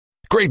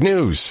Great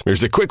news.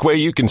 There's a quick way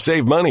you can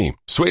save money.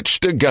 Switch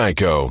to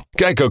Geico.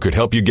 Geico could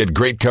help you get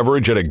great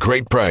coverage at a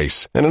great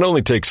price. And it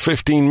only takes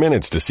 15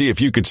 minutes to see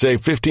if you could save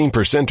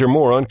 15% or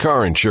more on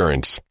car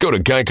insurance. Go to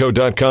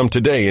geico.com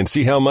today and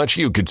see how much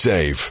you could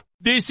save.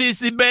 This is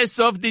the best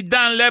of the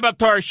Dan Le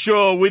Batard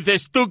Show with the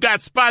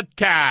Stugotz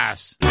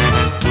podcast.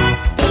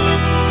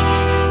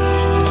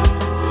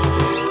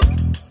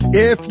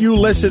 If you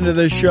listen to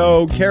this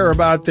show, care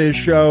about this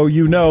show,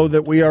 you know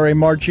that we are a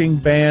marching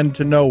band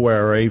to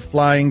nowhere, a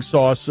flying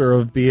saucer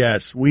of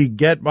BS. We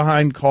get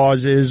behind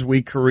causes,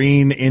 we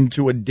careen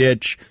into a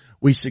ditch,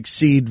 we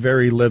succeed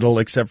very little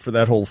except for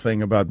that whole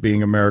thing about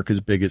being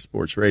America's biggest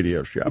sports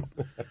radio show.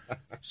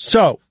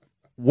 So,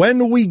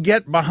 when we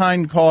get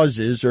behind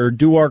causes or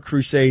do our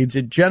crusades,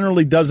 it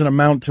generally doesn't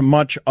amount to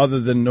much other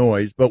than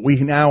noise, but we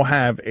now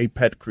have a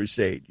pet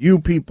crusade. You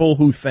people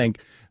who think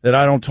that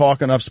I don't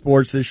talk enough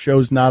sports, this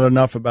show's not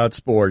enough about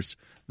sports.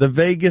 The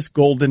Vegas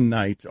Golden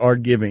Knights are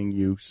giving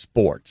you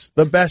sports.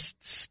 The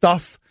best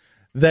stuff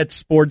that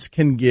sports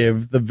can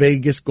give, the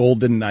Vegas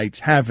Golden Knights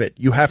have it.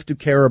 You have to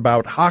care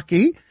about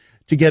hockey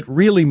to get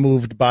really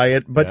moved by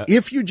it. But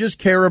if you just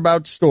care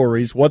about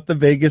stories, what the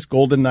Vegas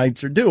Golden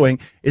Knights are doing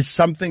is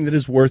something that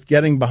is worth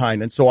getting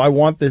behind. And so I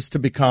want this to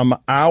become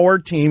our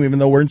team, even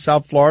though we're in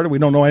South Florida. We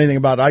don't know anything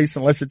about ice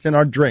unless it's in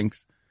our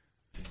drinks.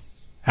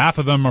 Half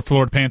of them are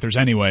Florida Panthers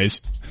anyways.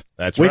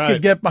 That's right. We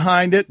could get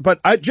behind it, but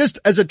I just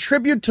as a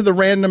tribute to the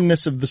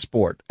randomness of the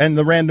sport and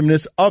the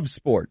randomness of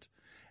sports,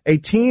 a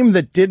team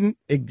that didn't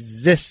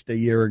exist a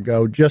year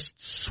ago just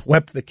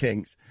swept the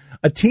Kings.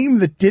 A team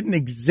that didn't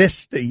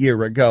exist a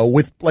year ago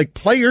with like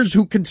players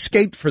who could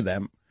skate for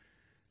them.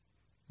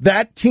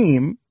 That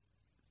team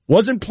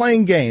wasn't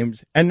playing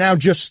games and now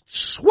just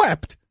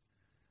swept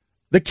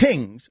the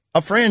Kings,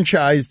 a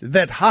franchise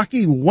that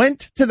hockey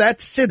went to that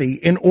city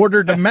in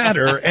order to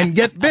matter and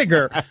get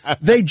bigger.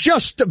 We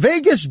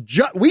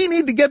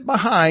need to get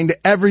behind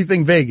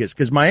everything Vegas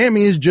because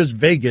Miami is just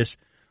Vegas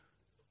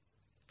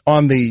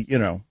on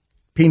the,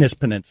 Penis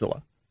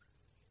Peninsula.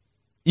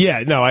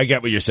 Yeah, no, I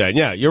get what you're saying.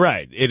 Yeah, you're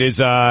right. It is,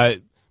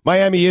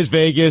 Miami is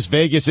Vegas.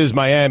 Vegas is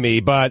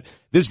Miami, but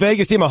this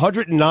Vegas team,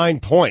 109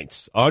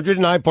 points.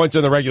 109 points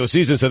in the regular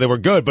season, so they were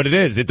good, but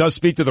it does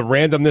speak to the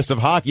randomness of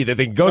hockey that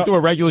they can go through a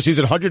regular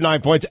season,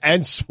 109 points,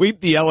 and sweep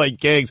the LA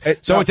Kings.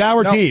 It's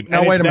our team.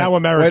 No, wait a minute. Now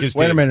America's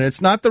team. Wait a minute.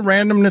 It's not the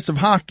randomness of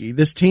hockey.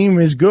 This team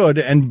is good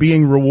and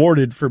being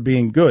rewarded for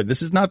being good.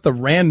 This is not the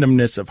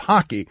randomness of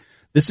hockey.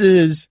 This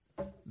is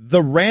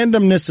the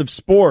randomness of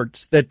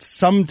sports that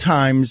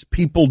sometimes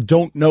people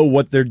don't know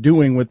what they're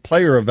doing with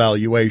player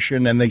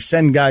evaluation and they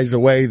send guys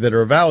away that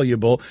are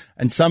valuable.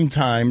 And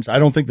sometimes I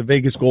don't think the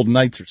Vegas Golden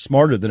Knights are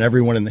smarter than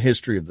everyone in the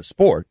history of the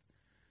sport.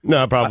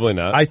 No, probably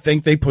not. I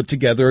think they put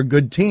together a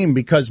good team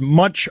because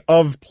much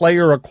of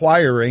player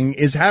acquiring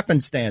is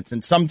happenstance.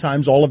 And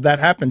sometimes all of that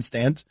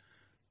happenstance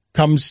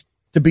comes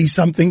to be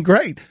something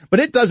great. But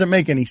it doesn't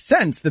make any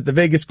sense that the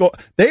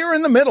they are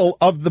in the middle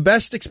of the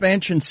best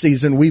expansion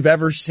season we've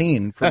ever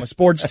seen from a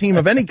sports team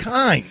of any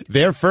kind.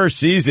 Their first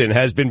season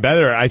has been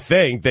better, I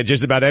think, than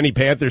just about any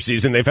Panther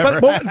season they've ever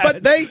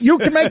had. But you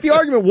can make the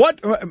argument,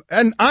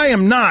 and I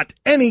am not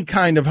any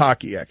kind of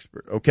hockey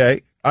expert,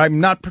 okay? I'm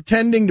not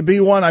pretending to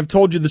be one. I've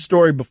told you the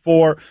story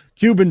before.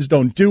 Cubans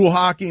don't do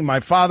hockey. My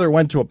father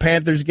went to a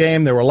Panthers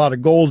game. There were a lot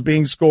of goals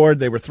being scored.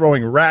 They were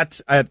throwing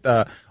rats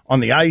on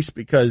the ice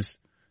because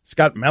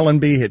Scott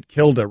Mellenby had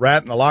killed a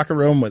rat in the locker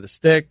room with a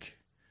stick,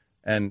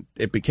 and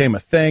it became a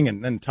thing.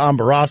 And then Tom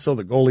Barrasso,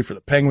 the goalie for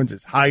the Penguins,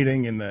 is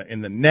hiding in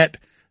the net,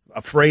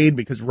 afraid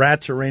because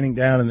rats are raining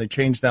down, and they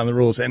changed down the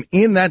rules. And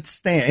in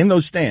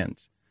those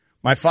stands,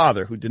 my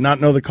father, who did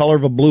not know the color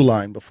of a blue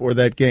line before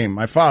that game,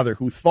 my father,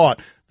 who thought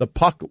the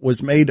puck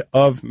was made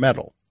of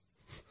metal,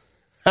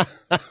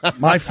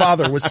 my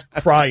father was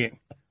crying.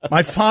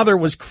 My father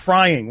was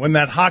crying when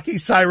that hockey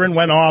siren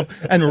went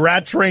off and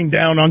rats rained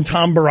down on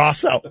Tom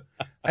Barrasso.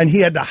 And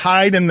he had to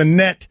hide in the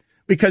net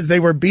because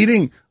they were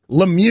beating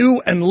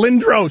Lemieux and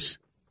Lindros.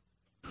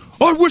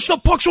 I wish the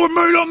pucks were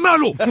made of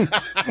metal.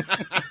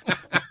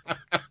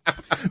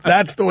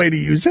 That's the way to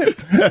use him.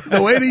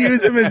 The way to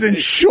use him is in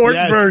short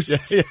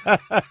bursts. Yeah.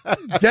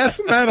 Death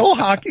metal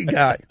hockey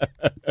guy.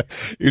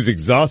 He was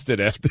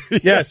exhausted after.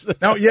 Yes.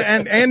 No,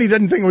 yeah, and he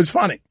didn't think it was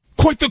funny.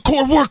 Quite the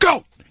core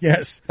workout.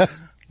 Yes.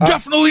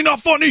 Definitely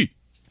not funny.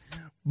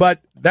 But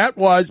that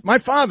was my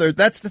father.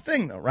 That's the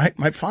thing, though, right?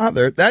 My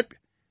father, that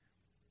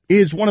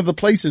is one of the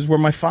places where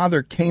my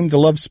father came to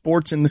love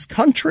sports in this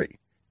country,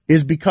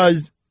 is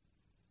because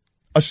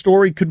a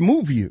story could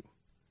move you.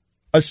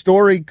 A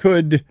story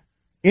could,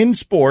 in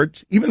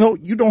sports, even though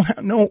you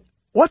don't know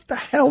what the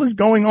hell is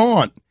going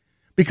on,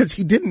 because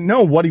he didn't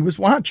know what he was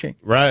watching.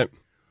 Right.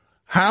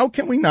 How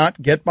can we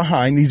not get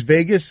behind these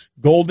Vegas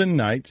Golden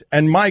Knights?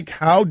 And Mike,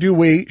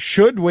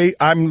 should we,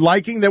 I'm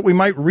liking that we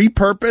might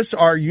repurpose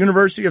our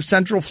University of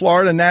Central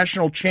Florida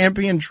National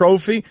Champion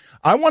trophy.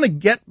 I want to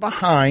get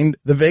behind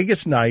the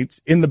Vegas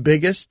Knights in the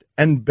biggest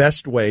and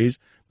best ways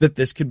that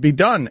this could be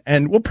done.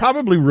 And we'll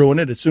probably ruin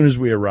it as soon as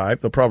we arrive.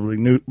 They'll probably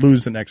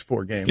lose the next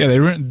 4 games. Yeah, they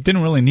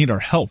didn't really need our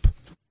help.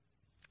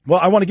 Well,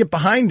 I want to get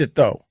behind it,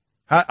 though.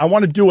 I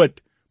want to do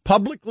it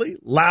publicly,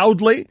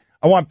 loudly.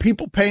 I want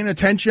people paying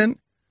attention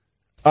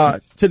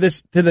to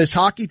this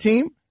hockey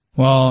team.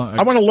 Well,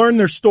 I want to learn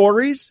their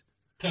stories.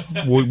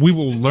 We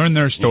will learn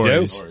their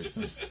stories.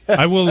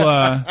 I will,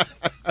 a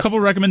couple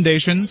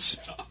recommendations,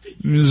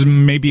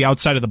 maybe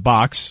outside of the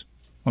box.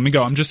 Let me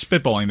go. I'm just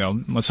spitballing,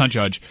 though. Let's not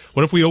judge.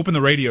 What if we open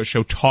the radio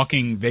show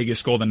talking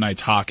Vegas Golden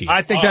Knights hocky?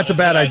 I think that's a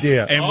bad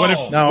idea. And what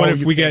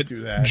if we get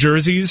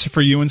jerseys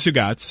for you and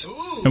Stugotz,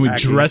 and we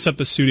dress up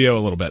the studio a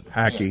little bit?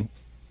 Hacks.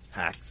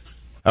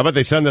 How about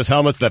they send us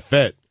helmets that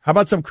fit? How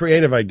about some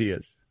creative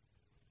ideas?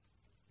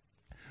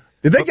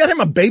 Did they get him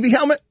a baby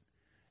helmet?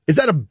 Is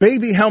that a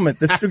baby helmet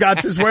that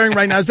Stugotz is wearing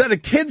right now? Is that a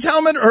kid's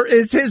helmet, or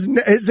is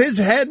his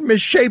head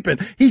misshapen?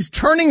 He's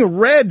turning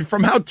red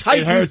from how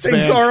tight these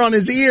things are on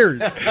his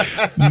ears.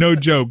 No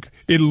joke.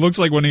 It looks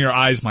like one of your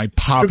eyes might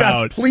pop Stugotz,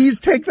 out. please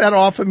take that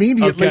off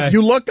immediately. Okay.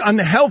 You look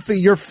unhealthy.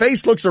 Your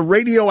face looks a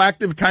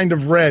radioactive kind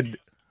of red.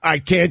 I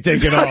can't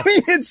take it off. I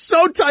mean, it's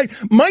so tight.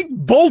 Mike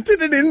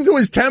bolted it into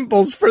his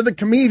temples for the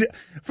comedian.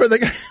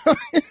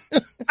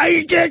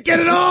 I can't get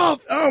it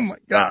off. Oh my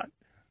God.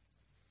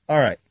 All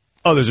right.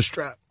 Oh, there's a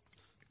strap.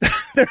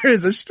 There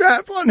is a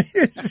strap on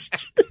his.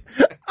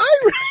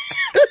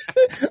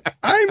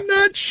 I'm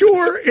not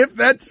sure if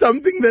that's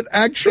something that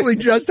actually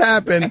just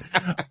happened.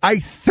 I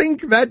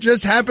think that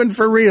just happened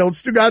for real.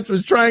 Stugotz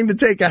was trying to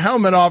take a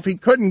helmet off. He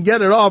couldn't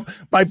get it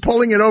off by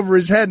pulling it over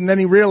his head, and then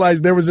he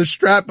realized there was a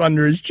strap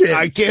under his chin.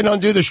 I can't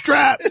undo the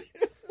strap.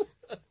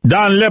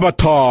 Dan Le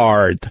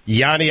Batard.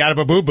 Yanni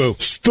Adababoo.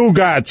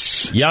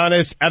 Stugotz.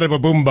 Giannis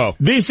Adababumbo.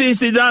 This is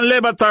the Dan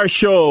Le Batard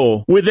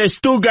Show with the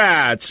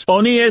Stugotz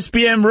on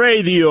ESPN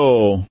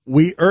Radio.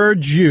 We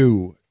urge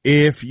you,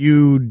 if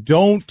you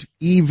don't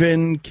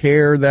even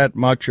care that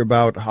much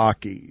about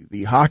hockey,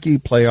 the hockey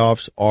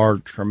playoffs are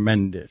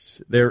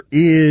tremendous. There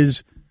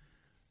is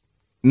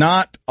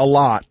not a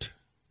lot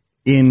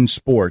in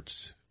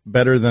sports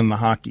better than the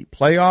hockey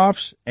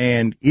playoffs,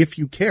 and if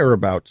you care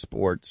about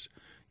sports,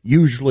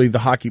 usually the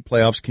hockey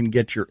playoffs can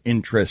get your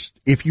interest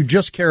if you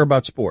just care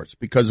about sports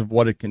because of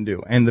what it can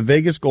do. And the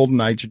Vegas Golden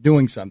Knights are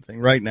doing something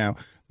right now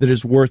that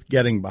is worth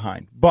getting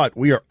behind. But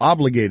we are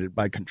obligated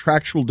by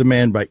contractual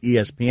demand by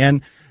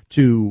ESPN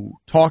to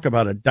talk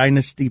about a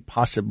dynasty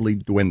possibly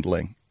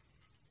dwindling.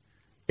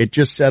 It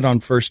just said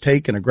on First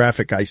Take in a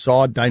graphic I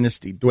saw,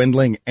 dynasty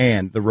dwindling,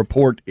 and the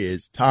report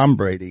is Tom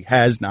Brady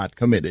has not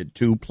committed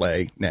to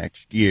play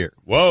next year.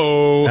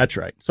 Whoa. That's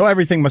right. So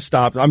everything must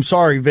stop. I'm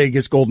sorry,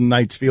 Vegas Golden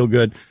Knights feel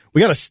good.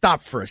 We got to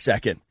stop for a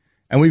second,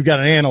 and we've got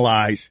to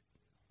analyze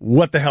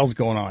what the hell's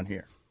going on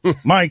here.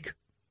 Mike,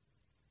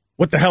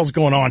 what the hell's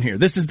going on here?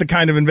 This is the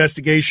kind of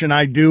investigation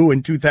I do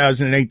in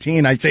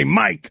 2018. I say,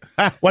 Mike,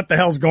 what the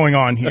hell's going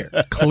on here?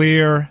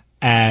 Clear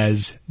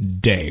as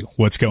day.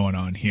 What's going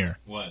on here?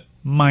 What?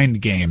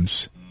 Mind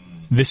games.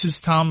 This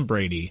is Tom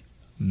Brady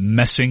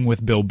messing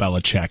with Bill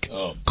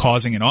Belichick,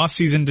 causing an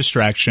off-season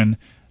distraction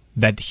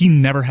that he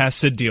never has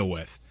to deal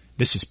with.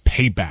 This is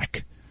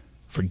payback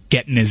for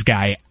getting his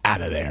guy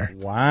out of there.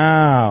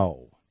 Wow.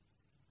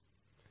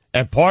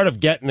 And part of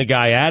getting the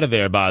guy out of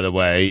there, by the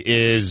way,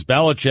 is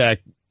Belichick,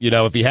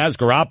 if he has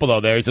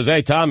Garoppolo there, he says,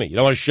 hey, Tommy, you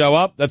don't want to show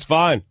up? That's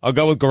fine. I'll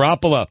go with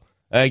Garoppolo.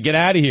 Get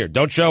out of here.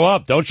 Don't show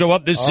up. Don't show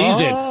up this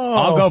season.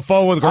 I'll go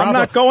forward with Garoppolo. I'm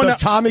not going so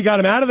Tommy got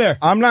him out of there.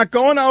 I'm not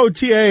going to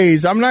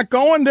OTAs. I'm not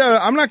going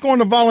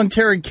to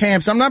voluntary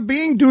camps. I'm not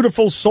being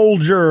dutiful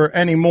soldier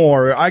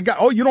anymore.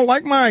 You don't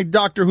like my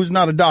doctor who's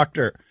not a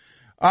doctor.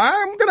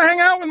 I'm going to hang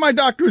out with my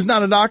doctor who's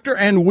not a doctor,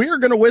 and we're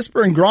going to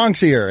whisper in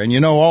Gronk's ear.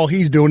 And all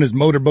he's doing is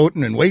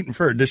motorboating and waiting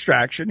for a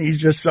distraction. He's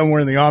just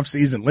somewhere in the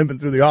off-season, limping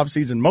through the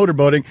off-season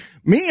motorboating.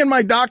 Me and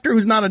my doctor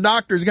who's not a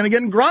doctor is going to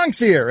get in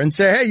Gronk's ear and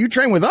say, hey, you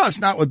train with us,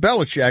 not with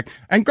Belichick.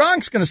 And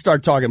Gronk's going to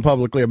start talking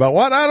publicly about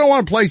what? I don't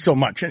want to play so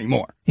much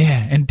anymore.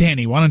 Yeah, and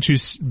Danny, why don't you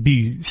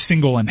be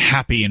single and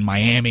happy in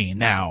Miami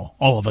now,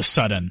 all of a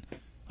sudden?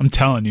 I'm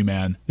telling you,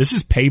 man, this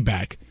is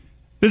payback.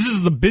 This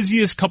is the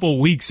busiest couple of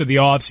weeks of the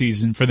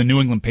offseason for the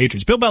New England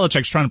Patriots. Bill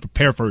Belichick's trying to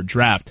prepare for a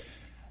draft,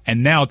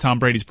 and now Tom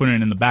Brady's putting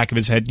it in the back of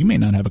his head. You may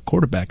not have a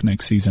quarterback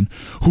next season.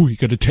 Who are you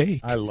going to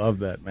take? I love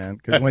that, man,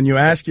 because when you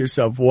ask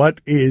yourself,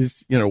 what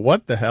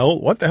the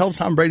hell's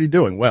Tom Brady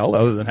doing? Well,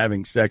 other than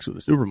having sex with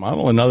a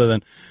supermodel and other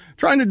than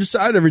trying to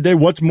decide every day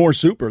what's more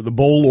super, the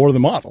bowl or the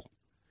model,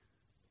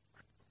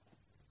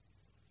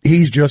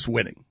 he's just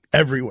winning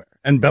everywhere.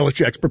 And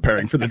Belichick's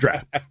preparing for the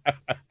draft.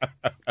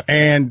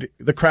 And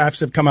the Crafts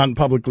have come out and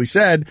publicly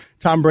said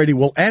Tom Brady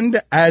will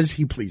end as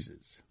he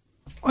pleases.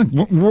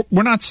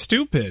 We're not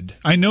stupid.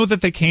 I know that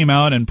they came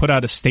out and put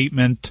out a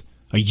statement,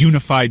 a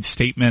unified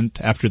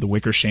statement after the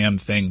Wickersham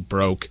thing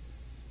broke.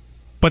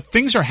 But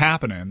things are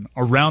happening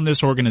around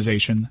this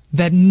organization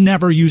that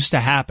never used to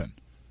happen.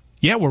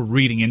 Yeah, we're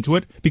reading into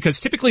it because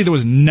typically there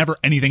was never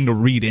anything to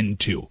read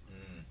into.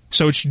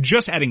 So it's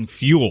just adding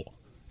fuel.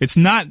 It's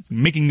not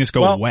making this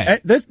go away.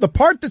 The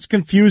part that's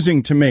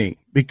confusing to me,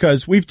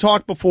 because we've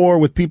talked before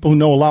with people who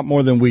know a lot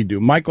more than we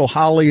do. Michael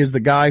Holley is the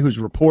guy who's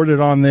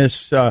reported on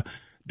this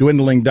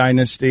dwindling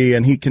dynasty,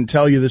 and he can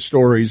tell you the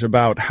stories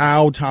about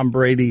how Tom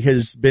Brady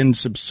has been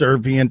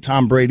subservient.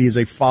 Tom Brady is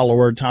a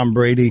follower. Tom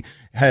Brady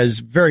has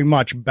very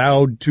much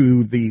bowed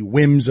to the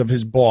whims of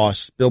his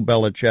boss, Bill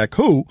Belichick,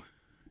 who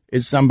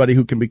is somebody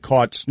who can be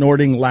caught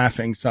snorting,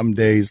 laughing some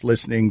days,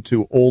 listening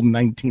to old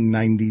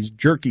 1990s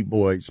Jerky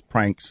Boys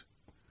prank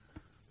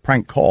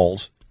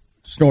calls,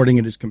 snorting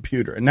at his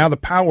computer. And now the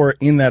power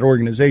in that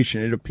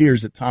organization, it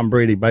appears that Tom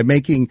Brady, by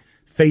making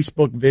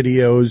Facebook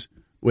videos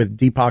with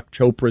Deepak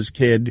Chopra's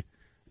kid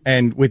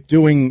and with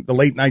doing the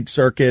late night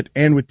circuit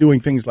and with doing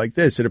things like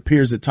this, it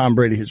appears that Tom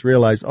Brady has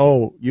realized,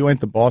 oh, you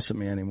ain't the boss of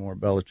me anymore,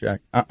 Belichick.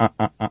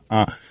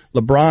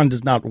 LeBron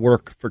does not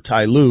work for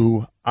Ty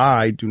Lue.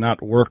 I do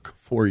not work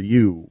for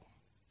you.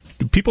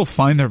 Do people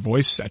find their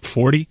voice at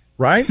 40?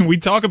 Right? We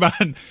talk about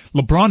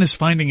LeBron is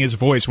finding his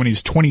voice when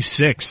he's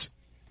 26.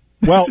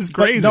 Well, this is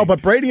crazy.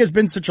 But Brady has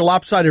been such a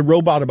lopsided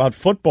robot about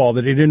football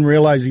that he didn't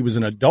realize he was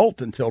an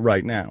adult until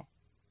right now.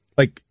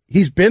 Like,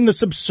 he's been the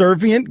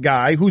subservient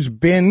guy who's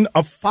been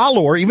a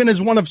follower, even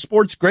as one of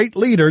sports' great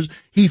leaders.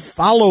 He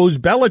follows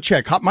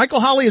Belichick. Michael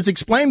Holley has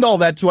explained all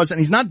that to us, and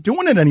he's not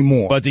doing it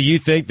anymore. But do you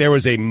think there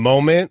was a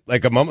moment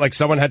like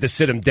someone had to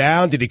sit him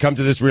down? Did he come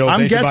to this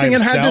realization? I'm guessing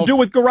it had to do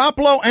with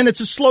Garoppolo, and it's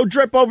a slow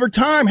drip over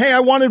time. Hey, I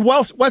wanted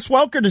Wes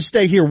Welker to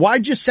stay here.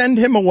 Why'd you send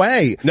him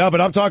away? No,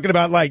 but I'm talking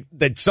about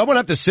did someone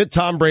have to sit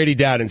Tom Brady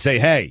down and say,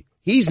 hey,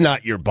 he's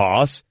not your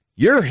boss.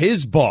 You're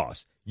his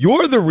boss.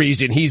 You're the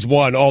reason he's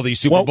won all these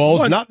Super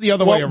Bowls, not the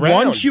other way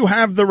around. Once you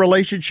have the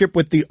relationship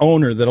with the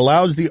owner that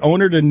allows the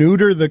owner to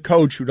neuter the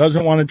coach who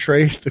doesn't want to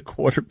trade the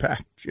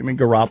quarterback, Jimmy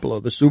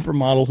Garoppolo, the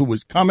supermodel who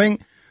was coming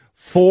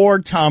for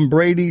Tom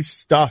Brady's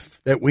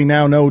stuff that we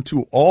now know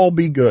to all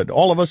be good.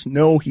 All of us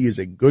know he is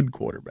a good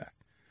quarterback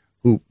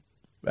who,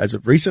 as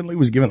of recently,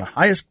 was given the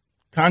highest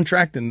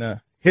contract in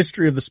the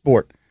history of the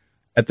sport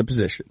at the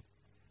position.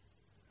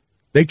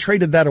 They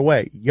traded that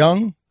away.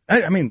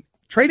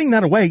 Trading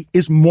that away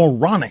is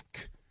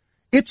moronic.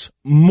 It's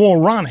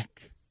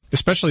moronic.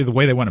 Especially the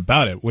way they went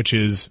about it, which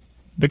is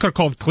they could have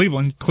called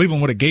Cleveland.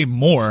 Cleveland would have gave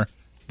more.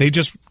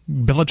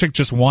 Belichick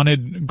just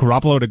wanted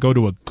Garoppolo to go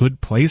to a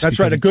good place. That's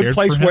right, a good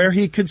place where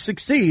he could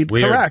succeed.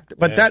 Weird. Correct.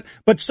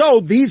 But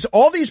all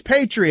these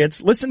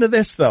Patriots, listen to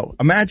this though.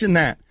 Imagine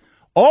that.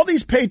 All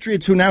these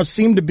Patriots who now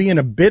seem to be in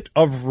a bit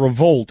of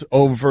revolt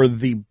over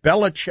the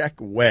Belichick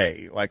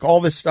way, like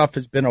all this stuff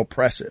has been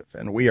oppressive,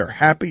 and we are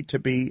happy to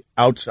be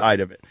outside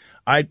of it.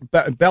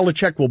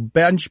 Belichick will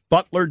bench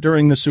Butler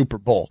during the Super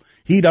Bowl.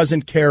 He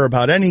doesn't care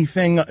about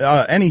anything,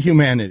 any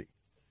humanity.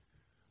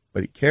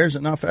 But he cares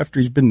enough after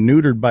he's been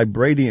neutered by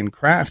Brady and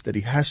Kraft that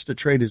he has to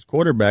trade his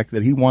quarterback,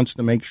 that he wants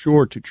to make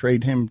sure to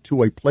trade him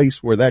to a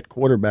place where that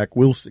quarterback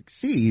will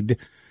succeed,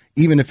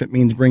 even if it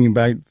means bringing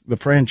back the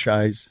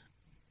franchise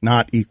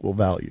not equal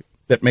value,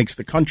 that makes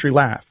the country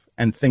laugh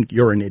and think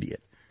you're an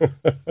idiot.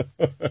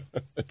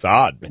 It's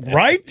odd, man.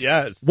 Right?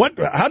 Yes.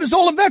 How does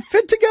all of that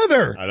fit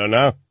together? I don't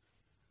know.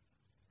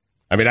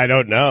 I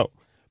don't know.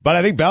 But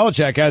I think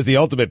Belichick has the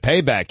ultimate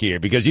payback here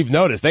because you've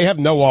noticed they have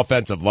no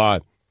offensive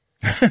line.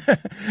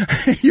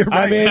 You're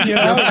right. You're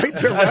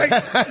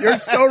right. You're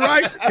so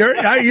right.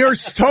 You're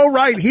so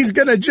right. He's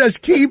going to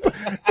keep.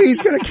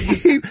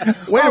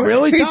 Oh,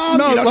 really,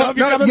 Tom?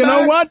 You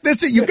know what?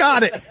 You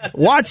got it.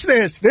 Watch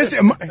this.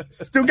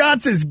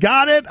 Stugotz has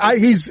got it.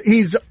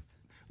 He's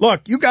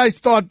look, you guys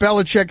thought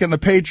Belichick and the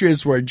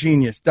Patriots were a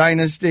genius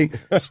dynasty.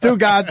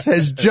 Stugotz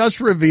has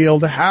just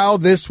revealed how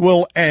this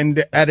will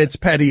end at its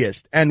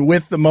pettiest and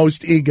with the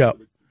most ego.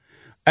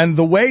 And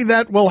the way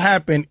that will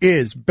happen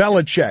is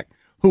Belichick,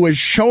 who has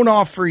shown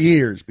off for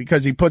years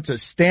because he puts a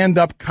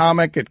stand-up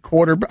comic at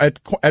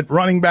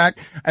running back,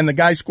 and the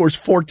guy scores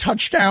 4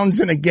 touchdowns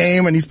in a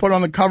game, and he's put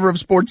on the cover of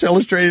Sports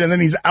Illustrated, and then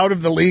he's out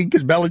of the league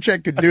because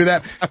Belichick could do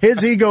that.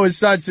 His ego is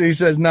such that he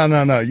says,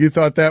 no, you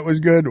thought that was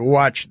good?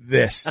 Watch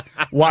this.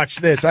 Watch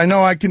this. I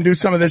know I can do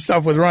some of this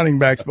stuff with running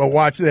backs, but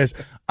watch this.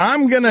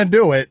 I'm going to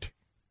do it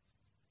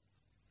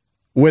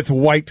with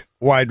white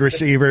wide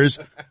receivers.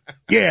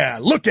 Yeah,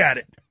 look at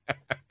it.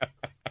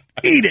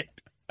 Eat it.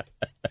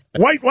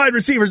 White wide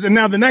receivers, and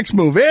now the next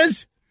move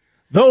is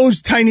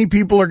those tiny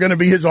people are going to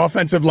be his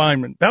offensive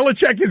linemen.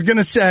 Belichick is going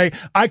to say,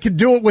 I could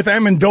do it with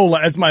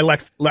Amendola as my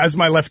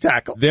left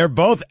tackle. They're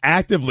both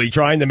actively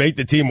trying to make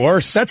the team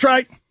worse. That's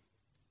right.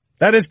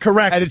 That is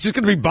correct. And it's just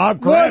going to be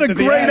Bob Kraft. What a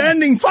great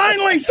ending.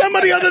 Finally,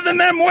 somebody other than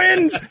them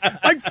wins.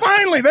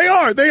 Finally, they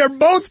are. They are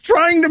both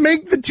trying to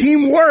make the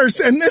team worse,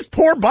 and this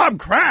poor Bob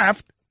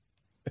Kraft.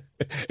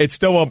 It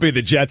still won't be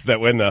the Jets that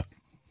win, though.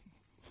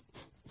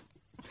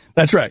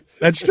 That's right.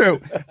 That's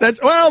true.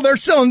 They're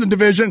still in the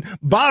division.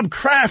 Bob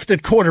Kraft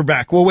at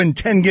quarterback will win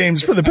 10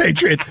 games for the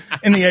Patriots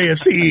in the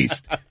AFC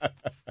East.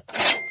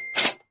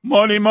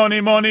 Money, money,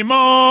 money,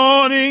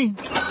 money.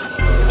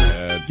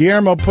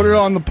 Guillermo, put it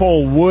on the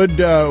poll.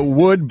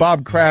 Would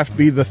Bob Kraft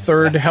be the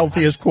third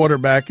healthiest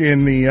quarterback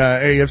in the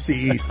AFC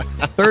East?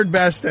 Third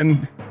best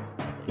and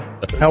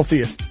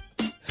healthiest.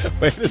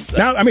 Wait a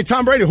second. Now,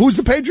 Tom Brady, who's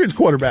the Patriots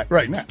quarterback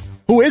right now?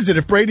 Who is it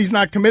if Brady's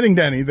not committing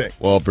to anything?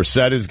 Well,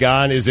 Brissett is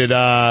gone. Is it,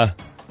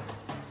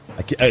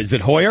 Is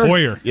it Hoyer?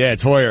 Hoyer. Yeah,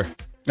 it's Hoyer.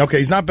 Okay,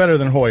 he's not better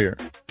than Hoyer.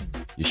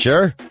 You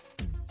sure?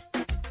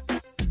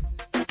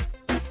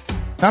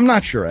 I'm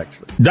not sure,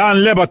 actually. Don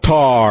Le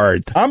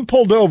Batard. I'm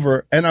pulled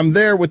over, and I'm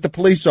there with the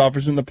police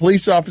officer, and the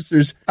police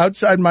officer's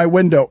outside my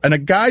window, and a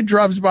guy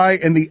drives by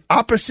in the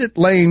opposite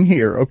lane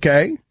here,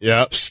 okay?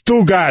 Yeah.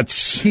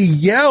 Stugotz. He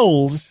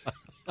yells,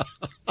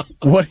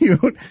 why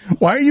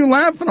are you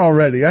laughing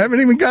already? I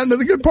haven't even gotten to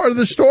the good part of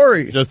the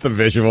story. Just the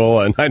visual,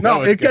 and I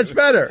know No, it gets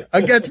better.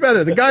 It gets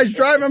better. The guy's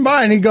driving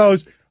by, and he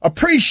goes,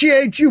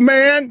 appreciate you,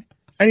 man.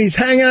 And he's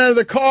hanging out of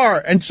the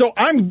car. And so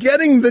I'm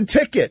getting the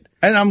ticket,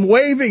 and I'm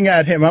waving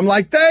at him. I'm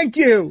like, thank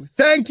you,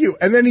 thank you.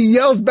 And then he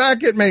yells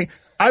back at me,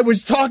 I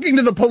was talking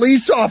to the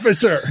police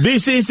officer.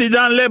 This is the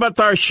Don Le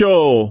Batard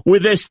Show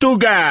with the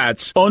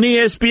Stugotz on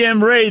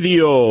ESPN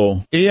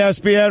Radio.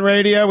 ESPN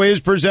Radio is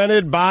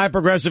presented by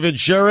Progressive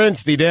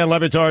Insurance. The Dan Le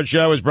Batard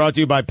Show is brought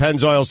to you by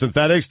Pennzoil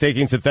Synthetics,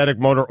 taking synthetic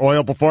motor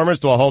oil performance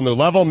to a whole new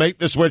level. Make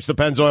the switch to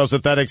Pennzoil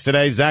Synthetics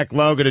today. Zach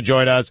Lowe going to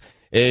join us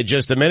in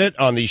just a minute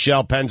on the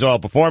Shell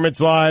Pennzoil Performance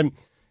line.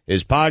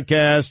 His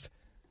podcast,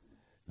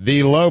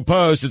 The Lowe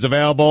Post, is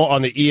available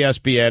on the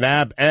ESPN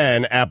app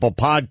and Apple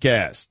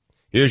Podcast.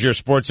 Here's your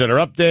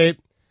SportsCenter update.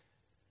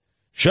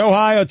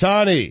 Shohei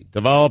Ohtani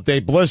developed a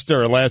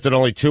blister and lasted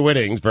only 2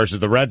 innings versus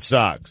the Red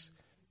Sox.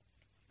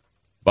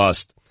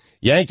 Bust.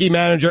 Yankee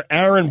manager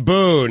Aaron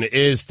Boone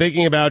is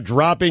thinking about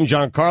dropping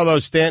Giancarlo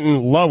Stanton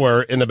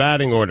lower in the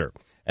batting order.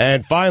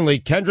 And finally,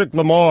 Kendrick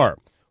Lamar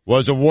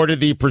was awarded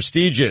the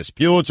prestigious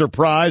Pulitzer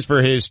Prize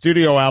for his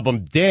studio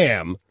album,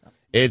 Damn.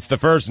 It's the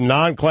first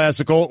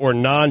non-classical or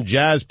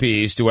non-jazz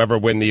piece to ever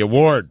win the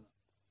award.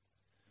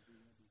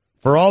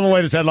 For all the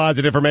latest headlines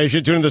and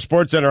information, tune in to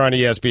SportsCenter on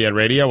ESPN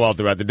Radio all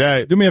throughout the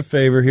day. Do me a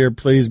favor here,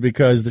 please,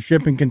 because the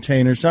shipping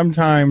container,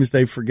 sometimes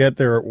they forget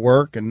they're at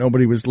work and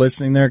nobody was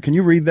listening there. Can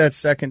you read that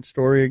second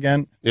story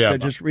again? Yeah.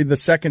 Just read the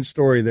second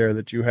story there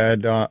that you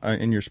had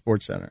in your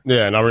SportsCenter.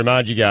 Yeah, and I'll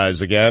remind you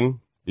guys again,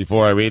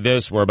 before I read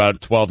this, we're about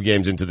 12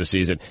 games into the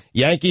season.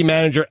 Yankee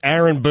manager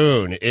Aaron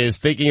Boone is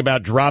thinking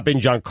about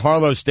dropping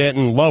Giancarlo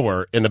Stanton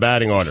lower in the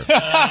batting order.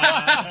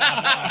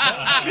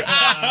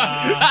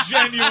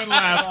 Genuine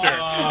laughter.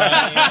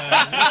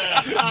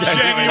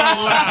 Genuine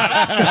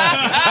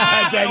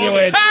laugh.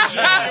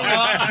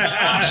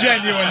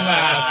 Genuine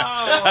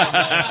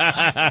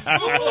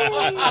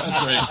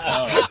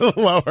laugh.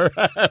 Lower.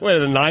 Wait,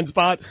 the 9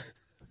 spot?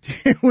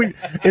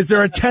 Is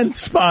there a 10th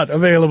spot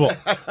available?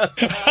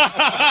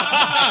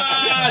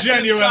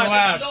 Genuine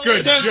laugh.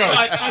 Good joke.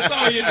 I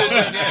saw what you did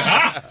there.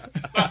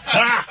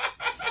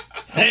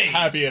 Hey.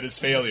 Happy at his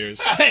failures.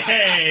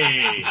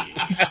 Hey.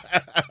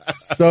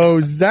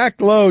 So Zach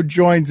Lowe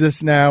joins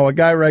us now. A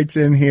guy writes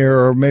in here,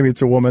 or maybe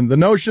it's a woman, the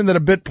notion that a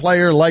bit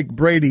player like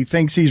Brady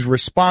thinks he's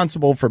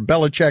responsible for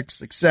Belichick's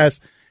success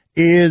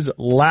is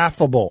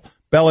laughable.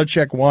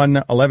 Belichick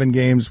won 11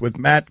 games with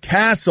Matt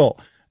Castle.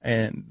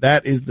 And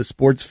that is the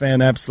sports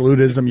fan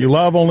absolutism you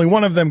love. Only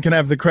one of them can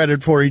have the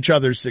credit for each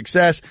other's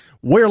success.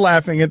 We're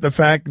laughing at the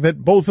fact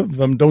that both of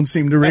them don't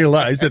seem to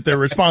realize that they're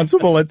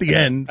responsible at the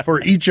end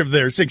for each of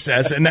their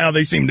success, and now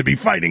they seem to be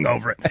fighting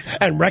over it.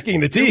 And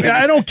wrecking the team.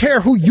 I don't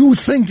care who you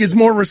think is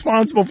more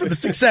responsible for the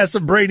success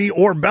of Brady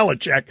or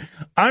Belichick.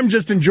 I'm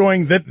just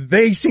enjoying that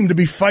they seem to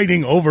be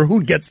fighting over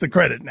who gets the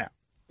credit now.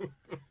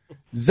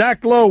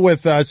 Zach Lowe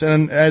with us,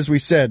 and as we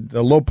said,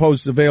 the Lowe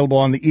Post is available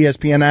on the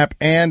ESPN app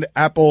and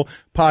Apple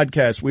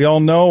Podcast. We all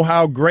know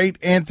how great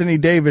Anthony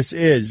Davis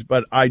is,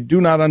 but I do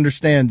not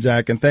understand,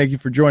 Zach, and thank you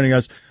for joining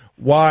us,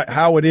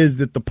 how it is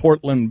that the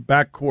Portland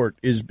backcourt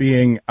is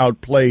being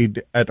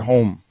outplayed at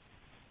home.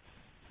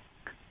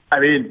 I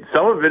mean,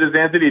 some of it is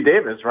Anthony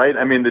Davis, right?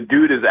 I mean, the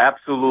dude is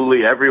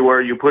absolutely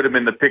everywhere. You put him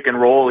in the pick and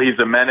roll, he's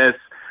a menace.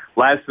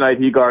 Last night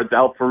he guards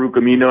Al Farouk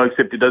Amino,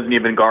 except he doesn't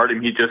even guard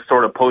him. He just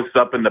sort of posts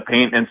up in the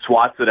paint and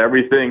swats at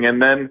everything.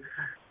 And then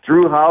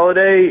Drew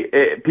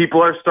Holiday,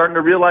 people are starting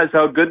to realize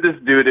how good this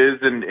dude is.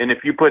 And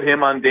if you put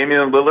him on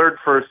Damian Lillard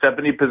for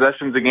 70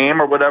 possessions a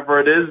game or whatever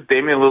it is,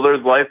 Damian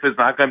Lillard's life is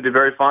not going to be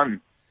very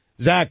fun.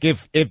 Zach,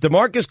 if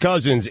DeMarcus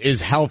Cousins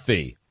is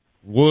healthy,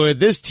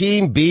 would this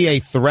team be a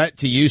threat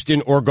to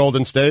Houston or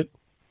Golden State?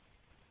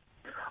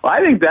 Well,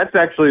 I think that's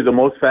actually the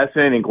most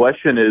fascinating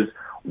question is,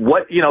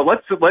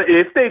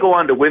 if they go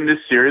on to win this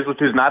series,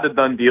 which is not a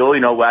done deal,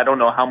 I don't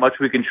know how much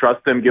we can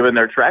trust them given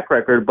their track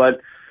record,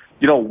 but,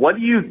 what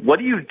do you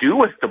do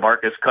with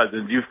DeMarcus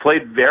Cousins? You've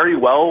played very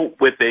well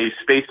with a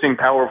spacing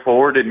power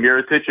forward in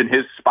Mirotic in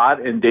his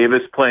spot and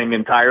Davis playing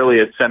entirely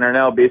at center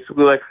now.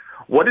 Basically,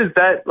 what is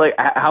that,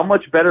 how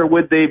much better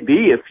would they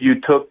be if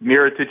you took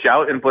Mirotic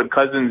out and put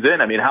Cousins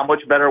in? I mean, how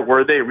much better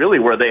were they really?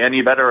 Were they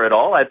any better at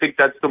all? I think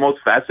that's the most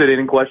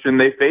fascinating question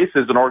they face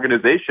as an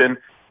organization.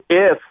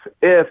 If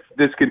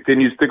this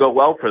continues to go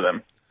well for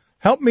them.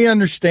 Help me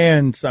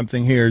understand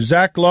something here.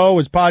 Zach Lowe,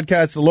 his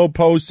podcast, The Lowe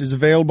Post, is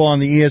available on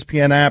the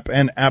ESPN app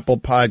and Apple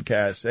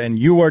Podcasts. And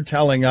you are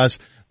telling us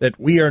that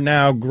we are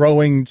now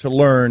growing to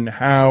learn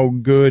how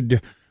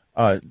good,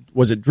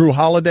 was it Drew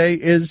Holiday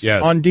is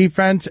on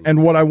defense?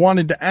 And what I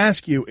wanted to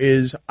ask you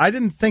is, I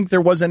didn't think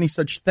there was any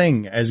such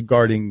thing as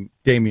guarding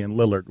Damian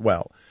Lillard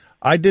well.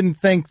 I didn't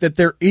think that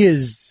there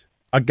is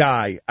a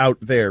guy out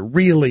there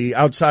really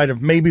outside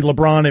of maybe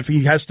LeBron if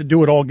he has to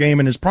do it all game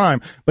in his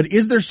prime. But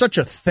is there such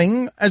a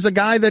thing as a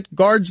guy that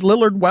guards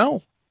Lillard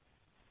well?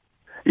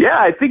 Yeah,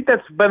 I think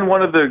that's been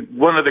one of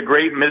the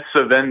great myths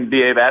of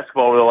NBA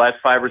basketball over the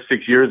last 5 or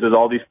 6 years, as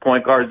all these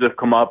point guards have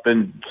come up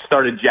and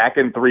started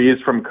jacking threes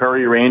from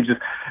Curry range.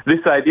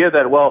 This idea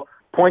that, well,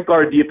 point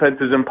guard defense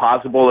is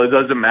impossible. It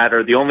doesn't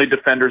matter. The only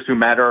defenders who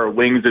matter are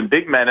wings and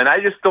big men. And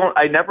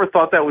I never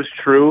thought that was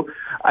true.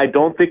 I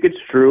don't think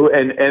it's true.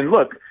 And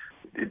look,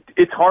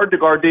 it's hard to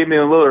guard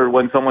Damian Lillard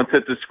when someone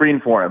sets a screen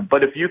for him.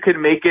 But if you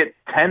can make it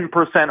 10%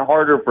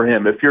 harder for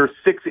him, if you're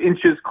 6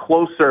 inches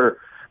closer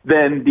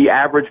than the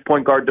average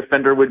point guard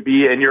defender would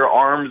be, and your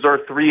arms are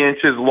 3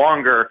 inches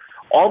longer,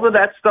 all of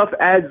that stuff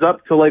adds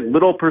up to like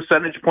little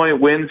percentage point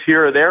wins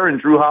here or there.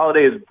 And Drew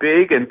Holiday is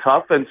big and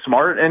tough and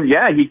smart, and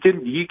yeah, he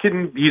can.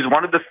 He's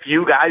one of the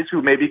few guys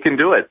who maybe can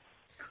do it.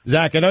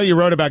 Zach, I know you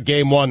wrote about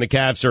Game 1, the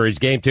Cavs series.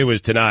 Game 2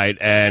 is tonight,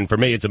 and for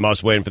me, it's a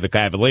must-win for the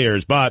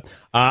Cavaliers. But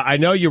I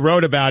know you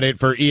wrote about it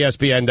for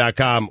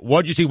ESPN.com.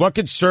 What did you see? What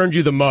concerned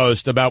you the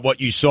most about what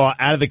you saw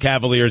out of the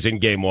Cavaliers in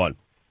Game 1?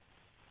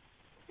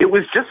 It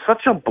was just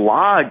such a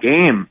blah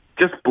game.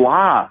 Just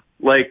blah.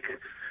 Like,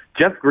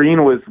 Jeff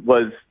Green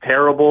was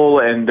terrible,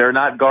 and they're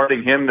not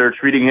guarding him. They're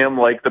treating him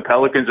like the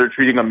Pelicans are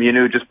treating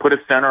Aminu. Just put a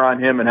center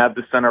on him and have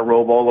the center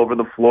rove all over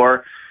the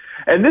floor.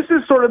 And this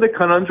is sort of the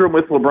conundrum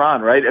with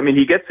LeBron, right? I mean,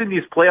 he gets in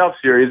these playoff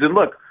series, and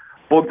look,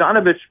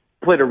 Bogdanović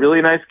played a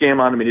really nice game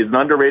on him, and he's an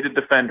underrated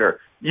defender.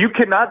 You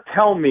cannot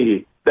tell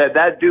me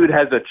that dude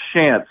has a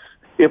chance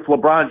if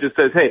LeBron just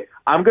says, hey,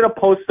 I'm going to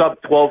post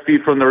up 12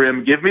 feet from the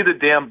rim, give me the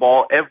damn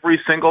ball every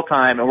single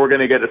time, and we're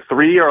going to get a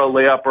three or a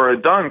layup or a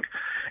dunk.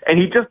 And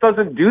he just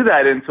doesn't do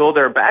that until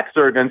their backs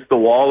are against the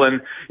wall.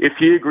 And if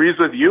he agrees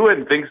with you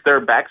and thinks their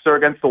backs are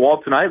against the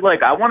wall tonight,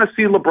 like, I want to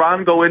see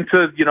LeBron go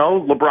into,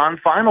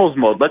 LeBron finals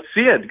mode. Let's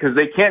see it, because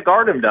they can't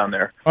guard him down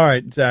there. All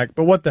right, Zach,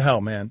 but what the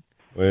hell, man?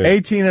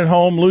 18 at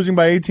home, losing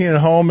by 18 at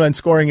home, and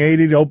scoring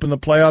 80 to open the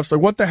playoffs. Like,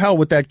 what the hell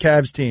with that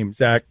Cavs team,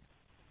 Zach?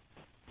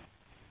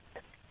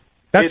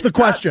 That's the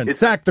question.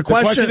 Zach, the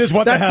question is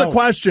what the hell. That's the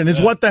question,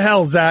 is what the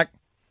hell, Zach?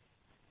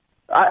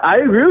 I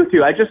agree with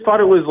you. I just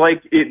thought it was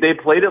like they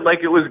played it like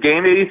it was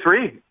game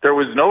 83. There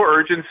was no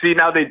urgency.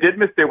 Now, they did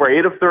miss. They were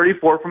 8 of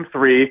 34 from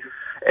three,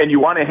 and you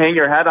want to hang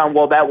your hat on,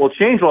 well, that will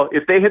change. Well,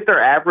 if they hit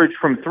their average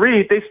from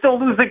three, they still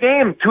lose the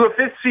game to a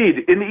 5th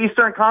seed in the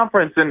Eastern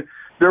Conference, and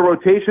their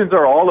rotations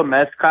are all a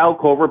mess. Kyle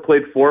Korver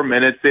played 4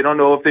 minutes. They don't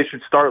know if they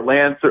should start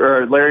Lance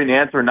or Larry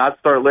Nance or not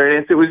start Larry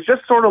Nance. It was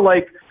just sort of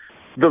like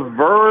the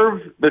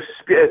verve,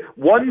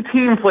 one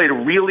team played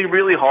really,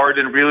 really hard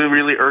and really,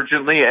 really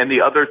urgently, and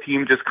the other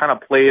team just kind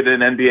of played an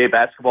NBA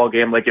basketball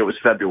game like it was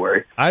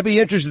February. I'd be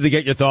interested to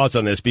get your thoughts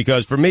on this,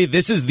 because for me,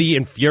 this is the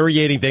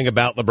infuriating thing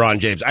about LeBron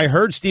James. I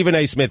heard Stephen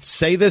A. Smith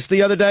say this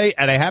the other day,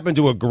 and I happen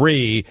to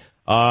agree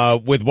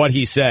with what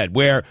he said,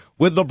 where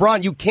with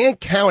LeBron, you can't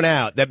count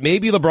out that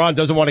maybe LeBron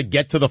doesn't want to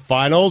get to the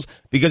finals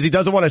because he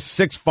doesn't want a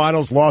 6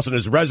 finals loss on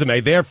his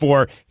resume.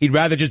 Therefore, he'd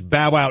rather just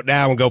bow out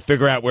now and go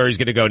figure out where he's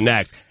going to go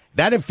next.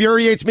 That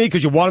infuriates me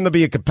because you want him to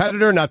be a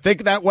competitor, not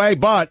think that way.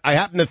 But I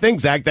happen to think,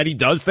 Zach, that he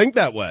does think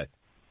that way.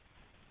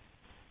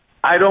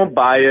 I don't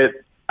buy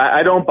it.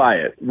 I don't buy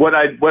it. What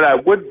I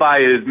would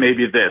buy is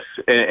maybe this,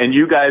 and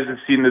you guys have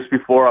seen this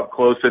before up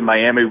close in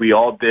Miami. We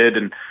all did,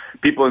 and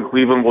people in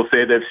Cleveland will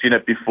say they've seen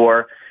it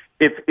before.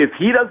 If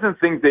he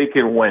doesn't think they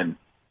can win,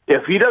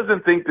 if he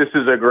doesn't think this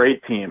is a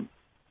great team,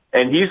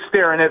 and he's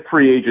staring at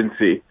free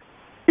agency,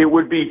 it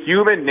would be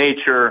human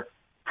nature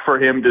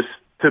for him to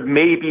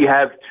maybe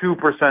have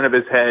 2% of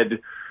his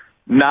head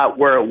not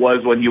where it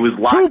was when he was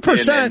locked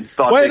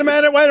 2%. Wait a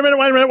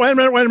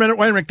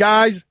minute,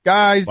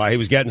 guys. Why, he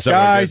was getting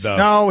somewhere good, though.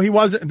 No, he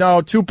wasn't.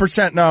 No,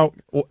 2%. No,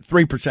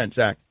 3%,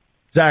 Zach.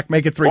 Zach,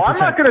 make it 3%. Well, I'm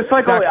not going to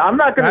cycle. Zach, I'm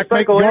not going to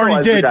cycle. You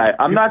already did.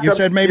 I'm not. You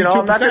said maybe 2%.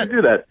 I'm not going to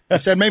do that. You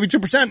said maybe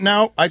 2%.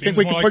 Now I think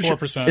we can push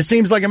 4%. It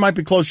seems like it might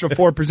be closer to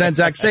 4%.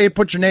 Zach, say it.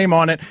 Put your name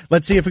on it.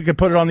 Let's see if we can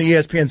put it on the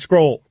ESPN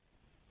scroll.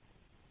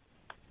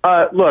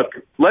 Look,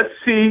 let's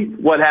see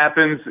what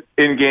happens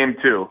in Game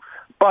 2.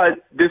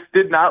 But this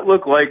did not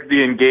look like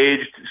the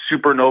engaged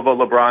supernova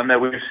LeBron that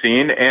we've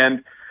seen.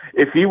 And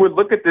if he would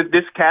look at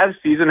this Cavs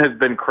season has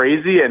been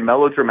crazy and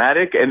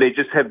melodramatic, and they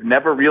just have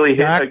never really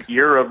hit a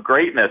gear of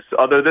greatness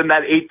other than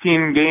that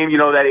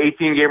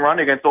 18-game run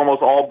against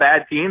almost all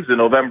bad teams in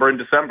November and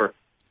December.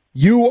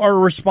 You are a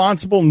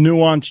responsible,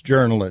 nuanced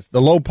journalist.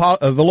 The Lowe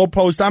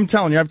Post, I'm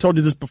telling you, I've told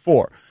you this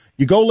before.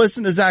 You go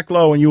listen to Zach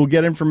Lowe and you will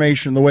get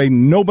information the way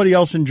nobody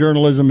else in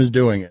journalism is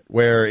doing it,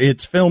 where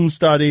it's film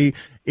study,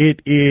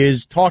 it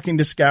is talking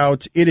to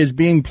scouts, it is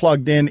being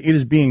plugged in, it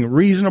is being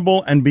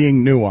reasonable and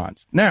being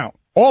nuanced. Now,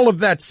 all of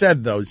that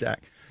said, though,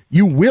 Zach,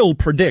 you will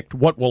predict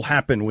what will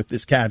happen with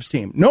this Cavs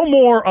team. No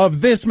more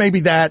of this, maybe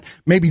that,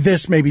 maybe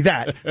this, maybe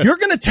that. You're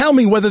going to tell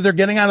me whether they're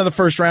getting out of the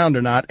first round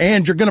or not,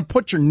 and you're going to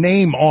put your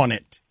name on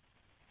it.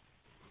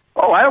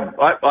 Oh,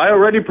 I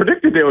already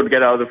predicted they would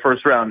get out of the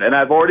first round, and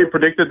I've already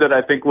predicted that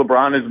I think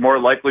LeBron is more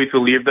likely to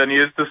leave than he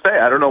is to stay.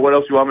 I don't know what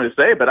else you want me to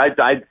say, but I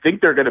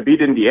think they're going to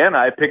beat Indiana.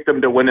 I picked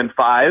them to win in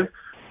 5.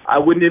 I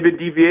wouldn't even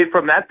deviate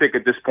from that pick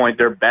at this point.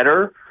 They're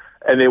better,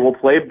 and they will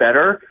play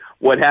better.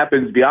 What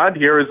happens beyond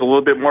here is a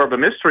little bit more of a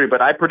mystery,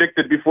 but I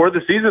predicted before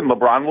the season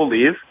LeBron will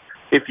leave.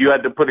 If you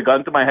had to put a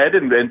gun to my head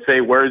and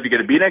say, where is he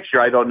going to be next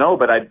year, I don't know,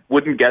 but I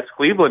wouldn't guess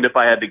Cleveland if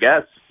I had to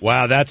guess.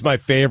 Wow, that's my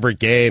favorite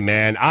game,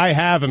 man. I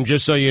have him,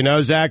 just so you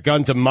know, Zach,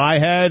 gun to my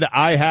head,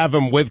 I have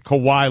him with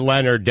Kawhi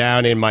Leonard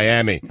down in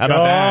Miami. How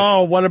about that?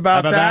 Oh, what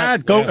about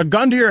that? Go, a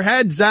gun to your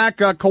head, Zach.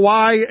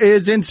 Kawhi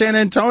is in San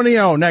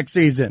Antonio next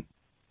season.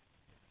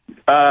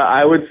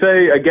 I would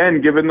say,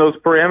 again, given those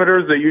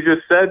parameters that you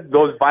just said,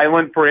 those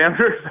violent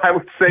parameters, I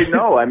would say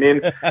no. I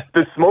mean,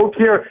 the smoke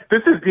here,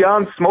 this is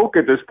beyond smoke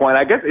at this point.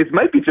 I guess it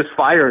might be just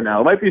fire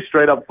now. It might be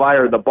straight up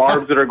fire. The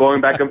barbs that are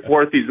going back and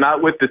forth, he's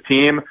not with the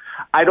team.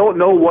 I don't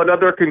know what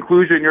other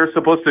conclusion you're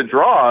supposed to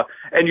draw.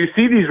 And you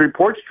see these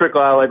reports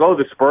trickle out like, oh,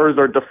 the Spurs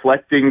are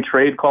deflecting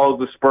trade calls.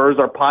 The Spurs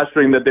are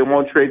posturing that they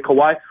won't trade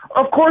Kawhi.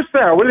 Of course they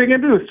are. What are they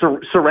going to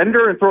do?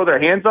 Surrender and throw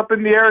their hands up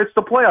in the air? It's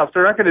the playoffs.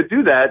 They're not going to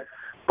do that.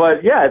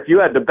 But, yeah, if you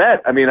had to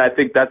bet, I mean, I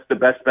think that's the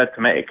best bet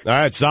to make. All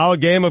right, solid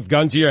game of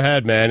gun to your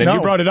head, man. And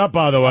you brought it up,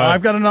 by the way.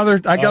 I've got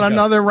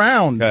another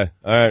round. Okay,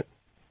 all right.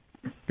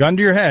 Gun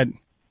to your head.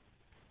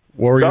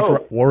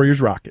 Warriors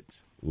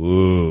Rockets.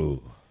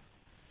 Ooh.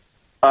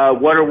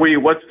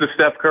 What's the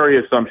Steph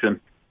Curry assumption?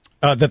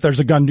 That there's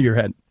a gun to your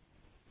head.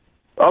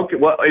 Okay,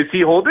 well, is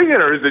he holding it,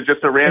 or is it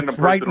just a random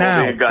person right now.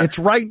 holding a gun? It's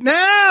right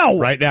now.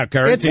 Right now,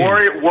 Curry. It's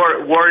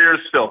Warriors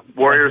still.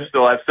 Warriors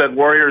still. I've said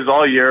Warriors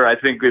all year. I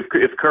think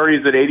if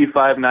Curry's at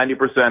 85,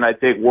 90%, I'd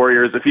take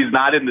Warriors. If he's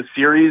not in the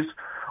series,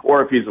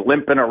 or if he's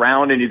limping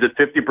around and he's at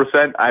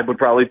 50%, I would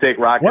probably take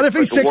Rockets. What if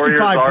he's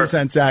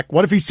 65%, Zach?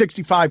 What if he's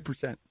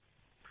 65%?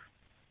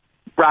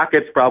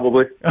 Rockets,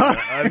 probably.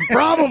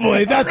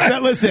 Probably.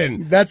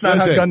 Listen. That's not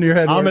how gun to your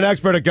head works. I'm an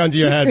expert at gun to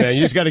your head, man.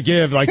 You just got to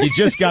give. Like, you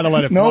just got to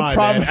let it fly,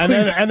 problem.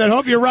 Man. And then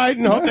hope you're right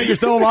and hope that you're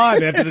still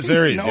alive after the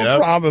series. No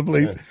problem,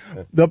 please.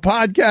 The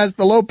podcast,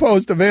 the Lowe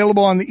Post,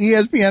 available on the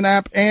ESPN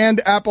app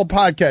and Apple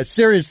Podcasts.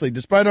 Seriously,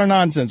 despite our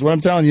nonsense, what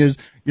I'm telling you is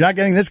you're not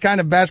getting this kind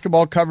of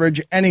basketball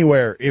coverage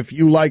anywhere if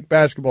you like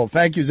basketball.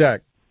 Thank you,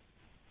 Zach.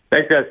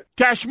 Thanks, guys.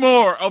 Catch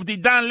more of the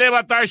Dan Le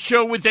Batard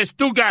Show with the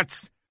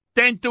Stugotz,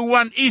 10 to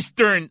 1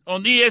 Eastern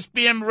on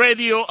ESPN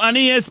Radio and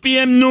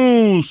ESPN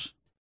News.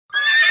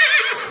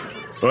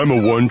 I'm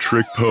a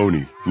one-trick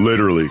pony.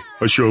 Literally.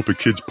 I show up at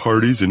kids'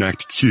 parties and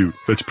act cute.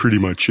 That's pretty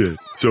much it.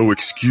 So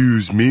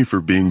excuse me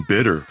for being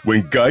bitter.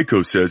 When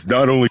Geico says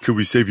not only could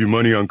we save you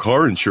money on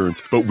car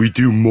insurance, but we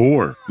do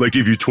more. Like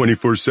give you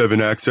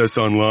 24/7 access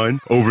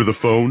online, over the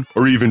phone,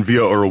 or even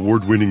via our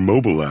award-winning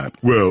mobile app.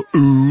 Well,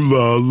 ooh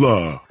la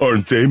la.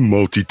 Aren't they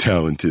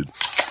multi-talented?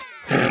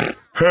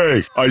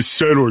 Hey, I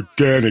said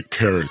organic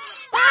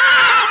carrots.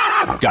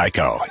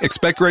 Geico.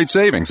 Expect great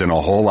savings and a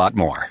whole lot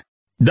more.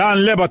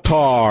 Dan Le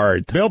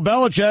Batard. Bill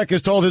Belichick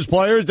has told his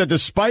players that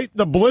despite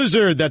the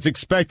blizzard that's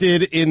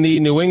expected in the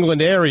New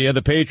England area,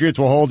 the Patriots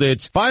will hold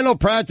its final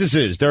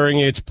practices during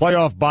its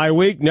playoff bye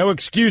week. No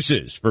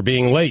excuses for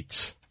being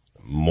late.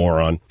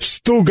 Moron.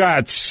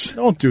 Stugotz.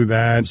 Don't do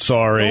that.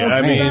 Sorry.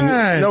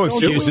 No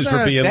excuses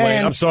for being late.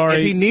 I'm sorry.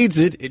 If he needs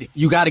it,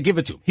 you got to give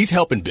it to him. He's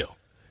helping Bill.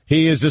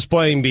 He is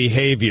displaying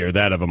behavior,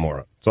 that of a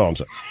moron. That's all I'm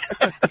saying.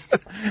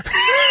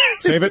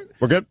 Save it.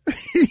 We're good.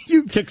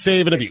 You kick,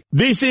 save, and abuse.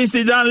 This is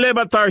the Dan Le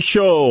Batard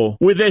Show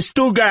with the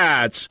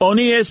Stugotz on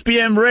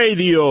ESPN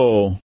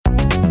Radio.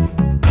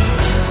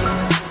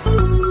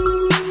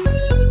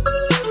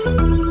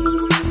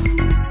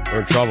 We're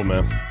in trouble,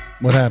 man.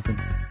 What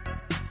happened?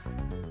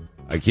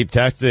 I keep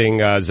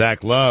texting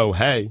Zach Lowe,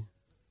 hey,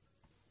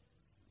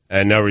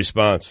 and no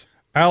response.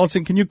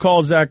 Allison, can you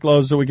call Zach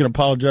Lowe so we can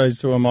apologize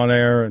to him on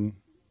air? And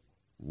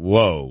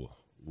Whoa.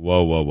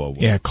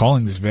 Yeah,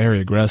 calling's very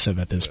aggressive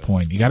at this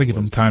point. You got to give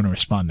him time to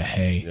respond to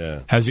hey.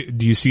 Yeah.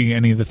 Do you see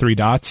any of the 3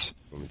 dots?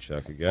 Let me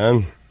check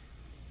again.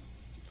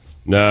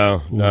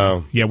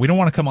 No. Yeah, we don't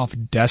want to come off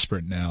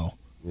desperate now.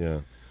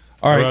 Yeah.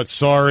 all right. Wrote,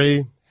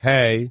 sorry,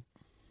 hey.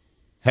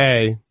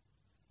 So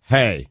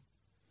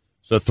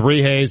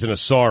 3 heys and a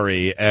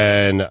sorry,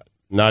 and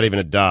not even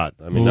a dot.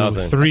 I mean,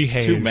 nothing. 3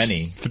 heys. Too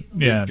many.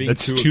 Yeah,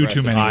 that's too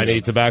many. I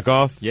need to back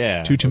off?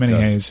 Yeah. Too many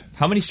heys.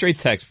 How many straight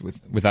texts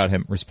without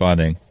him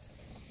responding?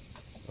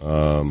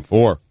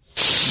 4.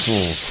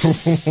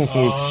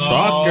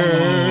 Stalker.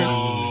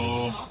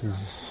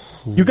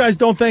 You guys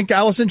don't think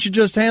Allison should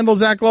just handle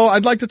Zach Lowe?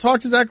 I'd like to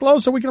talk to Zach Lowe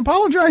so we can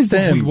apologize to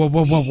him.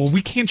 Whoa.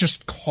 We can't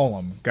just call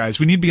him, guys.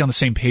 We need to be on the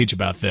same page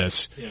about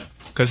this. Yeah.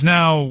 Because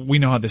now we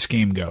know how this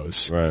game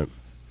goes. Right.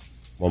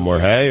 One more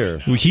hey, or?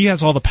 He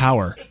has all the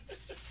power.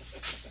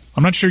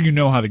 I'm not sure you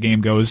know how the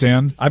game goes,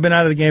 Dan. I've been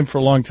out of the game for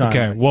a long time.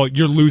 Okay, well,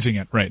 you're losing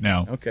it right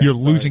now. Okay, you're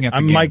losing at the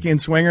game. game. Mikey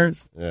and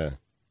Swingers? Yeah.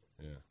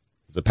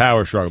 It's a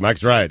power struggle.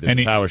 Mike's right. There's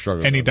a power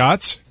struggle. Any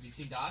dots? Have you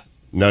seen dots?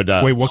 No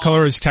dots. Wait, what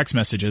color are his text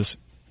messages?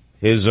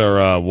 His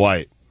are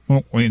white.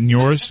 Well, in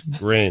yours?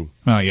 Green.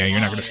 Oh, yeah, you're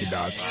not going to see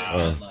dots.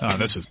 Oh,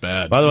 this is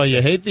bad. By the way,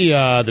 you hate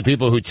the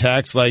people who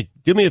text. Like,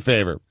 do me a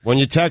favor. When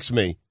you text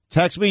me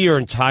your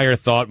entire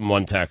thought in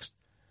one text.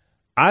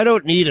 I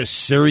don't need a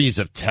series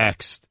of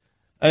texts.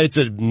 It's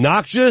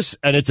obnoxious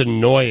and it's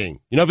annoying.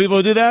 You know people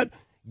who do that?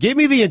 Give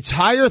me the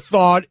entire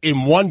thought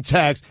in one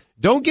text.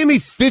 Don't give me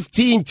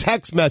 15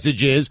 text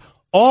messages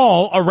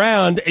all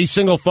around a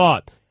single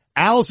thought.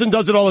 Allison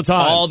does it all the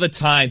time. All the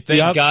time.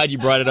 Thank God you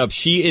brought it up.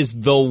 She is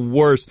the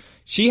worst.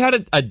 She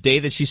had a day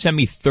that she sent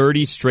me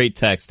 30 straight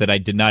texts that I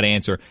did not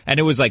answer, and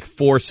it was like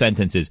 4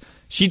 sentences.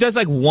 She does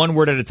like one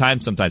word at a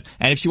time sometimes.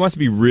 And if she wants to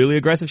be really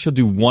aggressive, she'll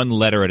do one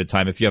letter at a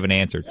time if you haven't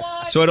answered.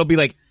 What? So it'll be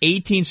like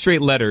 18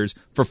 straight letters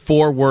for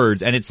 4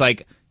 words, and it's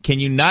like, can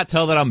you not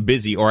tell that I'm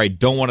busy or I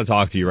don't want to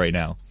talk to you right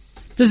now?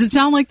 Does it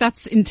sound like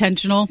that's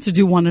intentional to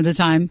do one at a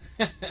time?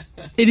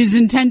 It is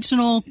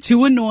intentional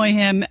to annoy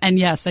him, and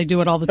yes, I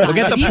do it all the time. Well,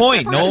 get the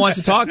point. No one wants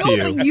to talk to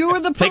you. But you're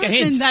the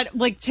person that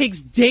like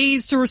takes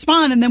days to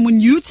respond, and then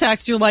when you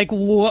text, you're like,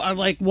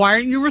 why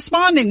aren't you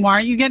responding? Why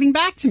aren't you getting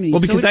back to me?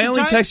 Well, because I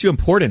only text you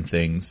important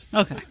things.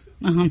 Okay.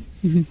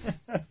 It's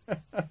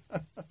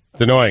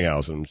annoying,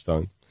 Allison. I'm just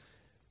telling you.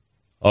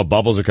 Oh,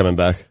 bubbles are coming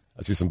back.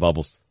 I see some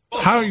bubbles.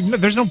 How?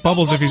 There's no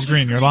bubbles if he's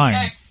green. You're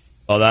lying.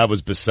 Oh, that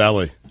was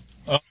Baselli.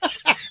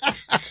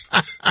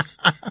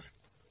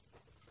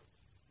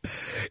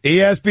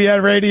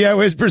 ESPN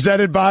Radio is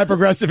presented by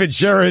Progressive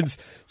Insurance.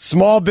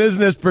 Small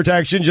business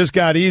protection just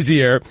got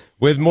easier.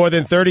 With more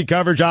than 30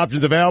 coverage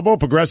options available,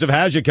 Progressive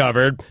has you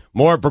covered.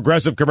 More at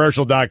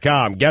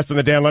ProgressiveCommercial.com. Guests on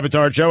the Dan Le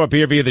Batard Show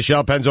appear via the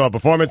Shell Pennzoil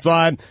Performance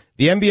Line.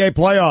 The NBA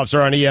playoffs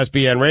are on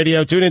ESPN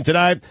Radio. Tune in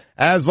tonight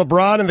as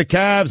LeBron and the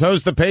Cavs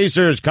host the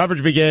Pacers.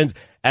 Coverage begins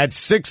at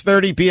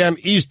 6:30 p.m.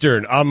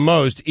 Eastern on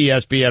most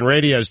ESPN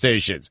radio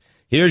stations.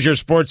 Here's your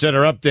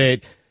SportsCenter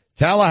update.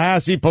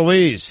 Tallahassee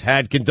police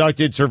had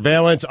conducted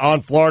surveillance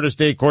on Florida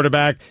State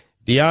quarterback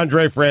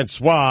DeAndre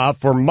Francois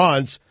for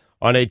months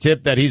on a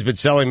tip that he's been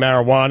selling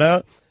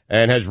marijuana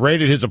and has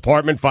raided his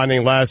apartment,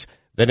 finding less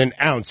than an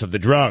ounce of the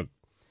drug.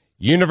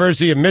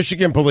 University of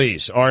Michigan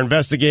police are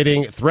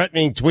investigating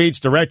threatening tweets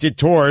directed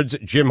towards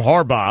Jim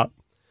Harbaugh.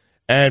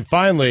 And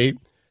finally,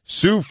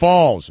 Sioux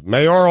Falls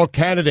mayoral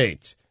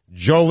candidate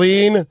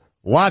Jolene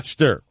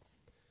Lochster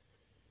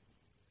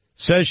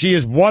says she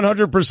is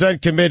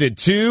 100% committed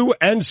to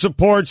and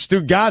supports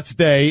Stugotz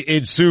Day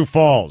in Sioux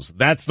Falls.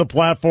 That's the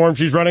platform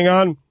she's running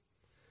on.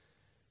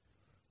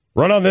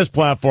 Run on this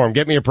platform.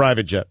 Get me a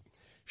private jet.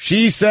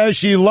 She says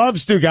she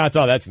loves Stugotz.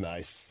 Oh, that's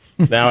nice.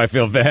 Now I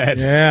feel bad.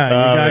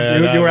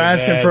 Yeah, you were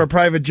asking for a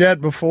private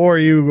jet before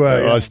you.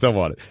 I still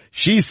want it.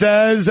 She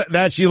says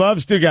that she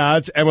loves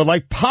Stugotz and would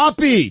like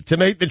Poppy to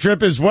make the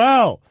trip as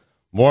well.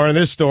 More on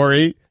this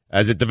story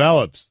as it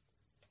develops.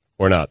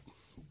 Or not.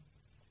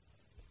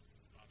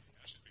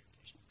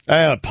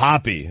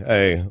 Poppy.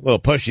 Hey, a little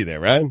pushy there,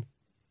 right?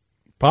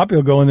 Poppy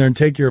will go in there and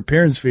take your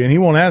appearance fee, and he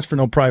won't ask for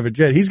no private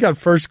jet. He's got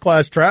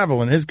first-class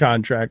travel in his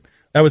contract.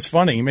 That was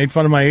funny. He made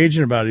fun of my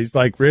agent about it. He's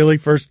like, really?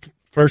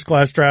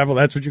 First-class travel?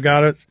 That's what you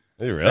got us?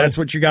 Hey, really? That's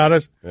what you got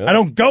us? Yeah. I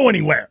don't go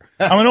anywhere.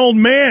 I'm an old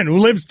man who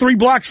lives 3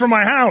 blocks from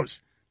my house.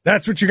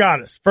 That's what you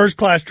got us.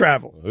 First-class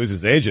travel. Who's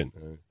his agent?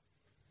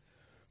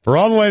 For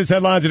all the latest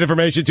headlines and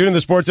information, tune in the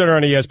SportsCenter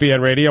on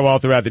ESPN Radio all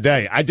throughout the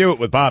day. I do it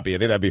with Poppy. I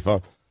think that'd be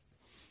fun.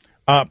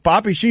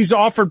 Poppy, she's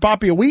offered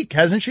Poppy a week,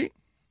 hasn't she?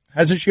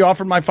 Hasn't she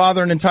offered my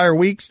father an entire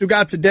week?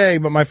 Stugotz a day,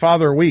 but my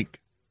father a week.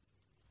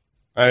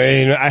 I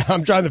mean,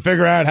 I'm trying to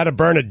figure out how to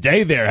burn a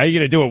day there. How are you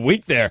going to do a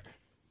week there?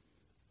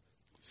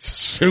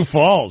 Sioux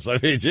Falls. I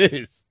mean,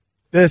 jeez.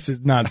 This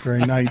is not very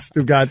nice,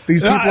 Stugotz.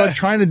 These people are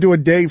trying to do a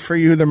day for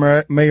you.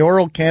 The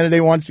mayoral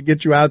candidate wants to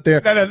get you out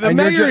there. No, the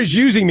mayor is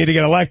using me to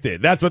get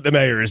elected. That's what the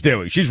mayor is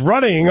doing. She's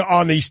running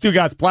on the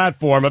Stugotz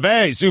platform of,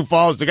 hey, Sioux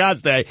Falls,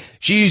 Stugotz Day.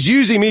 She's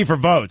using me for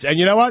votes. And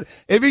you know what?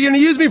 If you're going to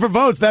use me for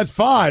votes, that's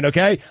fine,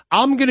 okay?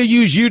 I'm going to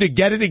use you to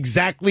get it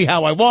exactly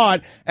how I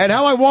want. And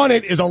how I want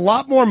it is a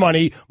lot more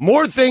money,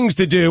 more things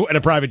to do, and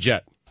a private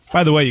jet.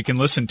 By the way, you can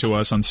listen to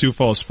us on Sioux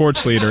Falls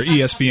Sports Leader,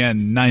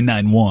 ESPN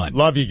 991.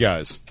 Love you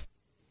guys.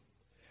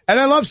 And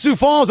I love Sioux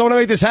Falls. I want to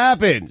make this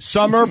happen.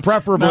 Summer,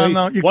 preferably.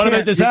 No, you want to can't.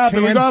 make this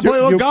happen. We got to play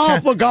a little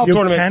golf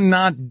tournament. You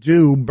cannot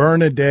do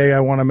burn a day. I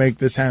want to make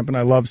this happen.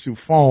 I love Sioux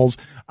Falls.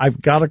 I've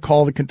got to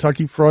call the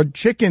Kentucky Fried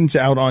Chickens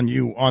out on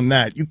you on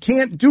that. You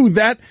can't do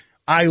that.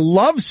 I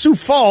love Sioux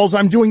Falls.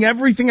 I'm doing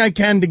everything I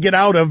can to get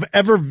out of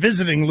ever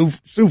visiting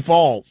Sioux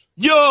Falls.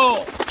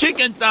 Yo,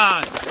 chicken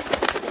time.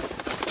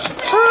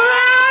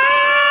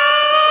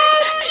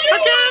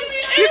 Again,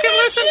 you can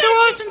listen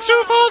to us in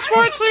Sioux Falls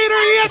Sports Leader,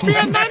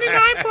 ESPN 99.1.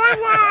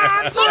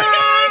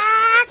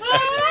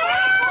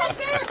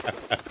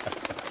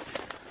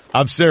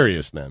 I'm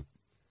serious, man.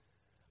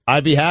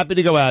 I'd be happy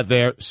to go out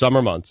there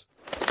summer months.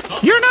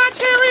 You're not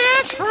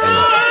serious?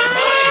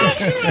 Right.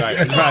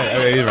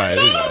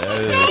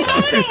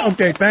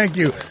 Okay, thank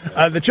you.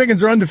 The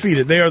Chickens are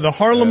undefeated. They are the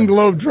Harlem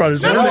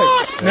Globetrotters. Never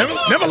lost.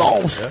 Never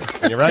lost.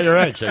 Yeah. You're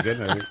right,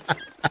 chicken.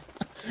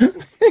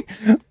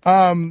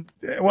 Well,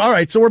 all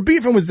right. So we're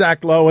beefing with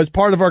Zach Lowe as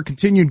part of our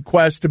continued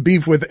quest to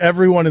beef with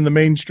everyone in the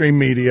mainstream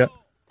media.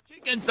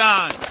 Chicken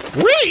time.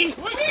 You.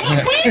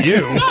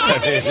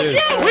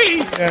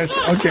 Yes.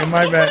 Okay.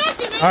 My bad.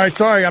 All right.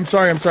 Sorry. I'm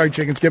sorry,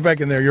 chickens. Get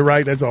back in there. You're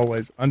right, as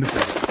always.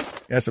 Undefeated.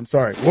 Yes, I'm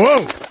sorry.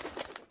 Whoa.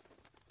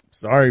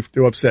 Sorry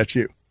to upset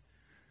you.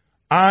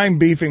 I'm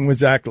beefing with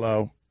Zach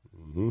Lowe.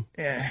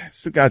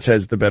 Stugotz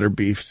has the better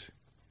beefs.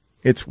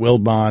 It's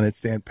Wilbon.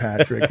 It's Dan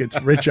Patrick.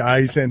 It's Rich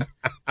Eisen.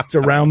 It's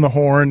Around the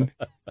Horn.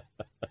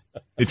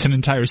 It's an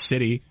entire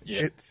city.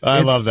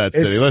 I love that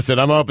city. Listen,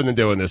 I'm open to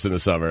doing this in the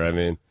summer. I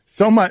mean,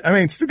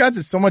 Stugotz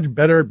is so much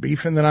better at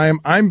beefing than I am.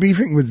 I'm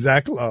beefing with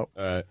Zach Lowe.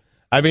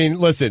 I mean,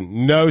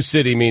 listen, no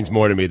city means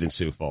more to me than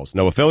Sioux Falls.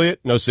 No affiliate,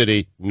 no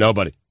city,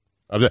 nobody.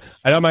 I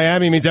know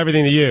Miami means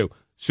everything to you.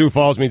 Sioux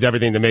Falls means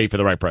everything to me for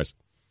the right price.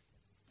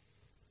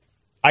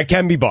 I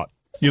can be bought.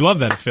 You love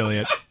that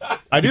affiliate.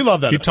 I do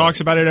love that. He talks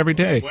about it every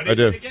day. I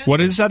do.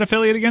 What is that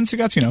affiliate again,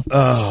 Stugotz? You know?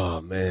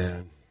 Oh,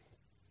 man.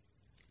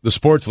 The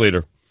sports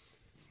leader.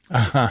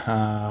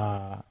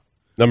 Number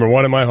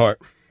one in my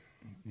heart.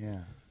 Yeah.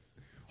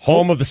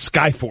 Home of the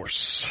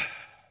Skyforce.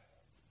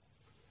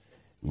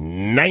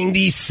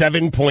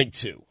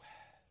 97.2.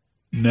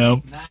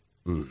 No.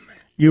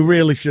 You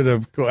really should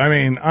have. I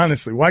mean,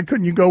 honestly, why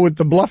couldn't you go with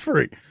the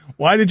bluffery?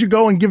 Why did you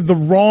go and give the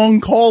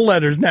wrong call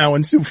letters now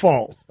in Sioux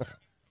Falls?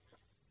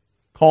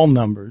 Call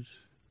numbers.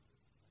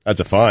 That's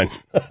a fine.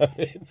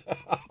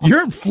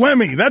 You're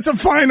phlegmy. That's a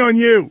fine on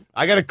you.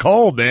 I got a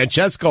cold, man.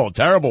 Chest cold.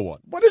 Terrible one.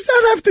 What does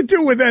that have to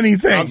do with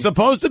anything? I'm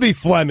supposed to be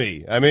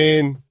phlegmy. I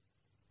mean.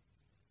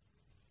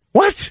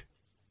 What?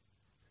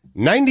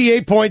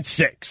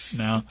 98.6.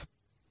 No.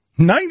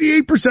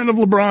 98% of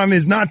LeBron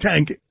is not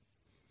tanking.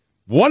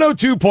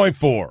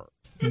 102.4.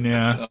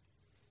 Yeah.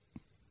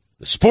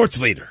 The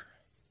sports leader.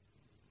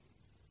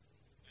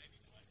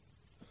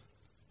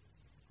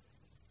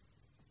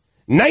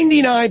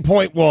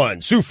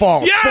 99.1. Sioux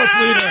Falls. Yeah! Sports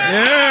leader.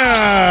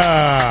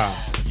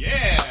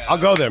 Yeah. I'll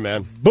go there,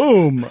 man.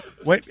 Boom.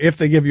 Wait, if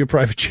they give you a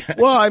private jet.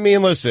 Well, I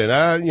mean, listen,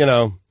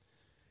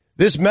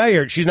 this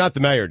mayor, she's not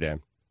the mayor,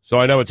 Dan. So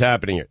I know what's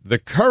happening here. The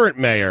current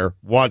mayor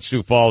wants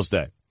Sioux Falls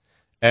Day.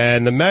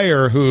 And the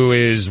mayor who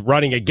is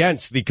running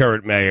against the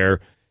current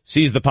mayor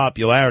sees the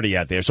popularity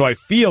out there. So I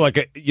feel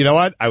like, you know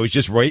what? I was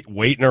just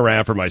waiting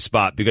around for my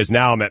spot because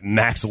now I'm at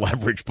max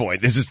leverage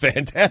point. This is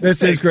fantastic.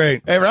 This is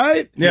great. Hey,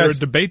 right? Yes. You're a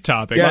debate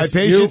topic. Yes, my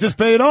patience is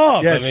paid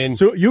off. Yes. I mean,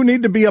 So you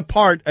need to be a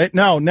part.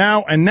 Now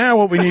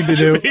what we need to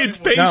do. It's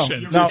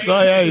patience. No,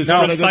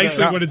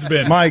 Precisely what it's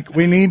been. Mike,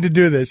 we need to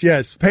do this.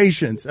 Yes,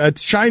 patience. A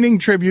shining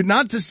tribute,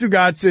 not to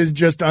Stugotz's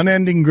just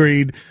unending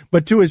greed,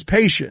 but to his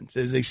patience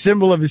as a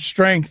symbol of his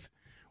strength.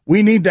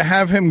 We need to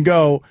have him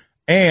go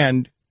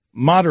and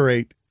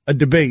moderate a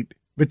debate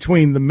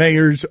between the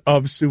mayors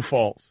of Sioux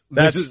Falls.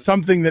 That's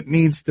something that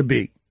needs to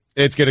be.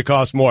 It's going to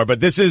cost more, but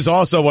this is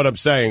also what I'm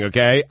saying,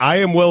 okay? I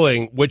am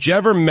willing,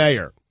 whichever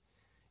mayor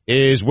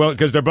is willing,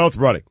 because they're both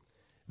running,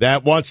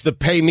 that wants to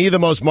pay me the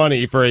most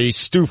money for a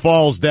Sioux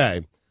Falls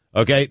Day,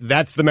 okay?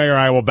 That's the mayor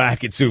I will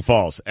back at Sioux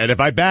Falls. And if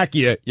I back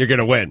you, you're going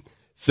to win.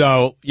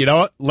 So, you know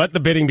what? Let the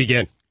bidding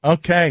begin.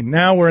 Okay,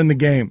 now we're in the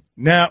game.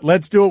 Now,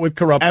 let's do it with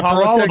corrupt and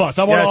politics. For all of us.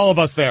 I want all of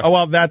us there. Oh,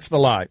 well, that's the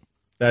lie.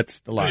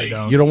 That's the lie.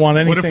 You don't want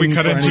anything. What if we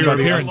cut into your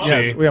appearance?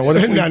 Yeah, what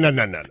if we...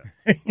 No.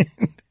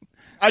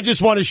 I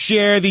just want to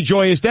share the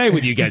joyous day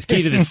with you guys.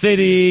 Key to the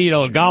city,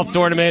 a golf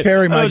tournament.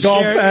 Carry my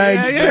golf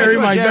bags. Carry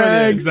my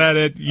bags. Is that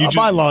it? I'll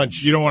buy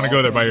lunch. You don't want to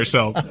go there by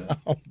yourself.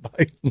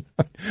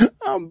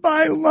 I'll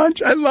buy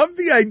lunch. I love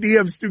the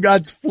idea of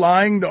Stugotz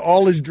flying to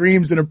all his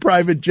dreams in a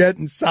private jet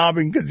and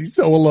sobbing because he's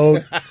so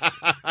alone.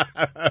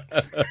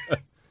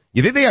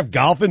 You think they have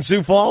golf in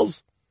Sioux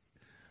Falls?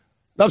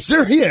 I'm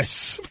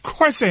serious. Of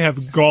course they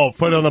have golf.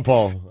 Put it on the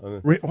poll.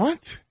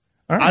 What?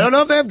 Right. I don't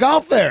know if they have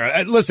golf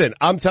there. Listen,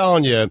 I'm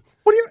telling you.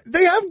 What do you?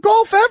 They have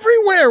golf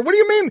everywhere. What do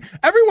you mean?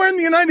 Everywhere in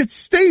the United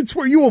States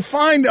where you will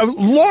find a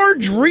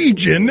large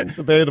region. It's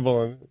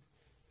debatable.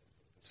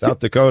 South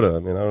Dakota. I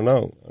mean, I don't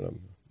know.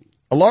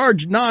 A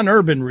large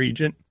non-urban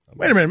region.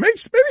 Wait a minute. Maybe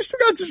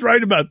Stugotz is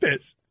right about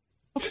this.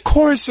 Of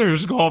course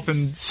there's golf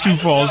in Sioux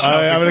Falls.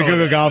 I'm going to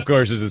Google golf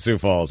courses in Sioux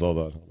Falls. Hold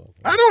on.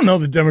 I don't know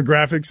the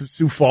demographics of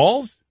Sioux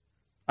Falls.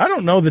 I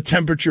don't know the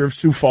temperature of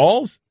Sioux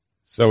Falls.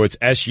 So it's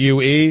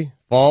SUE,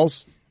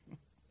 Falls?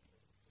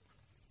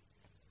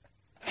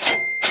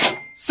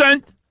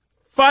 Cent,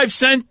 5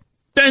 cent,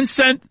 10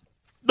 cent,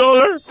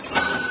 dollar.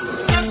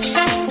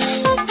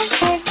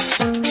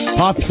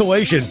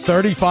 Population,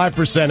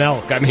 35%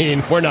 elk. I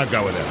mean, we're not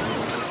going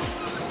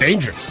there.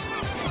 Dangerous.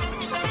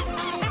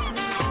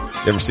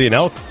 You ever see an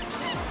elk?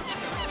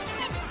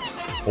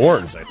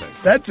 Horns, I think.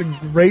 That's a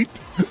great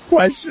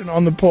question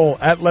on the poll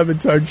at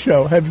Levitard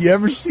Show. Have you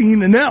ever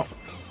seen an elk?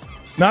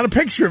 Not a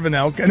picture of an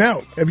elk, an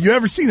elk. Have you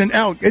ever seen an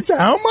elk? It's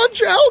how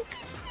much elk?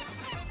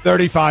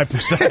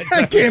 35%.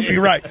 That can't be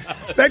right.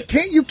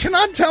 You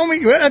cannot tell me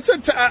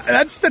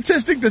that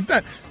statistic does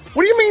not.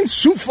 What do you mean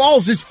Sioux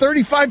Falls is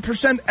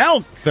 35%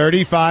 elk?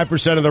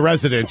 35% of the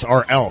residents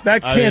are elk.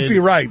 That can't be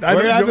right. We're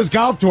going to have this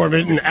golf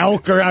tournament, and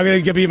elk are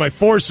going to be my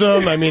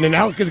foursome. I mean, an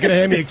elk is going to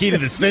hand me a key to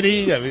the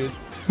city. I mean,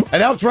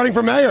 an elk's running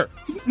for mayor.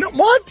 No,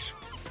 what?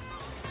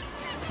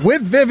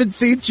 With Vivid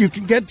Seats, you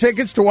can get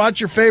tickets to watch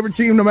your favorite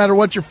team no matter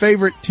what your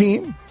favorite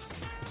team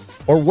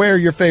or where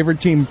your favorite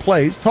team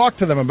plays. Talk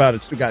to them about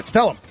it, Stugotz.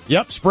 Tell them.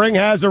 Yep, spring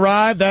has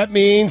arrived. That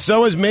means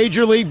so is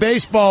Major League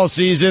Baseball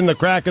season. The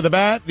crack of the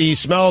bat, the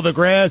smell of the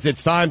grass.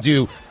 It's time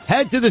to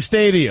head to the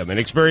stadium and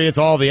experience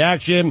all the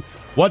action.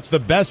 What's the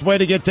best way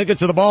to get tickets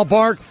to the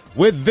ballpark?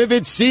 With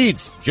Vivid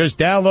Seats. Just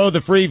download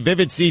the free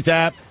Vivid Seats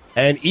app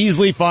and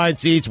easily find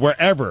seats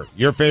wherever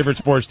your favorite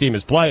sports team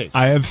is playing.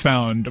 I have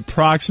found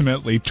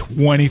approximately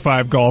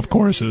 25 golf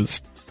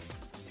courses.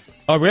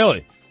 Oh,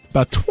 really?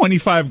 About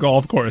 25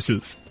 golf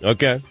courses.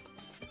 Okay.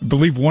 I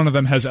believe one of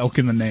them has elk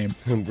in the name.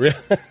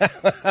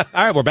 All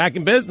right, we're back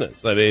in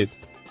business. I mean,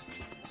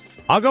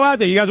 I'll go out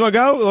there. You guys want to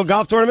go? A little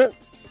golf tournament?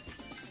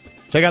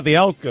 Check out the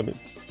elk. I mean,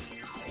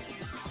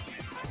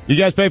 you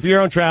guys pay for your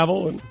own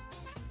travel, and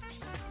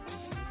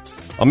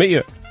I'll meet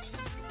you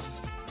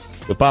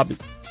with Poppy.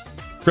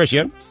 Chris,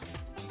 you in?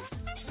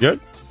 Good?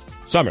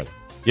 Summer,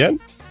 you in?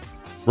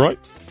 Roy?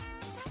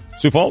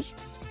 Sioux Falls?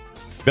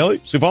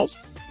 Billy? Sioux Falls?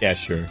 Yeah,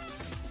 sure.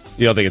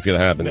 You don't think it's going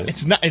to happen?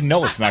 It's not.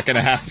 No, it's not going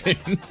to happen.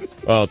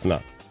 Well, it's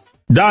not.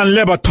 Dan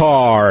Le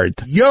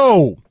Batard.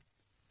 Yo,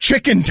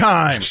 chicken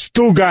time.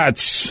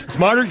 Stugotz.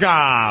 Smarter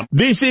God.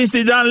 This is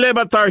the Dan Le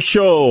Batard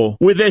Show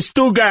with the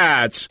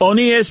Stugotz on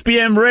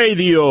ESPN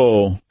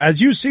Radio.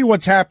 As you see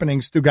what's happening,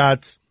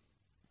 Stugotz,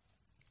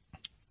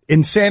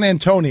 in San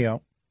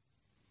Antonio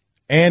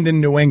and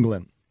in New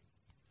England,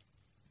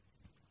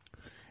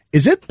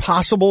 is it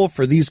possible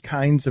for these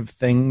kinds of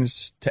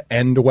things to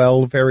end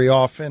well very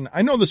often?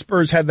 I know the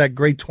Spurs had that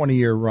great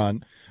 20-year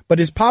run,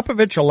 but is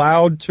Popovich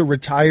allowed to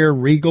retire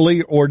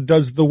regally, or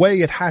does the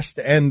way it has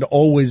to end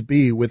always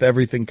be with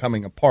everything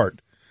coming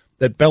apart?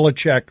 That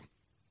Belichick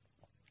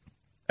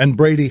and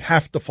Brady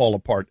have to fall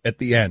apart at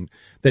the end.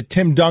 That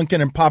Tim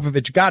Duncan and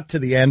Popovich got to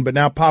the end, but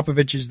now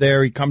Popovich is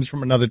there. He comes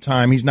from another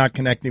time. He's not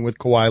connecting with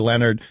Kawhi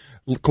Leonard.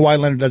 Kawhi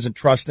Leonard doesn't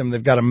trust him.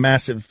 They've got a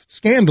massive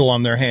scandal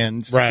on their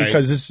hands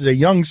because this is a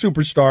young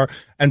superstar,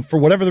 and for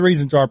whatever the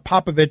reasons are,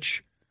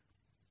 Popovich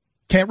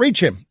can't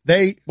reach him.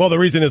 Well, the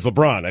reason is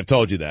LeBron. I've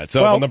told you that.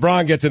 So when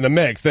LeBron gets in the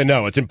mix, then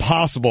no, it's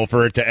impossible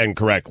for it to end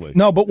correctly.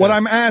 No, but what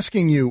I'm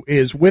asking you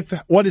is, with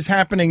what is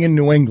happening in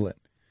New England,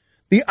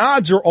 the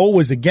odds are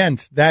always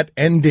against that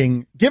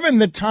ending, given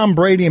that Tom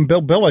Brady and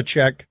Bill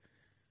Belichick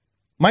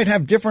might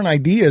have different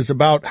ideas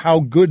about how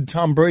good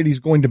Tom Brady's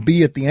going to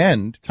be at the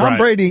end. Tom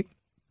Brady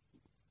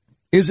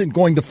isn't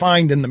going to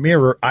find in the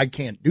mirror, I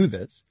can't do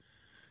this.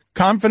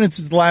 Confidence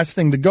is the last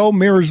thing to go.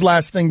 Mirror's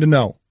last thing to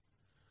know.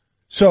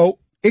 So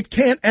it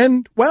can't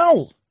end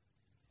well.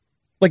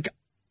 Like,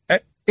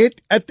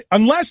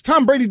 unless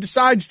Tom Brady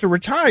decides to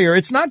retire,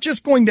 it's not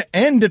just going to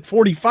end at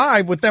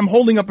 45 with them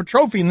holding up a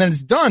trophy and then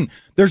it's done.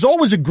 There's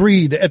always a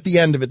greed at the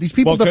end of it. These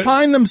people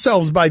define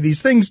themselves by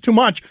these things too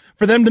much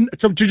for them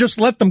to just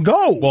let them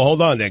go. Well,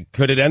 hold on, then.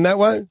 Could it end that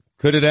way?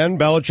 Could it end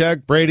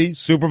Belichick, Brady,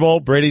 Super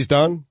Bowl, Brady's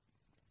done?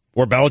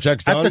 Or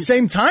Belichick's done? At the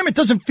same time, it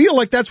doesn't feel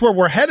like that's where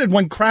we're headed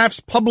when Kraft's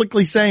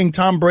publicly saying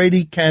Tom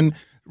Brady can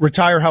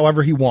retire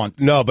however he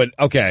wants. No, but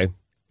okay.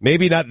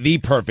 Maybe not the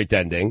perfect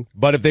ending,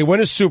 but if they win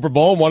a Super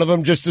Bowl, one of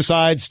them just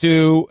decides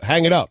to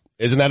hang it up.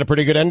 Isn't that a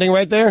pretty good ending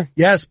right there?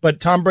 Yes, but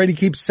Tom Brady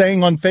keeps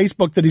saying on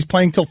Facebook that he's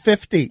playing till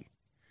 50.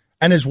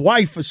 And his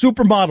wife, a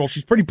supermodel,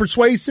 she's pretty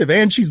persuasive,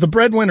 and she's the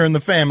breadwinner in the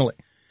family.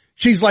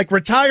 She's like,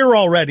 retire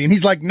already. And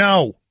he's like,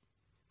 no.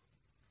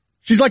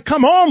 She's like,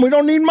 come home. We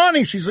don't need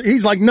money.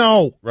 He's like,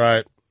 no.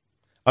 Right.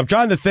 I'm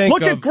trying to think.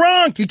 Look at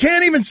Gronk. He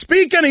can't even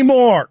speak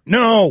anymore.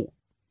 No.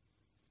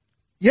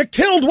 You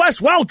killed Wes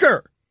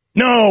Welker.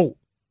 No.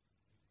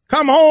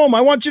 Come home.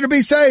 I want you to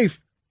be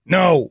safe.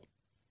 No.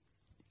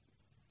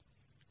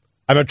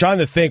 I'm trying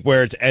to think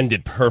where it's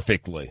ended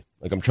perfectly.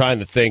 Like, I'm trying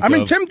to think.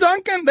 Tim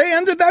Duncan, they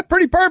ended that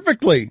pretty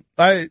perfectly.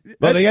 They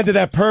ended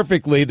that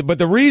perfectly. But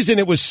the reason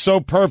it was so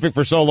perfect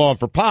for so long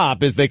for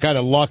Pop is they kind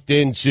of lucked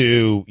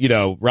into,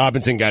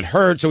 Robinson got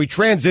hurt. So he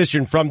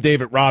transitioned from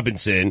David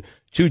Robinson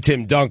to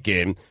Tim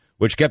Duncan,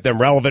 which kept them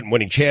relevant and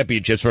winning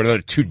championships for another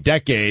 2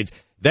 decades.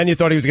 Then you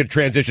thought he was going to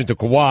transition to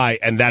Kawhi,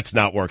 and that's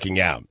not working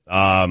out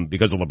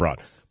because of LeBron.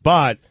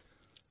 But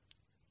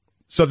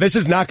so this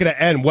is not going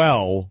to end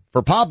well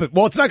for Popovich.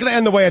 Well, it's not going to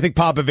end the way I think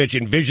Popovich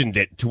envisioned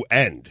it to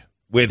end,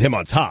 with him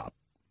on top.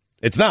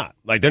 It's not.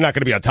 Like, they're not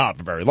going to be on top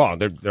for very long.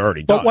 They're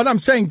already done. But what I'm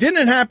saying,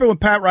 didn't it happen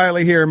with Pat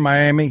Riley here in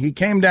Miami? He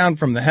came down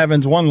from the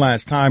heavens one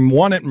last time,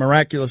 won it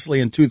miraculously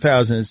in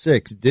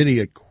 2006. Did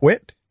he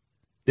quit?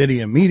 Did he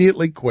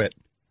immediately quit?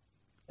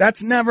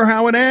 That's never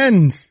how it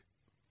ends.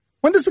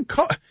 When does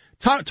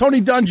Tony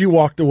Dungy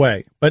walked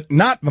away, but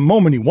not the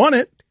moment he won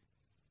it.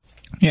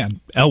 Yeah,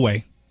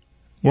 Elway.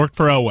 Worked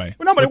for Elway.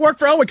 Well, no, but it worked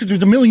for Elway because he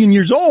was 1 million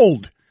years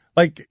old.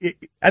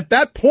 At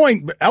that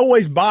point,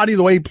 Elway's body,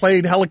 the way he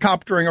played,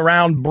 helicoptering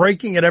around,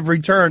 breaking at every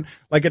turn.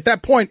 Like at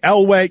that point,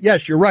 Elway,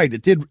 yes, you're right.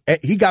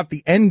 He got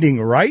the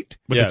ending right.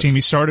 With the team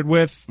he started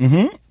with,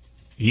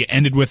 he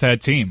ended with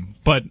that team.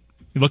 But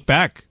you look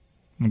back,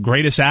 the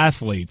greatest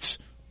athletes,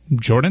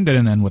 Jordan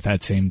didn't end with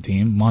that same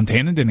team.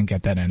 Montana didn't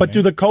get that ending. But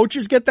do the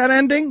coaches get that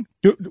ending?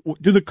 Do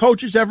the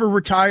coaches ever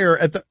retire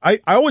at the? I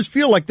always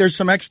feel like there's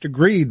some extra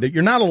greed that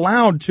you're not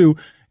allowed to.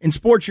 In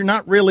sports, you're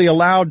not really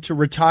allowed to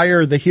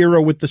retire the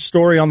hero with the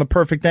story on the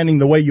perfect ending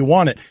the way you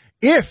want it.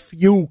 If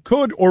you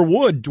could or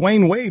would,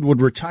 Dwayne Wade would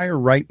retire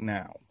right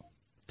now,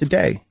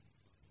 today.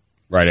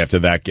 Right after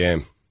that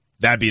game.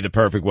 That'd be the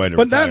perfect way to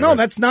retire.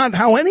 That's not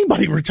how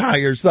anybody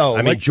retires, though.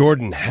 I mean,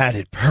 Jordan had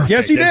it perfect.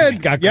 Yes, he did. He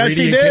got yes,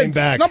 greedy he and did. came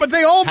back. No, but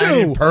they all Had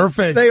do. it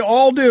perfect. They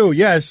all do,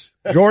 yes.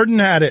 Jordan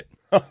had it.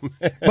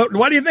 But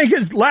why do you think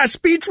his last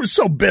speech was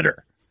so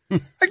bitter?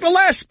 Like the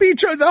last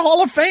speech of the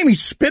Hall of Fame,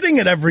 he's spitting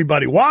at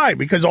everybody. Why?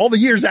 Because all the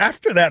years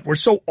after that were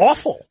so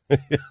awful.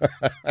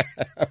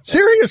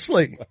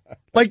 Seriously.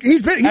 Like he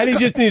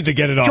just needed to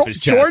get it off his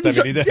chest.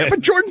 But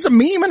Jordan's a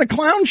meme and a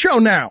clown show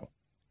now.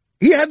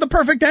 He had the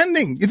perfect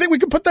ending. You think we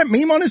could put that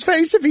meme on his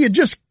face if he had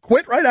just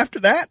quit right after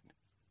that?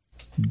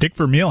 Dick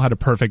Vermeil had a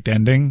perfect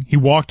ending. He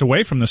walked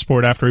away from the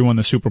sport after he won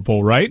the Super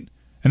Bowl, right?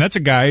 And that's a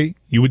guy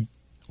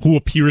who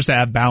appears to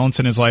have balance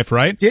in his life,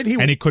 right? Did he?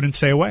 And he couldn't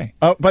stay away.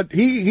 But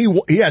he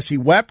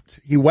wept.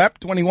 He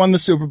wept when he won the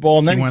Super Bowl,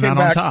 and then he went came out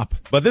back on top.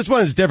 But this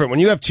one is different. When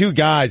you have two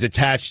guys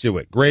attached to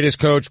it, greatest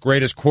coach,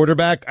 greatest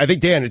quarterback, I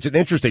think, Dan, it's an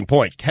interesting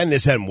point. Can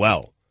this end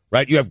well?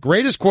 Right? You have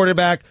greatest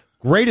quarterback,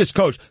 greatest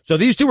coach. So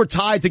these two are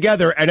tied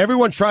together, and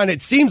everyone's trying to,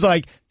 it seems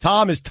like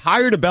Tom is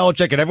tired of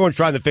Belichick, and everyone's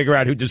trying to figure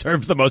out who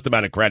deserves the most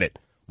amount of credit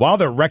while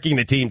they're wrecking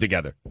the team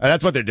together. And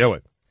that's what they're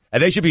doing.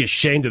 And they should be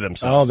ashamed of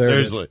themselves. Oh,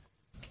 seriously.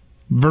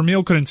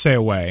 Vermeil couldn't stay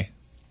away.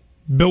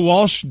 Bill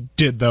Walsh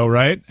did, though,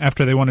 right?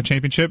 After they won a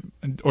championship?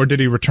 Or did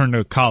he return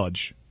to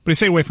college? But he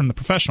stayed away from the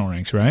professional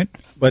ranks, right?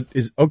 But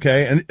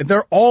okay, and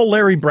they're all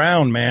Larry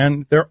Brown,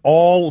 man. They're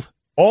all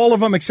of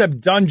them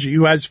except Dungy,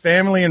 who has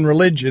family and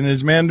religion and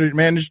has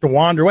managed to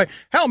wander away.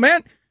 Hell,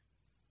 man.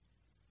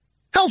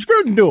 How's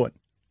Gruden doing?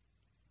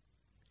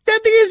 They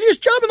had the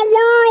easiest job in the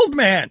world,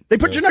 man. They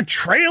put you in a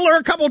trailer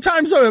a couple of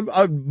times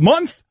a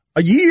month,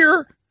 a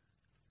year.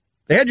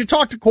 They had you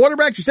talk to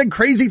quarterbacks. You said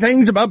crazy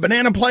things about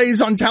banana plays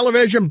on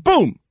television.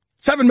 Boom.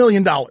 $7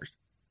 million.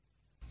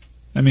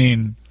 I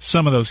mean,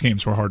 some of those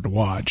games were hard to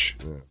watch.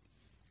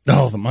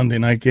 Oh, the Monday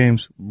night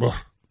games. Ugh.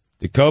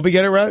 Did Kobe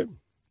get it right?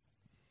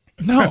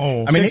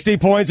 No. I mean, 60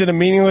 points in a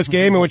meaningless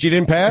game in which he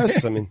didn't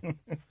pass? I mean,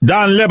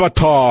 Dan Le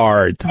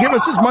Batard. Give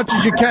us as much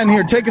as you can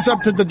here. Take us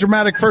up to the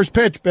dramatic first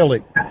pitch,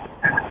 Billy.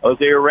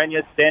 Jose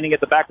Ureña standing at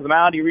the back of the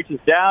mound. He reaches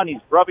down.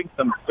 He's rubbing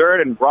some dirt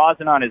and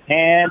rosin on his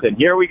hands. And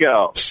here we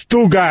go.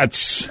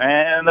 Stugotz.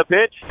 And the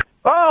pitch.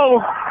 Oh,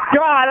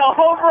 God, a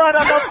home run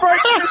on the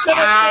first pitch of the game.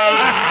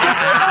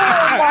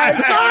 Oh, my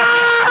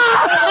God.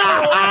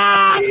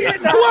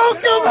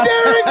 Welcome,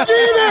 Derek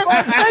Jeter.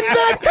 And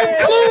that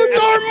concludes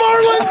our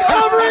Marlins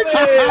coverage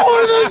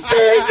for the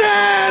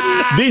season.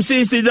 This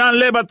is the Dan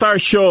Le Batard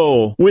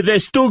Show with the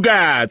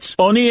Stugotz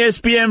on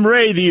ESPN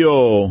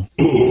Radio.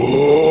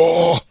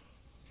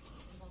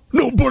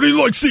 Nobody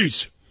likes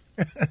these.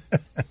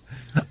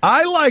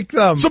 I like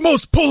them. It's the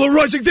most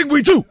polarizing thing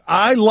we do.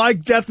 I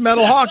like death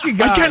metal hockey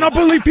guy. I cannot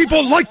believe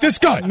people like this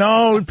guy.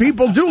 No,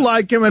 people do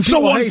like him. And so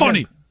people hate unfunny.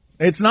 him.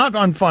 It's not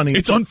unfunny.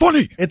 It's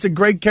unfunny. It's a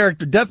great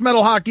character. Death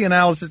metal hockey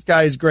analysis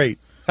guy is great.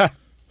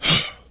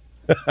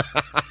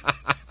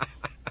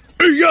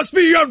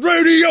 ESPN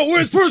Radio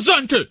is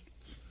presented.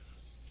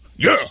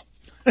 Yeah.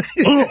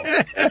 You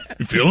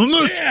feeling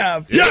this? Yeah,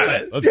 feel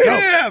it. Let's go.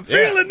 Yeah,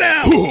 feel it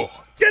now.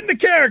 Get in the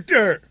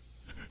character.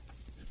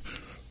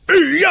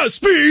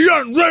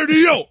 ESPN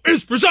Radio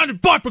is presented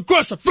by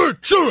Progressive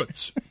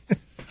Insurance.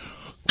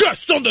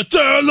 Guest on the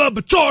Dan Le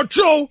Batard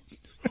Show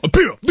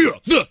appear via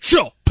the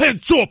Shell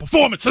Pennzoil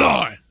Performance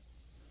Line.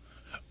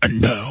 And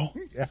now,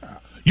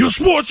 your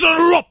Sports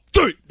Center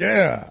update.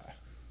 Yeah.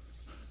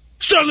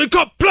 Stanley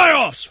Cup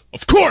playoffs.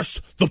 Of course,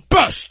 the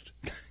best.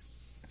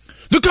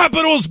 The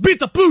Capitals beat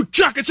the Blue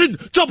Jackets in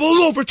double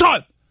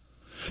overtime.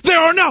 They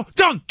are now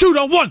down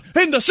 2-1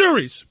 in the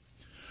series.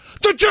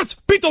 The Jets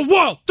beat the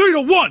Wild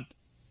 3-1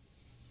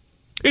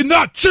 in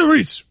that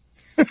series.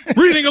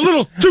 Reading a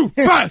little too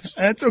fast.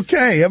 That's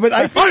okay. But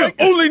I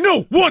only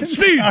know one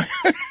speed.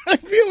 I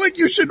feel like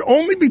you should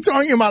only be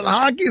talking about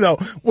hockey, though.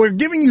 We're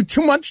giving you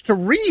too much to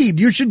read.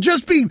 You should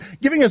just be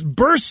giving us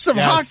bursts of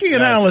hockey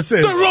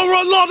analysis. There are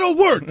a lot of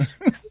words.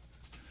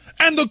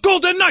 And the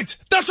Golden Knights,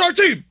 that's our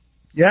team.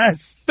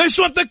 Yes. They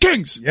swept the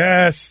Kings.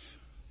 Yes.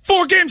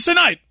 4 games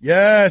tonight.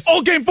 Yes.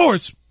 All game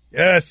 4s.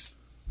 Yes.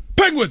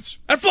 Penguins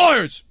and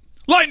Flyers.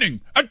 Lightning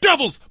and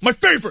Devils, my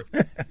favorite.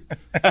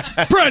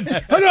 Preds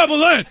and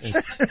Avalanche.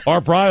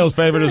 Art Bryle's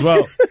favorite as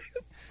well.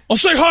 I'll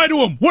say hi to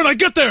him when I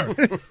get there.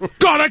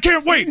 God, I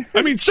can't wait.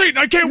 I mean, Satan,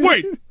 I can't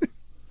wait.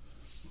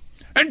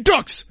 And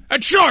Ducks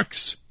and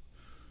Sharks.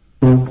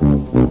 I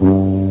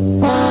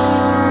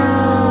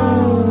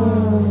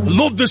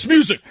love this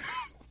music.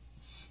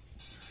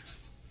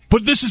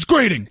 But this is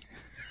grating.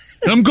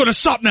 And I'm going to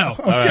stop now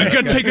and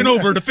get taken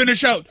over to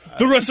finish out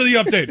the rest of the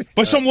update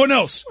by someone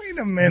else. Wait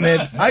a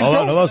minute.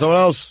 Hold on, someone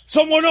else.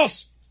 Someone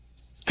else.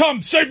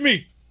 Come, save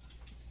me.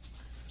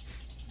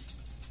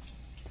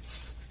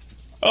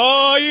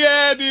 Oh,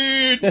 yeah,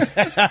 dude.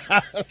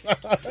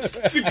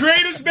 It's the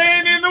greatest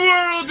band in the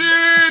world,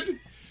 dude.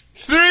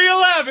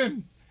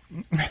 311.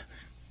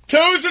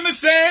 Toes in the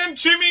sand,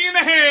 chimney in the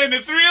hand,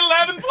 and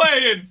 311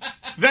 playing.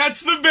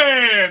 That's the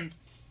band.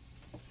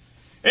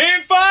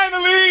 And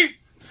finally,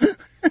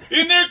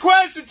 in their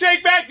quest to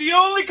take back the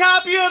only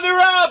copy of their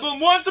album,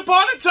 Once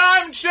Upon a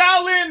Time in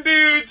Shaolin,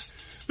 dudes,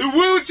 the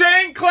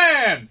Wu-Tang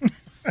Clan.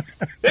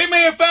 They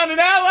may have found an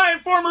ally in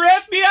former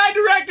FBI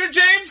Director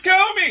James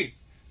Comey.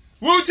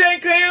 Wu-Tang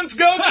Clan's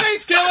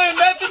Ghostface Killer and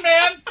Method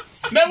Man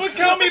met with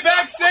Comey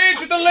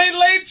backstage at the Late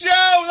Late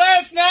Show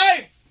last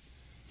night.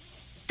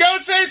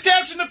 Ghostface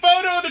captioned the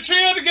photo of the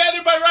trio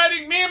together by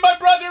writing, "Me and my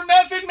brother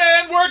Method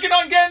Man working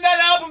on getting that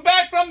album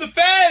back from the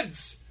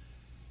feds."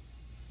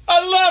 I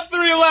love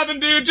 311,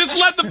 dude. Just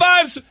let the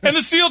vibes and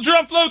the seal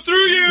drum flow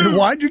through you.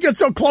 Why'd you get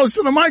so close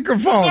to the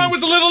microphone? The song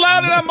was a little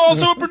loud, and I'm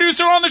also a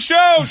producer on the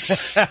show.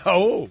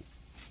 Oh.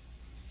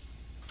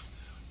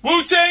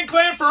 Wu-Tang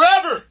Clan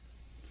forever.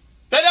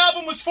 That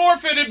album was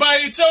forfeited by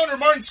its owner,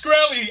 Martin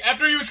Shkreli,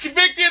 after he was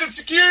convicted of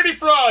security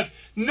fraud.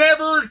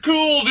 Never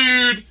cool,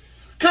 dude.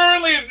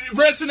 Currently, it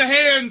rests in the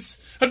hands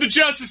of the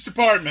Justice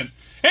Department.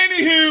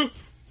 Anywho,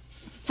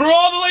 for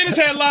all the latest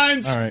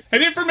headlines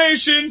and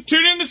information,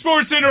 tune in to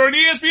SportsCenter on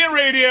ESPN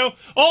Radio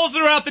all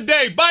throughout the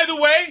day. By the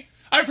way,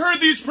 I've heard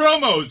these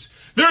promos.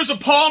 There's a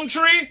palm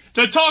tree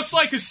that talks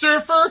like a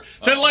surfer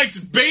that likes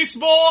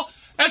baseball.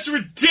 That's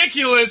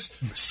ridiculous.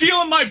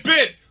 Stealing my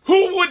bit.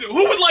 Who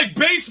would like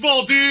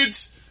baseball,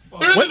 dudes?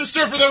 There isn't a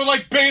surfer that would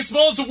like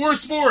baseball. It's a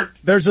worse sport.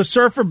 There's a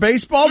surfer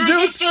baseball dude?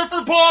 There's a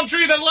surfer palm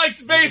tree that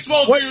likes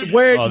baseball, dude.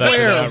 Where? Oh,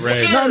 that's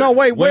outrageous. No,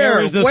 wait,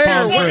 where? Is this where?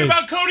 palm tree? Talking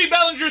about Cody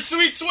Bellinger's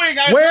sweet swing.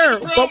 Where?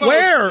 But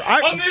where?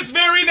 On this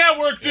very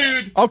network,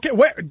 dude. Okay,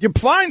 where? You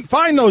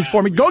find those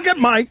for me. Go get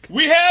Mike.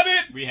 We have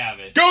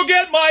it. Go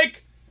get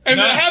Mike. And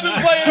have him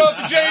play it off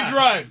the J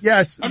Drive.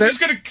 Yes. I'm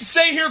just going to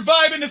stay here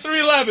vibing to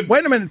 311.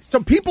 Wait a minute.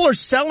 So people are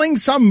selling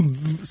some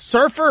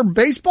surfer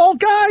baseball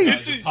guy?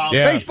 Baseball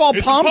It's palm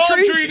a palm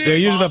tree? dude. They're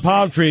using the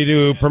palm tree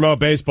to promote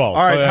baseball.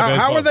 All right. So,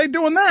 How are they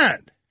doing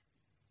that?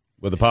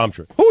 With the palm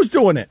tree. Who's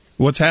doing it?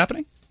 What's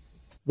happening?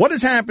 What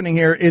is happening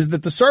here is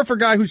that the surfer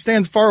guy who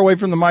stands far away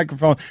from the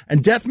microphone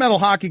and death metal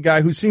hockey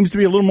guy who seems to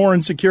be a little more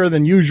insecure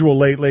than usual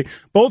lately,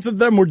 both of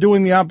them were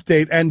doing the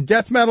update, and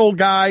death metal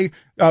guy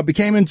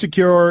became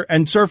insecure,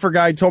 and surfer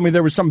guy told me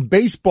there was some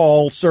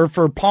baseball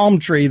surfer palm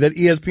tree that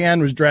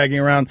ESPN was dragging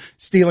around,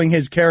 stealing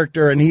his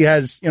character, and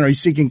he's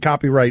seeking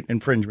copyright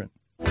infringement.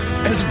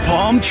 As a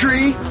palm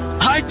tree,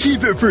 I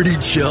keep it pretty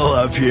chill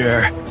up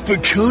here.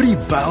 But Cody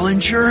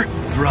Bellinger,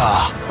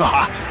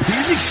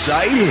 he's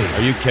exciting.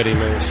 Are you kidding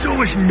me? So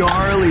much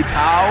gnarly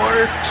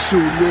power, so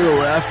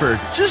little effort.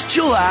 Just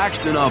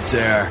chillaxing up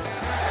there.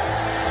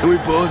 And we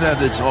both have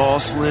the tall,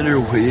 slender,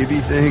 wavy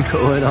thing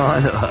going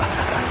on.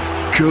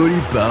 Cody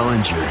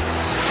Bellinger.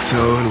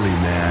 Totally,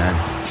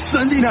 man.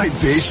 Sunday Night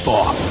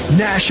Baseball.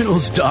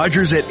 Nationals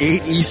Dodgers at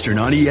 8 Eastern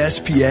on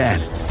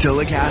ESPN.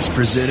 Telecast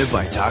presented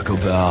by Taco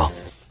Bell.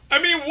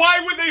 I mean,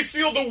 why would they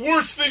steal the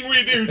worst thing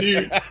we do,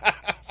 dude?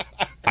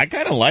 I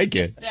kind of like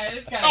it. Yeah, it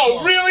is kind of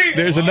cool. Really?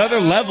 There's another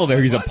level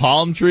there. He's a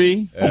palm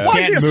tree.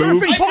 Why is he a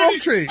surfing palm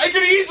tree? I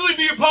could easily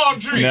be a palm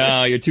tree.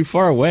 No, you're too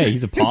far away.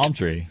 He's a palm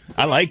tree.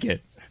 I like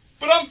it.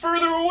 But I'm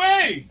further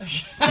away.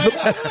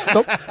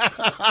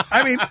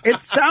 I mean,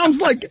 it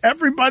sounds like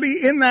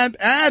everybody in that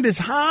ad is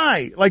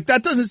high. Like,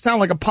 that doesn't sound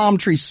like a palm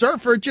tree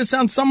surfer. It just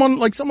sounds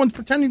like someone's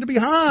pretending to be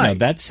high. No,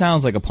 that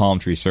sounds like a palm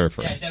tree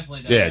surfer. Yeah, it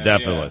definitely does. Yeah,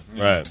 definitely.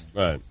 Yeah.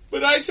 Right.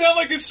 But I sound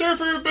like a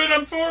surfer, but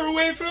I'm far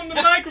away from the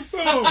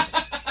microphone.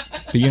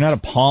 But you're not a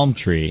palm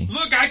tree.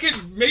 Look,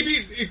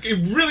 maybe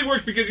it really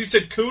worked because he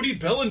said Cody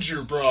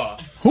Bellinger,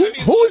 brah.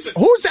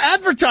 Whose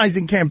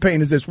advertising campaign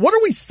is this? What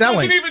are we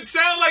selling? Doesn't even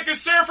sound like a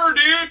surfer,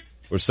 dude.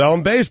 We're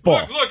selling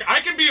baseball. Look,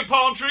 I can be a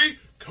palm tree.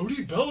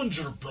 Cody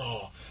Bellinger,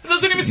 bro. It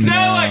doesn't even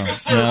sound like a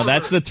surfer. No,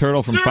 that's the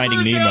turtle from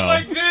Finding Nemo. Sound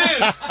like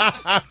this.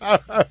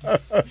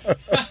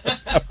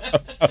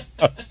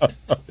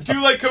 I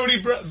do like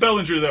Cody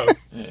Bellinger, though.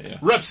 Yeah.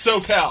 Rep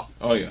SoCal.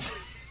 Oh, yeah.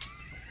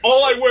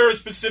 All I wear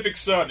is Pacific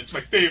Sun. It's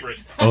my favorite.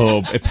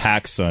 Oh,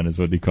 Pac Sun is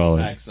what they call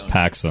it.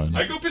 Pac Sun.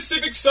 I go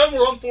Pacific Sun.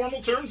 We're on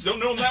formal terms. Don't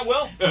know him that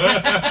well. All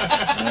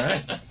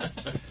right.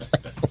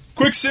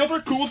 Quicksilver,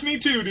 cool with me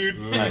too, dude.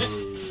 Nice.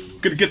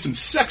 Gonna get some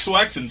sex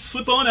wax and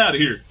slip on out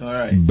of here. All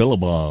right.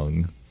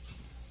 Billabong.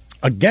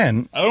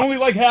 Again. I only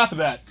like half of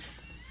that.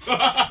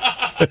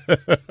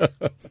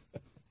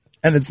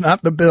 And it's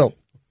not the bill.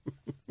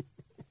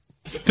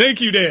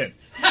 Thank you, Dan.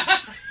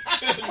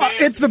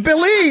 It's the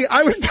Billy.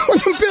 I was doing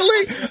the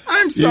Billy.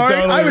 I'm sorry.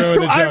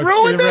 Totally I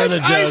ruined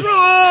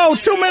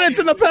it. 2 minutes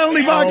in the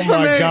penalty box for me. Oh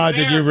my God,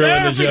 did you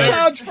ruin the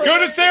joke?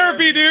 Go to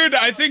therapy, dude.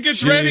 I think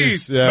it's ready,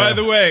 yeah. by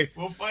the way.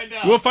 We'll find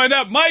out. We'll find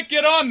out. Mike,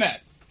 get on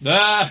that.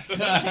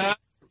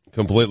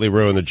 completely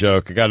ruined the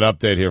joke. I got an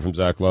update here from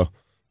Zach Lowe.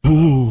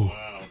 Ooh.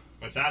 Wow.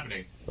 What's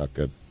happening? It's not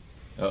good.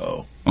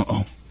 Uh-oh.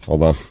 Uh-oh.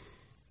 Hold on.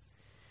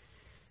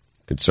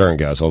 Concern,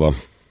 guys. Hold on.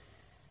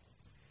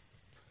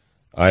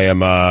 I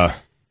am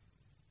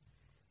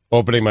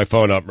opening my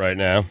phone up right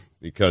now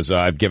because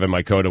I've given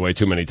my code away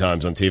too many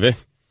times on TV.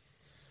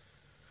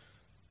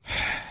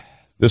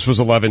 This was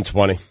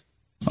 11:20.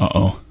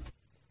 Uh-oh.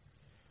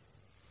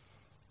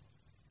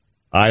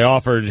 I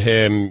offered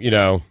him,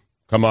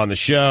 come on the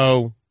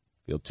show,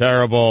 feel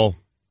terrible,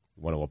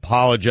 want to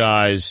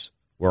apologize.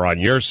 We're on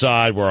your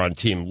side. We're on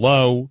Team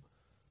Lowe.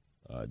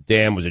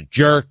 Dan was a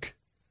jerk.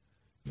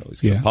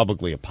 He's going to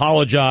publicly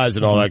apologize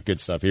and all that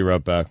good stuff. He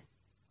wrote back.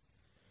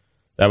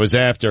 That was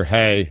after,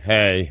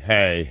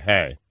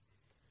 hey.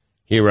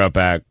 He wrote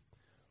back,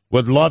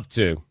 would love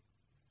to,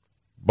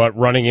 but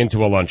running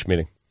into a lunch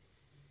meeting.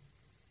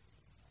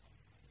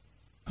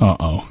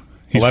 Uh-oh.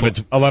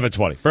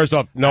 11:20. First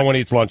off, no one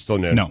eats lunch till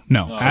noon. No.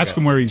 Oh, Ask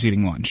him where he's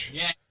eating lunch.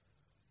 Yeah.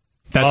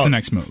 That's the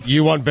next move.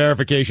 You want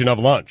verification of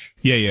lunch?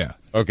 Yeah.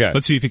 Okay.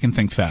 Let's see if he can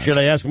think fast. Should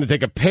I ask him to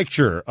take a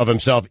picture of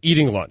himself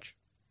eating lunch?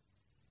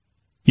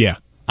 Yeah.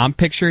 I'm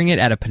picturing it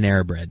at a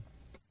Panera Bread.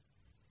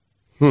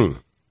 We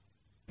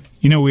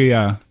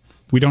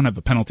don't have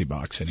a penalty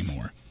box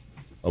anymore.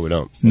 Oh, we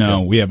don't?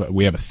 No, Okay.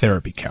 we have a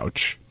therapy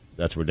couch.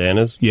 That's where Dan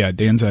is? Yeah,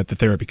 Dan's at the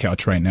therapy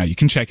couch right now. You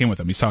can check in with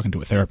him. He's talking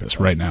to a therapist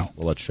right now.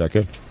 Well, let's check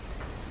in.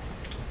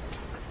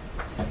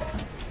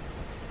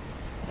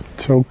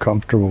 So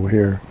comfortable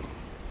here.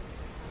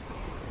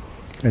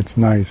 It's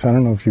nice. I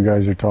don't know if you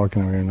guys are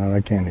talking to me or not.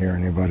 I can't hear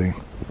anybody.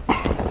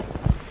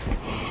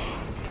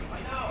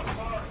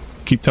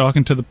 Keep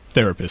talking to the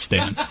therapist,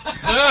 Dan.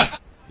 Yeah,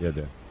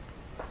 Dan.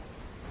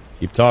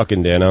 Keep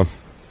talking, Dano.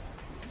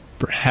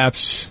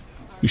 Perhaps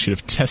we should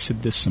have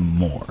tested this some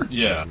more.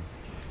 Yeah.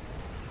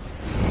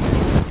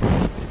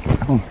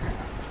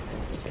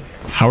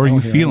 How are you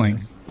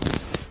feeling?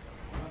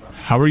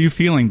 How are you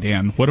feeling,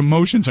 Dan? What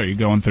emotions are you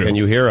going through? Can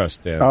you hear us,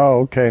 Dan?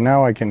 Oh, okay.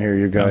 Now I can hear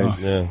you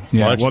guys. Yeah.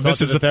 Yeah, Why don't you well, talk this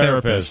to is the a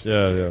therapist.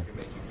 Yeah.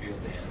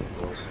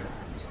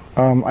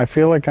 I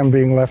feel like I'm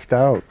being left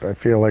out. I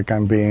feel like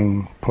I'm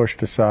being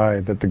pushed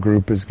aside, that the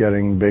group is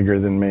getting bigger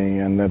than me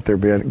and that they're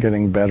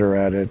getting better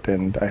at it,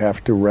 and I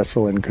have to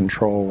wrestle in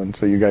control, and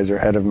so you guys are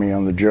ahead of me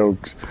on the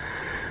jokes.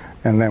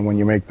 And then when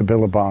you make the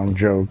Billabong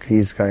joke,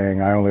 he's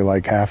saying, I only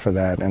like half of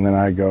that, and then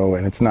I go,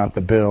 and it's not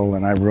the bill,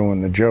 and I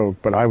ruin the joke.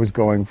 But I was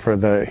going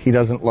for he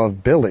doesn't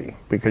love Billy,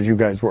 because you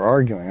guys were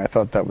arguing. I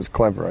thought that was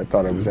clever. I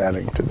thought I was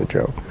adding to the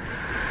joke.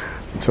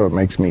 So it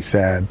makes me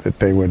sad that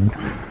they would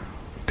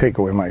take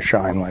away my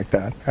shine like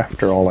that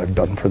after all I've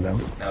done for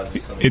them. Now, is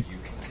this something you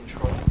can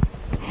control?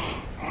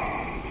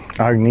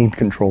 I need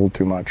control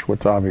too much.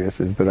 What's obvious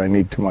is that I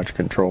need too much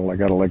control. I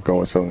got to let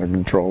go of some of the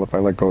control. If I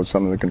let go of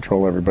some of the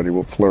control, everybody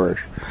will flourish.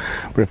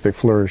 But if they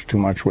flourish too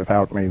much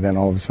without me, then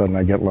all of a sudden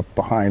I get left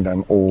behind.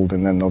 I'm old,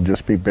 and then they'll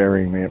just be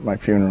burying me at my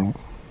funeral.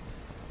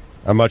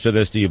 How much of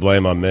this do you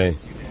blame on me?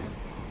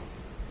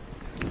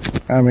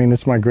 I mean,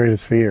 it's my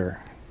greatest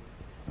fear.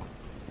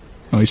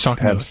 Oh, he's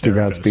talking to to have a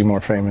therapist. Stugotz be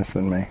more famous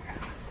than me.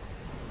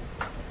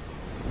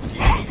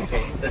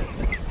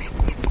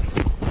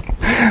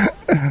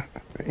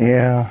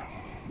 Yeah.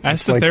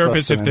 Ask the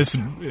therapist if this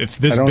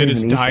bit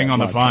is dying on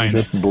the vine. I'm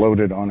just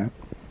bloated on it.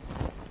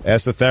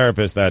 Ask the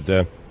therapist that.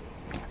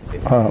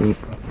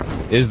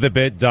 Is the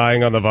bit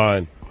dying on the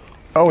vine?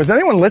 Oh, is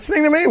anyone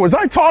listening to me? Was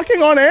I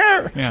talking on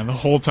air? Yeah, the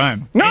whole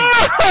time. No!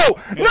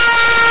 No!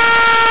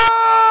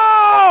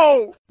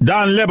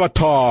 Don Le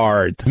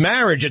Batard.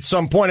 Marriage at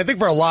some point, I think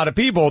for a lot of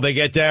people, they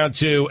get down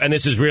to, and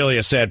this is really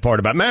a sad part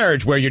about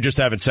marriage, where you're just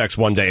having sex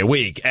one day a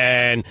week.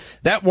 And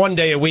that one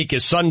day a week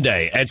is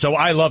Sunday. And so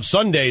I love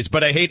Sundays,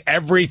 but I hate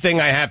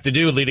everything I have to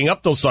do leading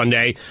up till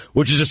Sunday,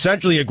 which is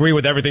essentially agree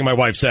with everything my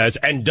wife says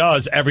and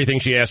does everything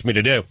she asks me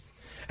to do.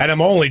 And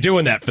I'm only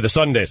doing that for the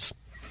Sundays.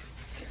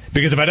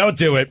 Because if I don't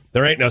do it,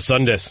 there ain't no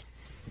Sundays.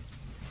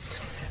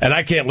 And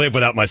I can't live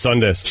without my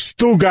Sundays.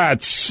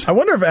 Stugotz. I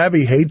wonder if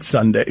Abby hates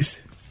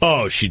Sundays.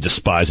 Oh, she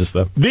despises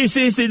them. This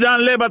is the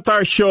Don Le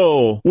Batard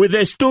Show with the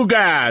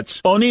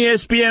Stugotz on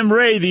ESPN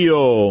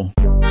Radio.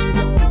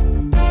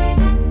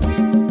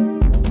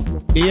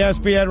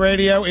 ESPN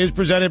Radio is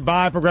presented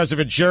by Progressive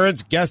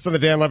Insurance. Guests on the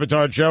Dan Le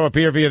Batard Show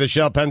appear via the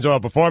Shell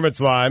Pennzoil Performance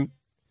Line.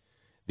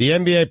 The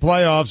NBA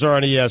playoffs are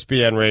on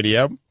ESPN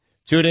Radio.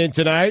 Tune in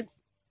tonight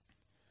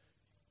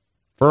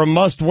for a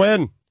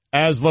must-win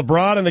as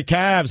LeBron and the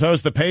Cavs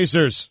host the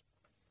Pacers.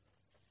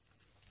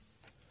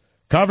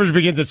 Coverage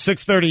begins at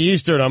 6:30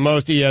 Eastern on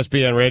most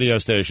ESPN radio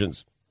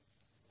stations.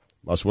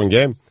 Must-win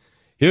game.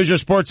 Here's your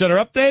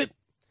SportsCenter update.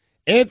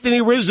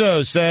 Anthony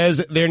Rizzo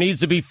says there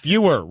needs to be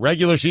fewer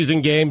regular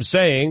season games,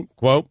 saying,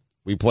 quote,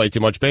 we play too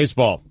much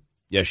baseball.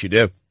 Yes, you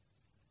do.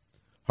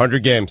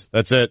 100 games.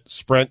 That's it.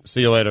 Sprint.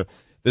 See you later.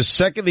 The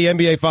second the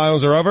NBA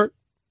finals are over,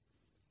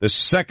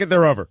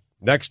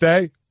 next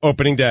day,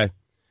 opening day.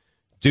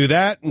 Do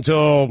that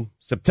until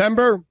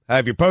September,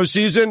 have your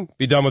postseason,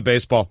 be done with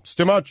baseball. It's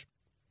too much.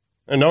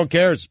 And no one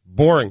cares.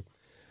 Boring.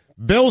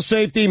 Bill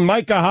safety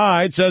Micah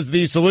Hyde says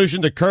the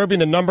solution to curbing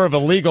the number of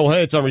illegal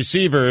hits on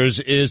receivers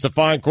is to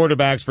fine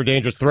quarterbacks for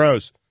dangerous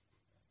throws.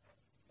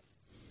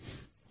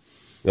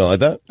 You don't like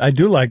that? I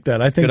do like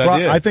that. I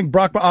think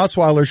Brock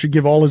Osweiler should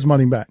give all his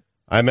money back.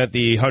 I meant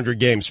the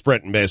 100-game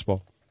sprint in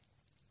baseball.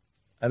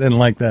 I didn't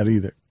like that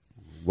either.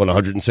 What,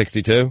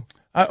 162?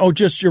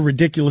 Just you're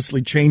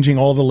ridiculously changing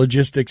all the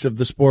logistics of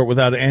the sport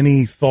without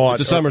any thought.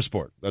 It's a summer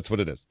sport. That's what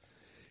it is.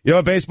 You know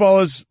what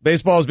baseball is?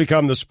 Baseball has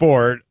become the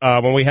sport.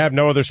 When we have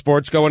no other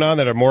sports going on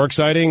that are more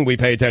exciting, we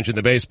pay attention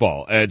to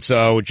baseball. And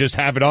so just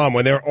have it on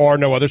when there are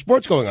no other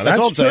sports going on. That's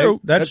all I'm saying.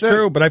 That's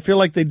true. But I feel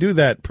like they do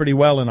that pretty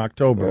well in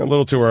October. A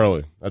little too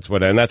early. That's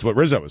what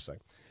Rizzo was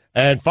saying.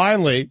 And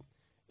finally,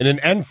 in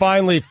an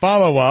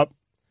follow-up,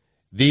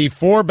 the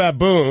 4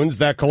 baboons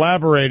that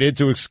collaborated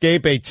to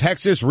escape a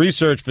Texas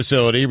research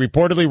facility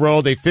reportedly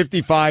rolled a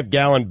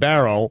 55-gallon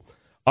barrel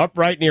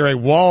upright near a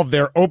wall of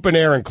their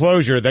open-air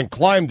enclosure, then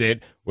climbed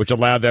it, which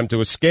allowed them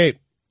to escape.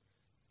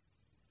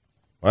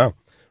 Wow.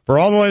 For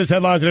all the latest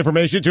headlines and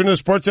information, tune in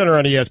to the SportsCenter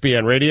on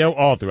ESPN Radio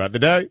all throughout the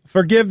day.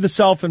 Forgive the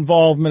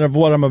self-involvement of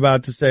what I'm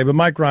about to say, but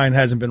Mike Ryan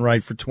hasn't been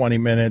right for 20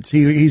 minutes.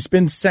 He's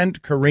been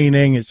sent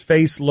careening. His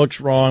face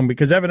looks wrong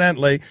because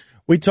evidently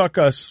we took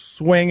a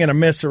swing and a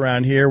miss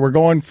around here. We're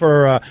going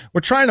for,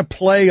 we're trying to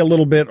play a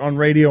little bit on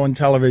radio and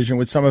television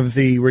with some of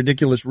the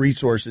ridiculous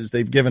resources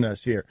they've given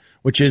us here,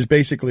 which is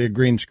basically a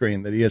green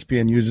screen that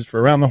ESPN uses for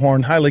Around the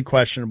Horn, highly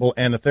questionable,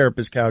 and a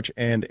therapist couch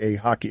and a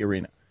hockey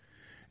arena.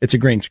 It's a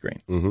green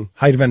screen. Mm-hmm.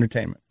 Height of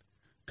Entertainment.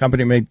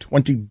 Company made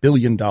 $20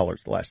 billion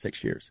the last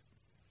 6 years.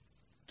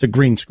 It's a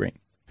green screen.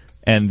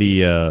 And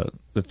the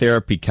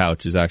therapy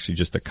couch is actually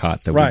just a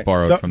cot that we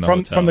borrowed from the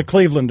hotel. From the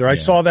Clevelander. I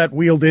saw that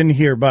wheeled in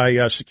here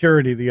by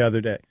security the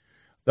other day.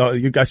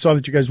 I saw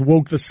that you guys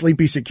woke the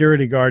sleepy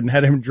security guard and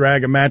had him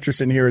drag a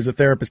mattress in here as a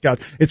therapist couch.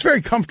 It's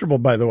very comfortable,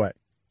 by the way.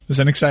 It was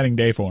an exciting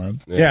day for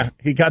him. Yeah,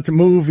 he got to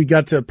move. He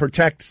got to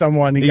protect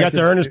someone. He got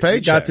to earn his paycheck.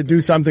 He got to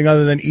do something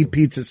other than eat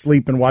pizza,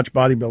 sleep, and watch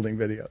bodybuilding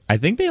videos. I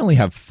think they only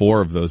have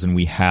 4 of those, and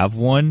we have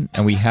one,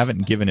 and we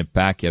haven't given it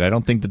back yet. I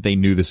don't think that they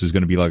knew this was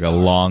going to be like a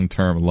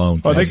long-term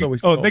loan.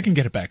 They can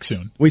get it back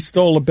soon. We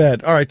stole a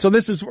bed. All right, so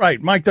this is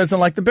right. Mike doesn't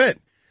like the bit.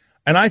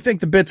 And I think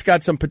the bit's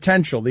got some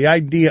potential. The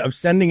idea of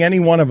sending any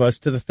one of us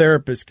to the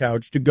therapist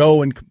couch to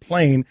go and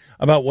complain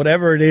about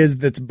whatever it is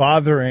that's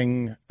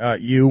bothering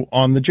you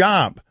on the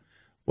job.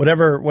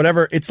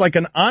 Whatever, it's like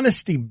an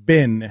honesty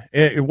bin.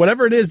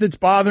 Whatever it is that's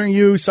bothering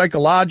you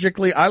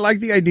psychologically, I like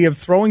the idea of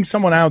throwing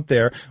someone out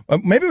there.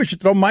 Maybe we should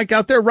throw Mike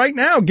out there right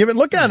now.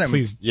 Look at him.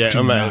 Please,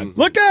 man.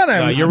 Look at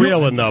him. No, you're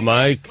reeling though,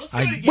 Mike.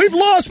 We've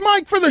lost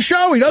Mike for the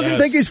show. He doesn't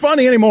think he's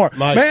funny anymore.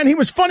 Mike. Man, he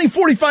was funny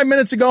 45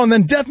 minutes ago, and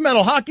then Death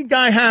Metal Hockey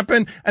Guy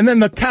happened, and then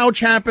the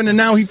couch happened, and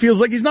now he feels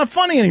like he's not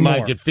funny anymore.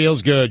 Mike, it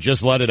feels good.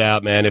 Just let it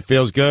out, man. It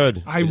feels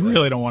good. I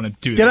really don't want to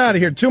do Get out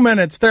of here. 2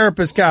 minutes,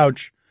 therapist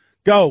couch.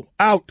 Go.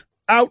 Out.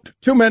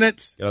 2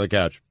 minutes. Get on the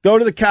couch. Go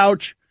to the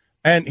couch.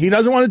 And he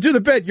doesn't want to do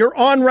the bit. You're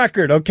on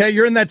record, okay?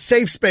 You're in that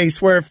safe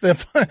space where if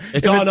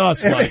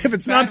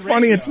it's not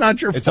funny, it's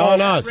not your fault. It's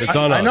on us. It's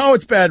on us. I know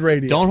it's bad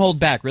radio. Don't hold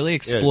back. Really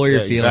explore your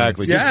feelings.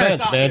 Exactly. Yes.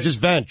 Just vent, man. Just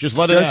vent. Just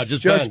let it out.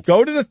 Just vent.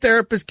 Go to the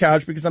therapist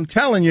couch because I'm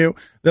telling you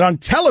that on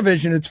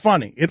television it's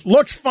funny. It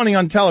looks funny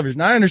on television.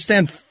 I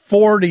understand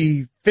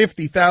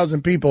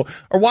 50,000 people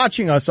are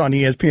watching us on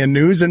ESPN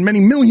News and many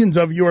millions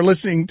of you are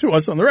listening to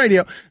us on the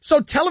radio.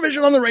 So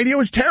television on the radio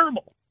is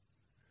terrible.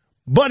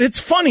 But it's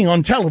funny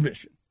on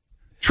television.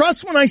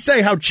 Trust when I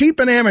say how cheap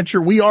and amateur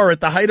we are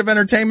at the height of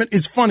entertainment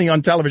is funny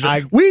on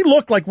television. We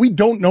look like we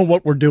don't know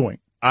what we're doing.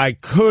 I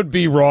could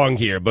be wrong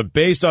here, but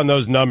based on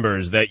those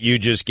numbers that you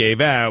just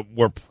gave out,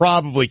 we're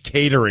probably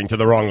catering to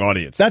the wrong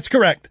audience. That's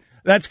correct.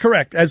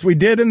 As we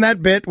did in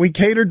that bit, we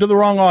catered to the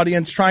wrong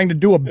audience trying to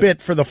do a bit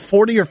for the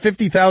 40 or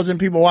 50,000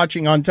 people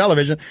watching on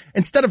television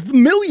instead of the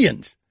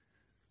millions.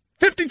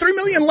 53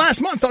 million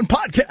last month on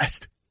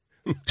podcast.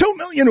 2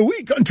 million a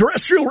week on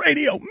terrestrial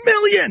radio.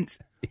 Millions.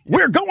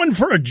 We're going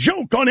for a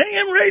joke on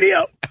AM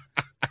radio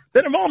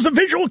that involves a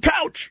visual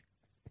couch.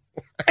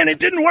 And it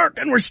didn't work,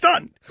 and we're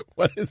stunned.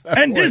 What is that?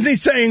 And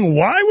Disney's saying,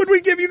 why would we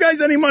give you guys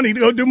any money to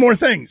go do more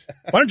things?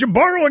 Why don't you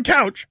borrow a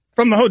couch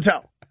from the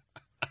hotel?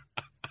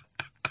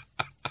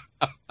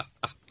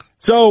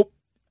 So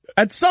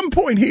at some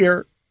point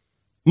here,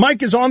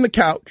 Mike is on the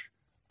couch,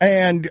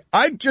 and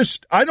I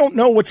don't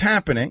know what's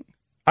happening.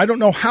 I don't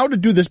know how to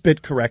do this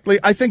bit correctly.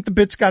 I think the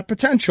bit's got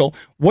potential.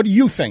 What do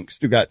you think,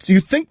 Stugotz? Do you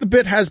think the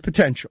bit has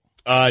potential?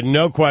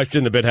 No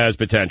question the bit has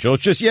potential.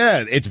 It's just,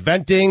 it's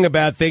venting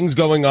about things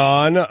going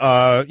on,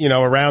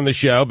 around the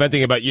show,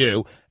 venting about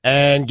you,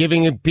 and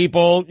giving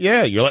people,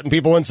 you're letting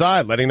people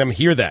inside, letting them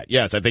hear that.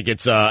 Yes, I think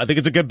it's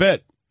a good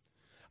bit.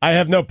 I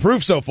have no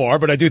proof so far,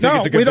 but I do think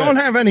it's a good bit. No, we don't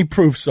have any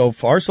proof so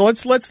far. So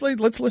let's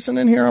listen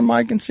in here on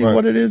Mike and see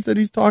what it is that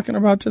he's talking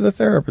about to the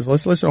therapist.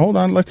 Let's listen. Hold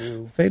on. Let's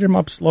fade him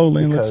up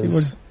slowly and let's see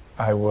what.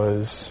 I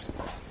was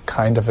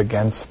kind of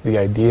against the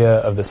idea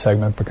of the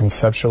segment, but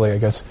conceptually, I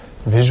guess,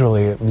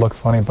 visually it looked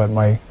funny, but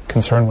my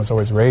concern was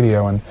always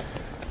radio, and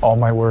all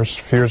my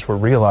worst fears were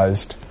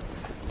realized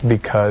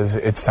because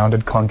it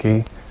sounded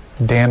clunky.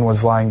 Dan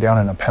was lying down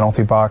in a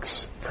penalty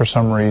box for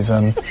some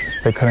reason.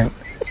 They couldn't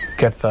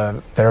get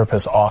the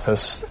therapist's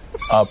office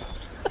up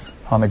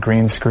on the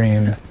green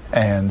screen,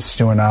 and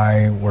Stu and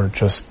I were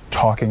just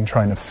talking,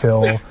 trying to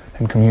fill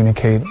and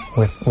communicate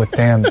with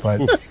Dan,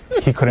 but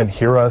he couldn't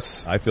hear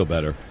us. I feel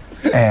better.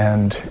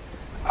 And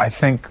I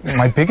think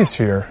my biggest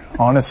fear,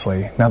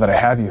 honestly, now that I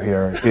have you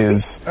here,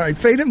 is... All right,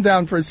 fade him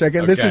down for a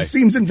second. Okay. This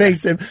seems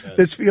invasive.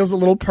 This feels a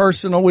little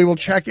personal. We will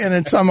check in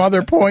at some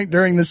other point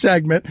during the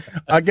segment.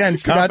 Again,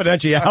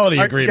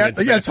 confidentiality agreement.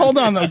 Yes, hold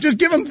on, though. Just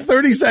give him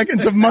 30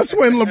 seconds of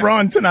must-win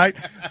LeBron tonight.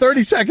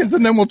 30 seconds,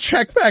 and then we'll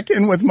check back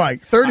in with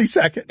Mike. 30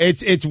 seconds.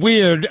 It's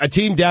weird, a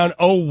team down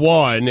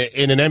 0-1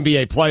 in an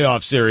NBA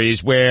playoff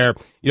series where,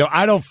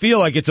 I don't feel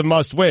like it's a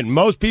must-win.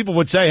 Most people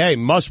would say, hey,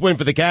 must-win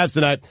for the Cavs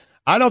tonight.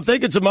 I don't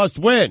think it's a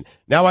must-win.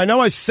 Now, I know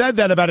I said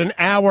that about an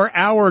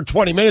hour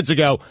 20 minutes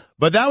ago,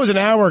 but that was an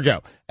hour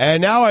ago.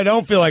 And now I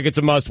don't feel like it's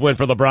a must-win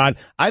for LeBron.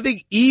 I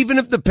think even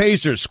if the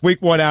Pacers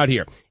squeak one out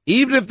here,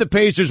 even if the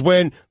Pacers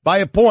win by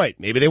a point,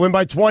 maybe they win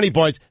by 20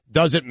 points,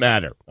 doesn't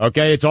matter.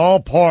 Okay? It's all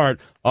part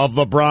of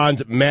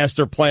LeBron's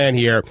master plan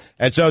here.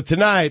 And so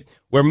tonight,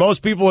 where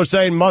most people are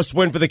saying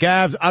must-win for the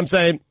Cavs, I'm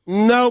saying,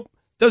 nope,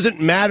 doesn't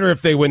matter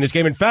if they win this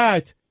game. In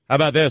fact, how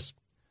about this?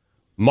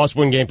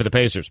 Must-win game for the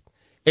Pacers.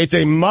 It's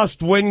a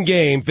must-win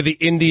game for the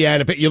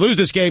Indiana. You lose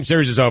this game,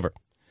 series is over.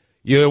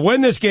 You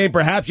win this game,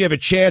 perhaps you have a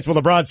chance when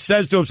LeBron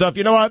says to himself,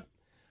 you know what?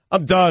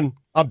 I'm done.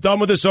 I'm done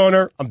with this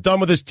owner. I'm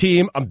done with this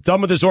team. I'm done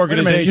with this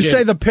organization. Wait a minute. You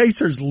say the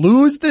Pacers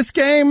lose this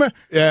game?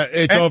 Yeah,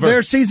 it's over.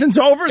 Their season's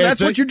over?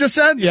 That's what you just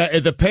said? Yeah,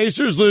 if the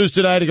Pacers lose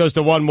tonight, it goes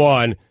to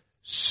 1-1.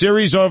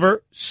 Series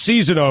over,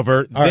 season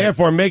over,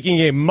 therefore making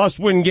a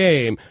must-win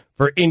game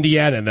for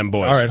Indiana and them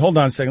boys. All right, hold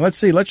on a second. Let's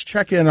see. Let's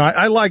check in.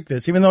 I like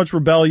this, even though it's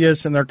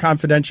rebellious and their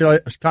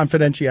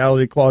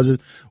confidentiality clauses.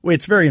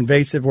 It's very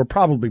invasive. We're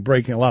probably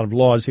breaking a lot of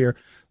laws here.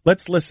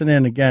 Let's listen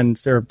in again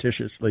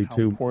surreptitiously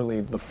to how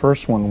poorly the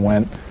first one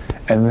went,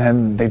 and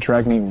then they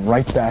dragged me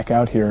right back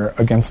out here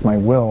against my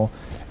will.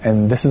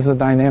 And this is the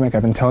dynamic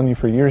I've been telling you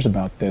for years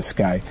about this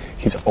guy.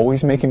 He's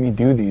always making me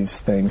do these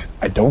things.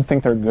 I don't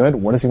think they're good.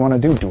 What does he want to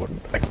do? Do it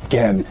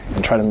again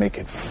and try to make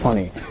it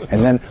funny.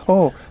 And then,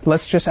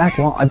 let's just act.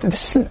 Well,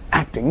 this isn't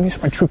acting. These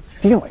are my true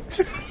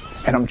feelings.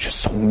 And I'm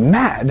just so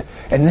mad.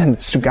 And then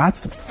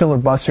Stugotz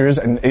filibusters,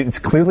 and it's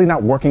clearly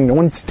not working. No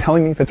one's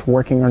telling me if it's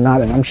working or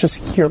not. And I'm just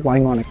here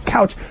lying on a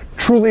couch,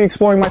 truly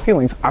exploring my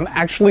feelings. I'm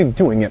actually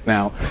doing it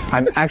now.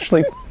 I'm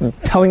actually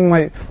telling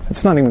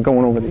it's not even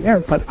going over the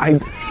air, but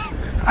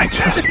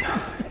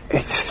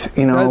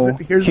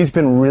he's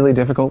been really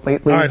difficult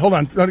lately. All right, hold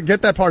on.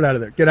 Get that part out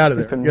of there. Get out of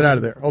there. Get out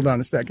of there. Hold on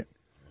a second.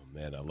 Oh,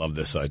 man, I love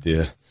this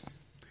idea.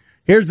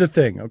 Here's the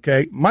thing,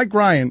 okay? Mike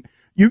Ryan,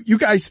 you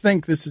guys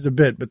think this is a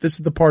bit, but this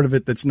is the part of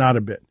it that's not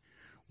a bit.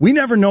 We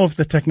never know if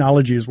the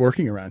technology is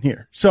working around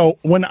here. So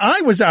when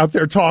I was out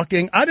there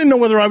talking, I didn't know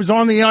whether I was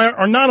on the air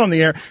or not on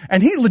the air.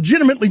 And he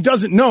legitimately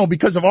doesn't know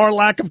because of our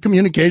lack of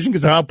communication,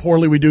 because of how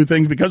poorly we do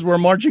things, because we're a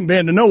marching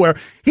band to nowhere.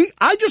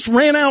 I just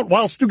ran out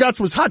while Stugotz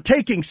was hot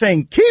taking,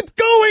 saying, keep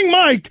going,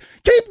 Mike,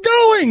 keep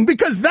going,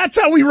 because that's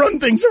how we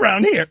run things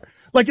around here.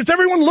 Like it's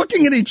everyone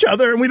looking at each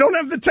other and we don't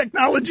have the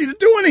technology to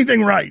do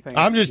anything right.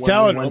 I'm just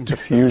telling them. We went to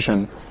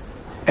Fusion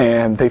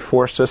and they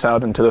forced us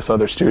out into this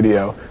other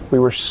studio. We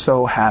were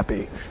so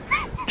happy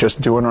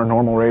just doing our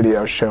normal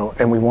radio show,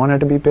 and we wanted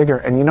to be bigger.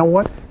 And you know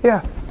what?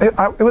 Yeah,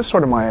 it was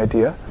sort of my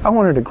idea. I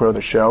wanted to grow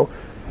the show,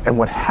 and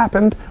what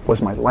happened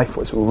was my life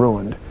was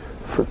ruined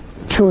for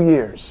 2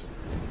 years.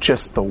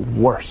 Just the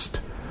worst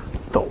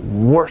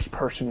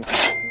person you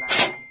can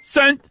imagine.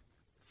 Cent,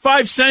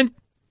 5 cent,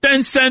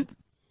 10 cent,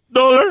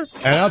 dollar.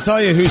 And I'll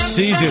tell you whose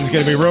season's going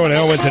to be ruined.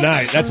 I'll win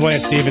tonight. That's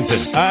Lance Stevenson.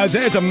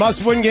 It's a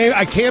must-win game.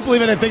 I can't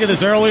believe I didn't think of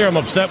this earlier. I'm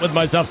upset with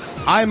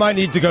myself. I might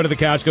need to go to the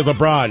couch because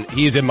LeBron,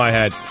 he's in my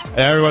head. And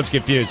everyone's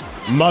confused.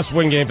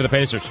 Must-win game for the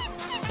Pacers.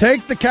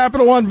 Take the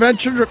Capital One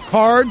Venture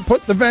card,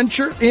 put the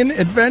venture in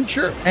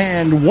adventure,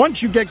 and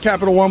once you get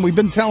Capital One, we've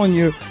been telling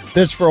you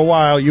this for a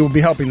while, you will be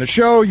helping the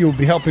show, you will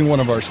be helping one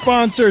of our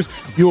sponsors,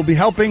 you will be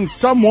helping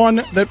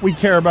someone that we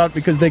care about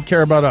because they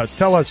care about us.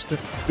 Tell us,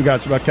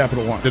 Stugotz, about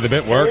Capital One. Did the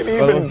bit work? I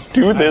didn't even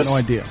do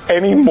this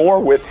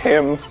anymore with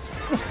him.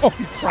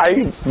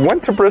 I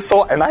went to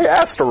Bristol and I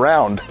asked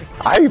around.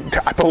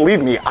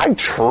 Believe me, I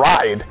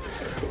tried.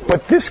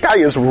 But this guy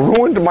has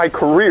ruined my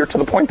career to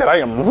the point that I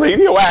am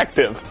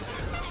radioactive.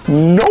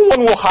 No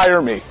one will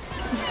hire me.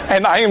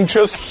 And I am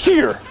just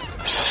here,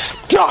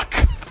 stuck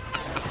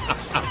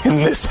in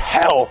this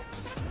hell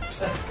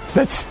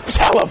that's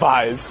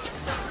televised.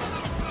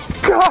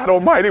 God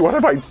almighty, what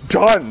have I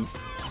done?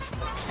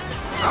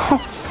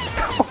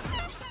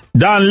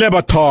 Don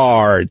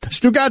Batard.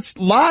 Stugotz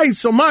lies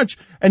so much,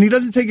 and he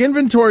doesn't take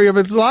inventory of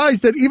his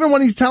lies, that even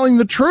when he's telling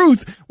the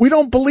truth, we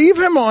don't believe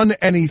him on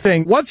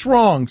anything. What's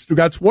wrong,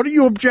 Stugotz? What are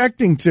you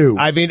objecting to?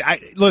 I mean,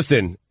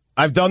 listen,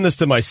 I've done this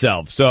to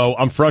myself, so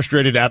I'm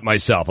frustrated at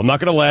myself. I'm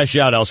not going to lash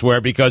out elsewhere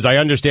because I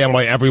understand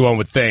why everyone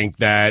would think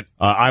that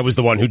I was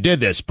the one who did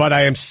this. But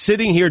I am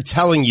sitting here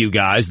telling you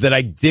guys that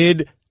I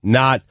did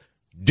not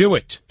Do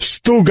it.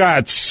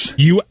 Stugotz.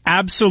 You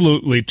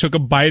absolutely took a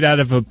bite out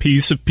of a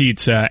piece of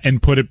pizza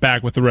and put it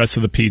back with the rest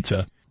of the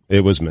pizza.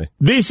 It was me.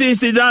 This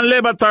is the Dan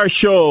Le Batard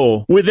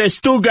Show with the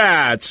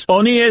Stugotz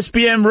on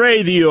ESPN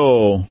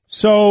Radio.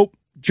 So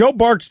Joe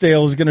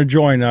Barksdale is going to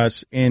join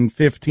us in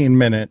 15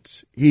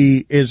 minutes.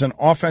 He is an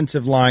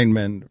offensive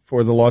lineman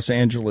for the Los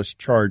Angeles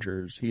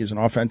Chargers. He is an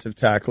offensive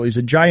tackle. He's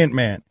a giant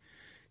man.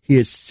 He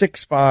is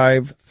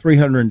 6'5",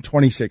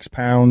 326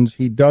 pounds.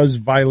 He does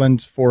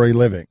violence for a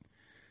living.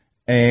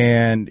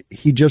 And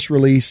he just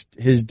released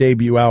his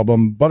debut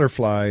album,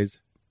 Butterflies,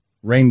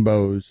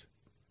 Rainbows,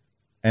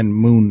 and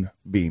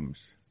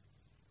Moonbeams.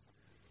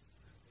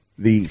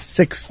 The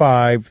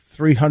 6'5",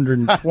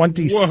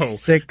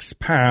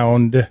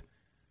 326-pound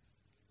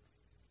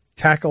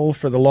tackle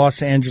for the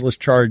Los Angeles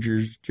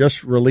Chargers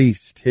just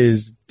released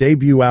his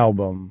debut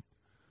album,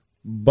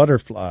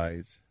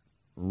 Butterflies,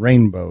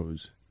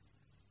 Rainbows,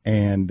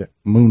 and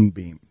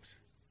Moonbeams.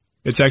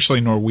 It's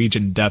actually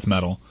Norwegian death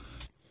metal.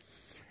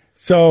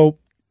 So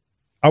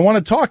I want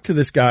to talk to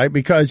this guy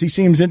because he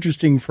seems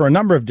interesting for a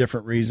number of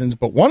different reasons,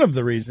 but one of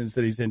the reasons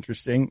that he's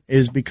interesting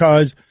is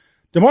because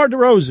DeMar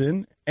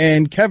DeRozan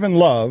and Kevin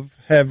Love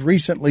have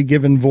recently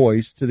given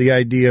voice to the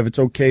idea of it's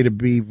okay to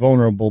be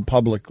vulnerable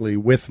publicly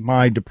with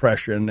my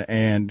depression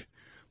and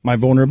my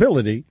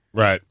vulnerability.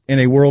 Right. In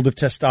a world of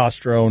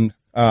testosterone.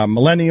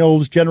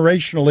 Millennials,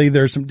 generationally,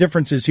 there's some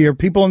differences here.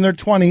 People in their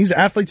 20s,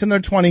 athletes in their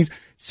 20s,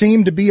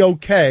 seem to be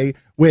okay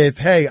with,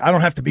 hey, I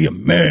don't have to be a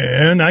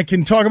man. I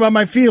can talk about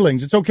my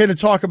feelings. It's okay to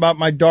talk about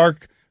my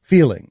dark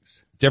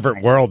feelings.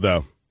 Different world,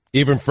 though.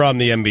 Even from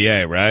the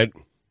NBA, right?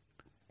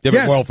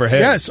 Different world for him.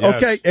 Yes,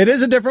 okay. It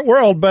is a different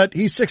world, but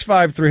he's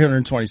 6'5",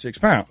 326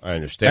 pounds. I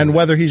understand. And that.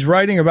 whether he's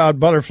writing about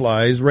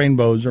butterflies,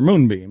 rainbows, or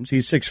moonbeams,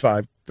 he's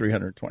 6'5",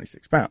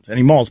 326 pounds. And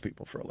he mauls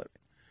people for a living.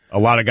 A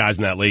lot of guys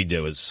in that league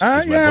do. Is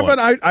my point. But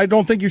I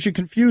don't think you should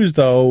confuse,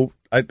 though.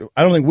 I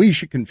don't think we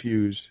should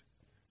confuse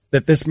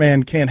that this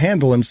man can't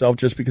handle himself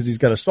just because he's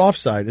got a soft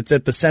side. It's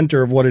at the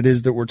center of what it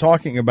is that we're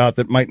talking about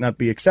that might not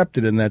be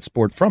accepted in that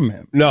sport from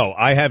him. No,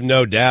 I have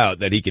no doubt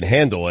that he can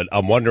handle it.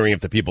 I'm wondering if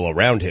the people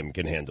around him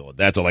can handle it.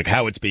 That's all, like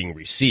how it's being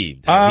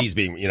received, how he's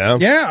being,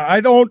 Yeah, I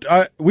don't.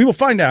 We will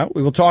find out.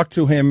 We will talk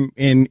to him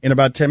in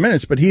about 10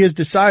 minutes. But he has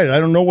decided. I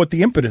don't know what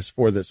the impetus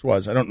for this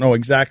was. I don't know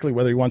exactly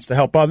whether he wants to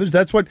help others.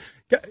 That's what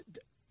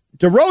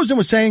DeRozan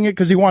was saying it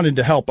because he wanted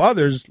to help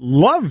others.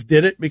 Love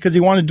did it because he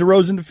wanted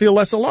DeRozan to feel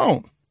less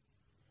alone.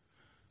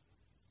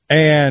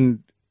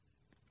 And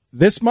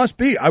this must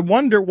be, I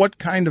wonder what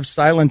kind of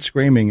silent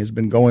screaming has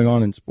been going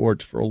on in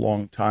sports for a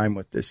long time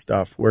with this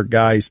stuff, where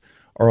guys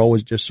are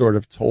always just sort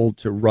of told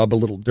to rub a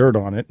little dirt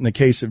on it. In the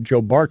case of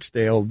Joe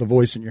Barksdale, the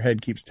voice in your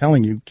head keeps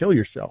telling you, kill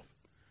yourself.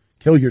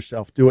 Kill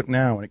yourself. Do it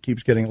now. And it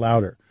keeps getting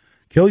louder.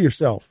 Kill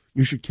yourself.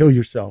 You should kill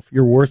yourself.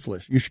 You're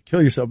worthless. You should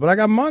kill yourself. But I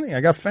got money.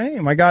 I got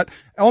fame.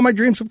 All my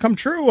dreams have come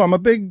true. I'm a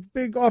big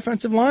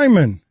offensive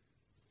lineman.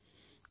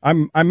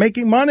 I'm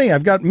making money.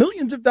 I've got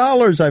millions of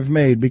dollars I've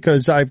made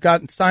because I've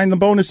signed the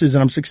bonuses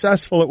and I'm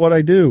successful at what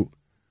I do.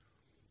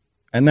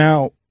 And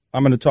now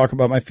I'm going to talk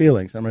about my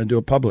feelings. I'm going to do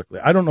it publicly.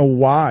 I don't know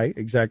why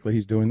exactly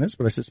he's doing this,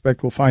 but I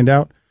suspect we'll find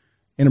out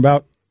in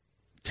about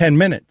 10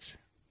 minutes.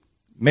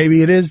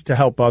 Maybe it is to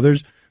help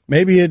others.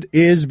 Maybe it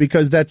is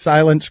because that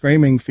silent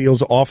screaming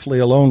feels awfully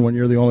alone when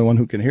you're the only one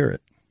who can hear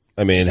it.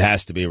 I mean, it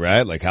has to be,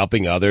 right? Like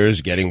helping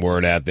others, getting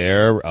word out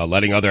there,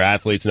 letting other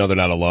athletes know they're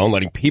not alone,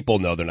 letting people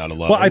know they're not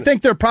alone. Well, I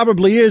think there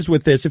probably is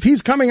with this. If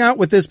he's coming out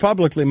with this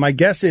publicly, my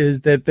guess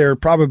is that there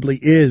probably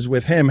is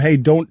with him, hey,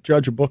 don't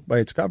judge a book by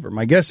its cover.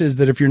 My guess is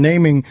that if you're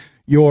naming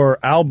your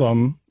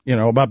album,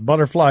 about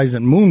butterflies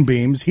and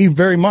moonbeams, he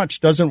very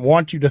much doesn't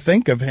want you to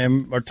think of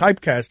him or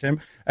typecast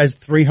him as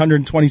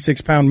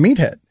 326-pound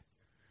meathead.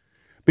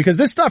 Because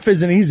this stuff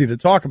isn't easy to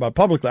talk about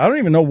publicly. I don't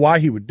even know why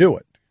he would do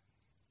it.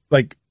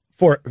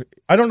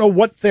 I don't know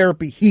what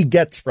therapy he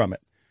gets from it,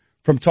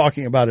 from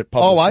talking about it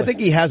publicly. Oh, I think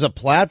he has a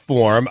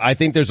platform. I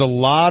think there's a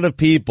lot of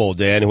people,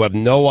 Dan, who have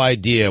no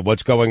idea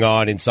what's going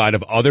on inside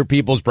of other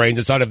people's brains,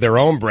 inside of their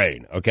own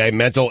brain, okay?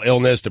 Mental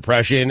illness,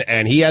 depression,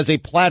 and he has a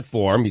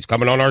platform. He's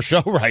coming on our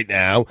show right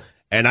now,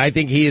 and I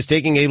think he is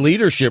taking a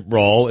leadership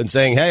role and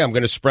saying, hey, I'm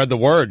going to spread the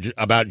word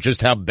about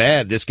just how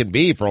bad this can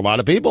be for a lot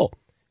of people.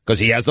 Because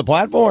he has the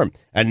platform,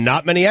 and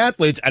not many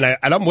athletes, and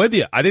I'm with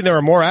you. I think there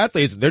are more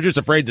athletes. They're just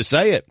afraid to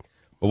say it.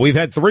 But we've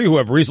had 3 who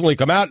have recently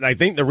come out, and I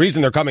think the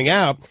reason they're coming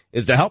out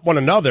is to help one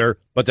another,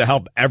 but to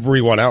help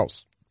everyone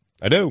else.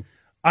 I do.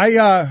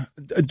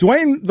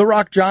 Dwayne "The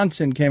Rock"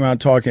 Johnson came out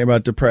talking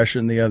about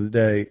depression the other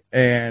day,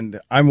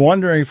 and I'm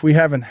wondering if we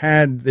haven't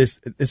had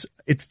this.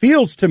 It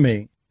feels to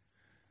me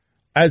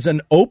as an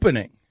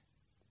opening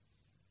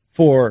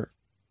for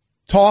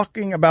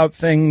talking about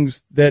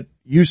things that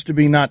used to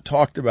be not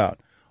talked about.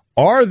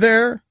 Are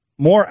there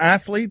more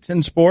athletes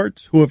in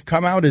sports who have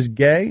come out as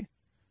gay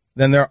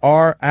than there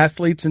are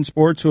athletes in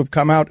sports who have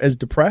come out as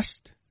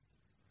depressed?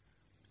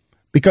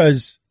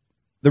 Because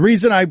the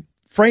reason I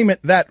frame it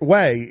that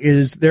way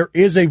is there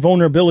is a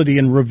vulnerability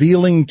in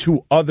revealing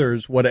to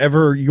others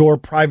whatever your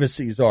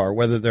privacies are,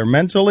 whether they're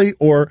mentally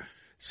or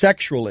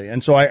sexually.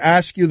 And so I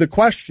ask you the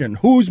question,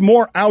 who's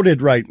more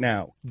outed right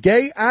now,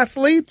 gay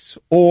athletes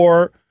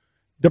or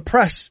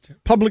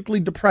publicly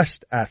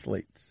depressed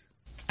athletes?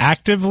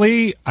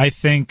 Actively, I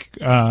think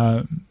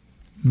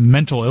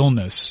mental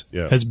illness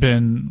has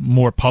been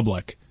more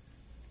public.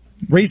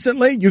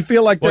 Recently, you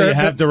feel like you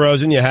have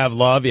DeRozan, you have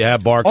Love, you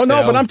have Barksdale. Oh,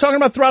 no, but I'm talking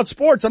about throughout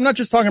sports. I'm not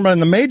just talking about in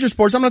the major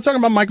sports. I'm not talking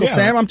about Michael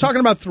Sam. I'm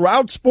talking about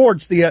throughout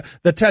sports,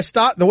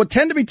 what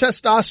tend to be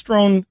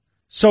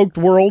testosterone-soaked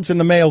worlds in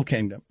the male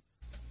kingdom.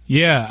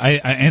 Yeah,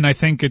 I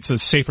think it's a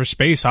safer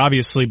space,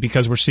 obviously,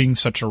 because we're seeing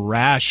such a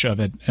rash of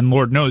it. And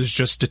Lord knows,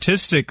 just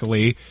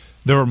statistically,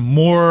 there are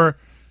more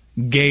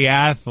gay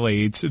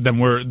athletes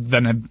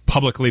than have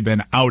publicly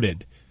been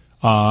outed.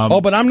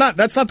 But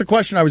that's not the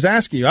question I was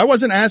asking you. I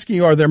wasn't asking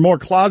you, are there more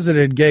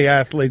closeted gay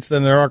athletes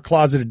than there are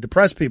closeted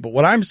depressed people?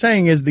 What I'm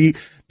saying is the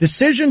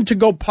decision to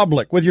go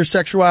public with your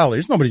sexuality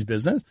is nobody's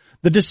business.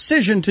 The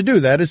decision to do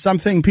that is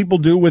something people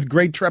do with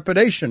great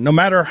trepidation, no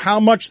matter how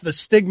much the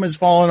stigma's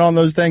fallen on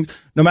those things,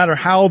 no matter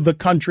how the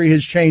country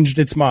has changed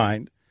its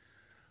mind.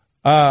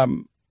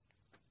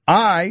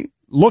 I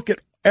look at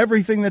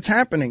everything that's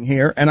happening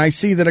here, and I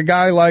see that a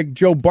guy like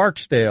Joe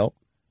Barksdale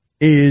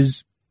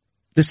is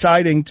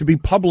deciding to be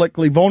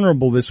publicly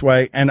vulnerable this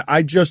way, and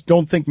I just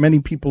don't think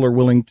many people are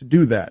willing to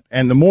do that.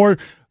 And the more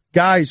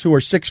guys who are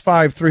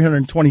 6'5",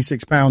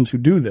 326 pounds who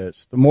do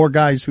this, the more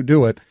guys who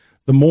do it,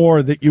 the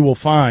more that you will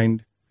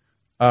find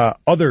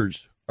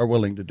others are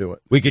willing to do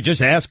it. We could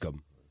just ask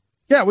them.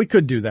 Yeah, we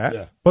could do that.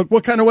 Yeah. But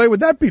what kind of way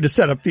would that be to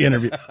set up the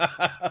interview?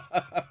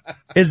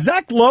 Is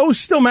Zach Lowe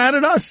still mad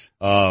at us?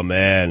 Oh,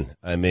 man.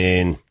 I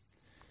mean,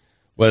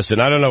 listen,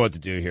 I don't know what to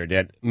do here,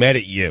 Dad. Mad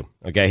at you.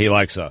 Okay, he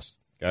likes us.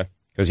 Okay,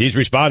 because he's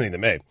responding to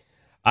me.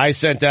 I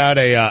sent out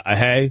a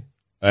hey,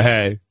 a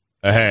hey,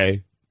 a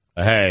hey,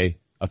 a hey,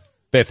 a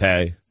fifth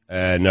hey,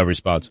 and no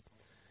response.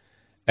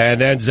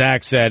 And then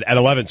Zach said at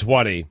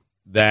 11:20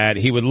 that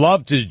he would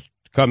love to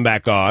come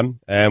back on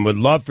and would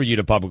love for you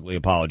to publicly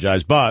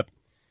apologize, but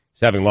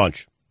he's having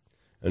lunch.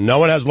 And no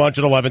one has lunch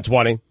at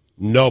 11:20.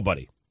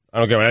 Nobody. I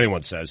don't care what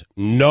anyone says.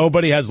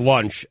 Nobody has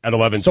lunch at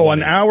 11:20. So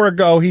an hour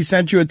ago, he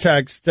sent you a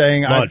text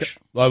saying, lunch.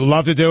 I would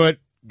love to do it.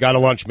 Got a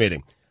lunch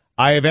meeting.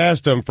 I have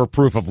asked him for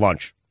proof of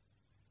lunch.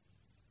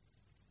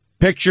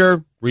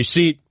 Picture,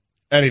 receipt,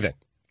 anything.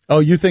 Oh,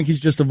 you think he's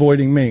just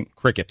avoiding me?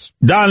 Crickets.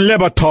 Dan Le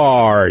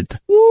Batard.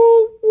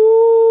 Woo,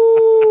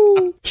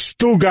 woo.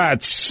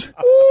 Stugotz.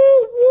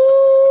 Woo,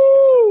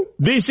 woo.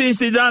 This is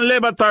the Dan Le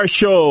Batard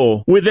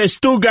Show with the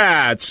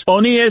Stugotz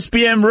on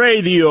ESPN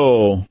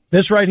Radio.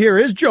 This right here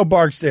is Joe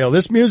Barksdale.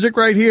 This music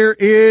right here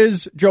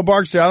is Joe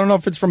Barksdale. I don't know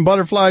if it's from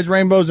Butterflies,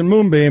 Rainbows, and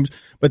Moonbeams,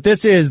 but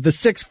this is the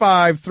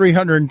 6'5",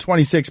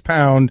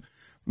 326-pound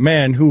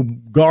man who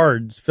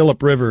guards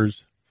Phillip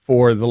Rivers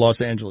for the Los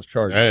Angeles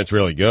Chargers. And it's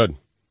really good.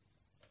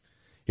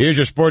 Here's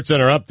your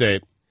SportsCenter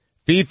update.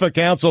 FIFA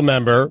Council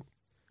member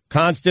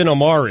Constant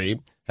Omari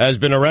has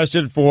been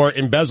arrested for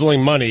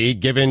embezzling money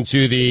given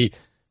to the...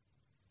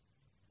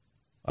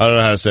 I don't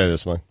know how to say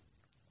this one.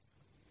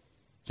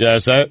 Do you know how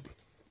to say it?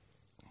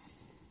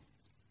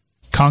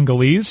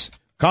 Congolese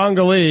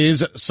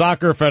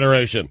Soccer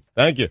Federation.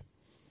 Thank you.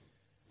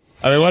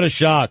 I mean, what a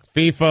shock.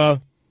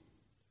 FIFA,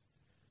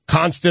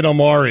 Constant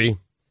Omari,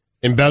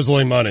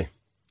 embezzling money.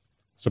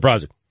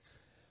 Surprising.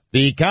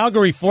 The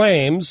Calgary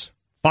Flames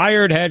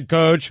fired head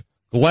coach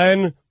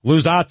Glenn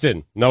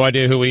Gluzatin. No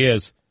idea who he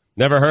is.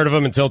 Never heard of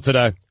him until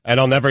today, and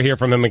I'll never hear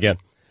from him again.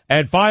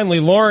 And finally,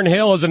 Lauryn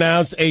Hill has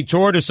announced a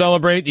tour to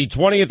celebrate the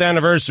 20th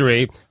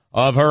anniversary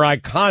of her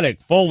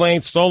iconic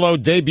full-length solo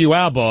debut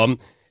album,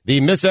 The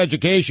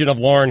Miseducation of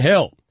Lauryn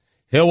Hill.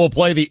 Hill will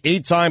play the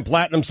 8-time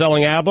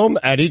platinum-selling album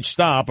at each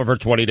stop of her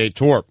 20-day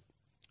tour.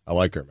 I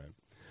like her, man.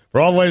 For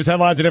all the latest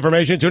headlines and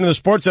information, tune in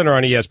to the SportsCenter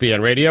on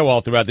ESPN Radio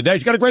all throughout the day.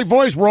 She's got a great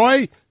voice,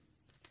 Roy.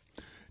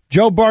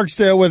 Joe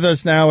Barksdale with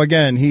us now.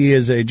 Again, he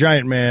is a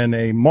giant man,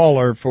 a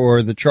mauler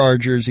for the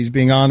Chargers. He's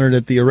being honored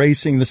at the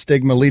Erasing the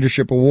Stigma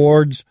Leadership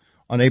Awards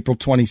on April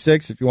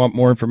 26th. If you want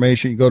more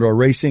information, you go to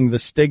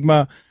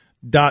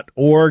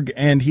erasingthestigma.org.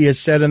 And he has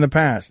said in the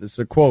past, this is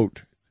a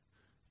quote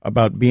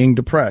about being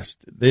depressed.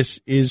 This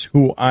is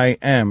who I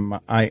am.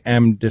 I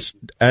am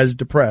as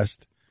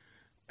depressed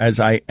as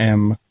I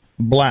am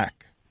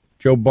black.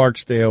 Joe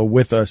Barksdale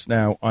with us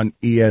now on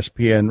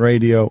ESPN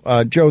Radio.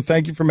 Joe,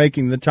 thank you for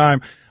making the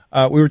time.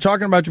 We were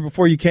talking about you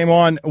before you came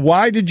on.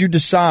 Why did you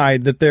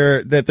decide that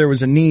there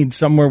was a need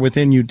somewhere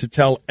within you to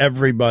tell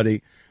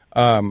everybody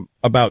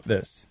about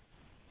this?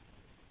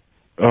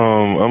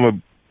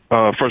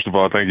 First of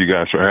all, thank you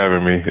guys for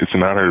having me. It's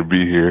an honor to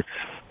be here.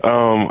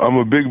 I'm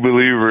a big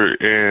believer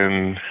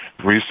in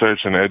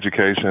research and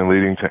education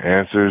leading to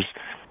answers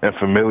and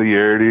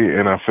familiarity,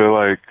 and I feel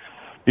like,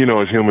 you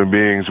know, as human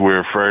beings, we're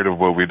afraid of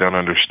what we don't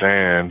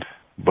understand.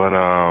 But,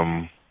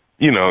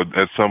 you know,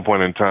 at some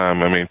point in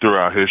time, I mean,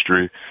 throughout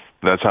history,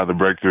 that's how the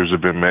breakthroughs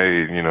have been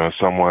made. You know,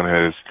 someone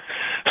has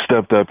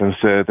stepped up and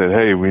said that,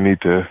 hey, we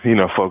need to, you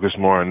know, focus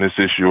more on this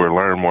issue or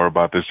learn more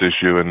about this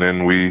issue. And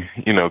then we,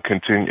 you know,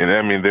 continue. And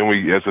I mean, then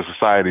we as a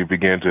society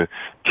begin to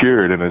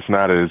cure it. And it's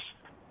not as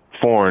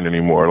foreign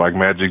anymore, like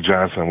Magic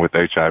Johnson with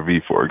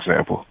HIV, for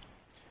example.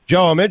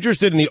 Joe, I'm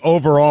interested in the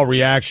overall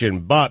reaction,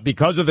 but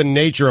because of the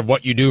nature of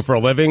what you do for a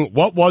living,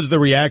 what was the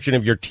reaction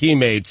of your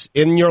teammates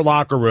in your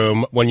locker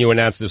room when you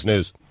announced this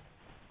news?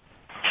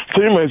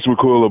 Teammates were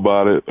cool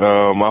about it.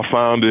 I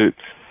found it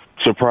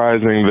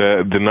surprising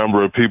that the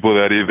number of people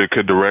that either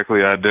could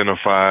directly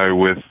identify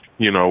with,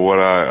 what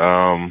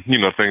I,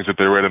 things that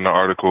they read in the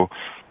article,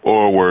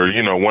 or were,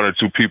 one or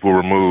two people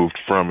removed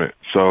from it.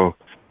 So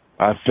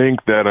I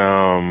think that,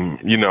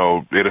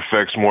 it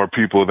affects more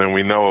people than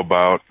we know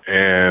about.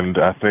 And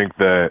I think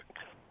that,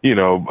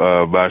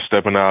 by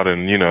stepping out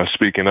and,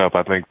 speaking up,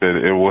 I think that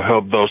it will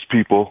help those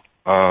people,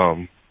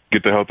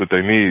 get the help that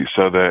they need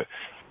so that,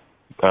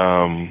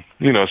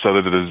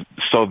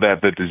 so that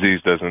the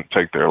disease doesn't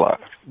take their life.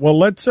 Well,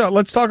 let's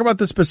talk about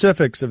the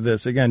specifics of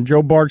this. Again,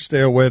 Joe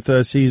Barksdale with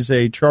us. He's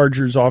a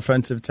Chargers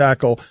offensive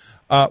tackle.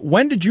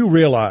 When did you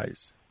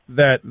realize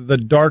that the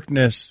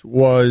darkness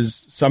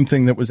was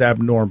something that was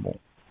abnormal?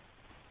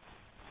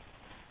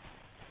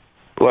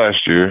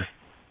 Last year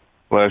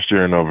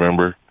in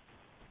November.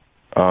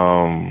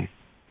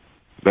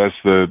 That's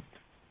the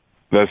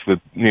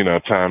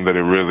time that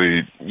it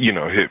really,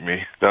 hit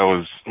me. That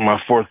was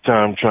my fourth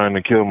time trying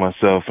to kill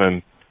myself,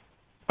 and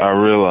I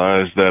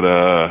realized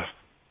that,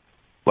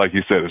 like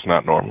you said, it's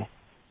not normal.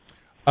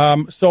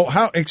 So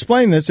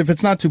explain this if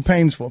it's not too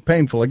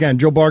painful. Again,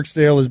 Joe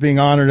Barksdale is being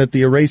honored at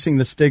the Erasing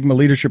the Stigma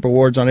Leadership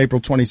Awards on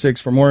April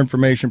 26th. For more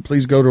information,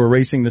 please go to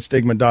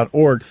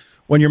erasingthestigma.org.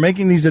 When you're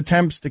making these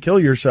attempts to kill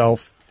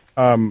yourself,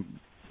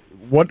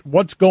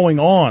 what's going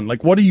on?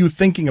 Like, what are you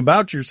thinking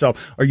about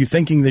yourself? Are you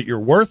thinking that you're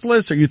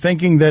worthless? Are you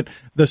thinking that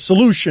the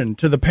solution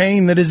to the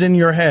pain that is in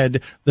your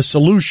head, the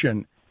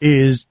solution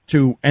is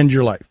to end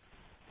your life?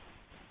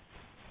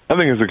 I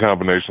think it's a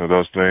combination of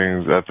those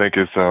things. I think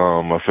it's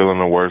a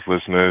feeling of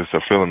worthlessness, a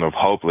feeling of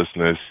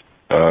hopelessness,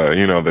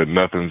 that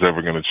nothing's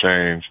ever going to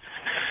change.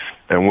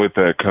 And with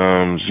that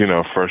comes,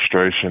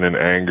 frustration and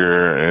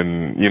anger.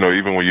 And,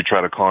 even when you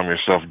try to calm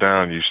yourself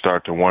down, you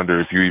start to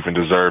wonder if you even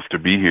deserve to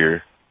be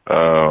here,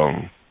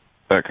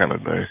 that kind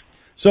of thing.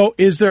 So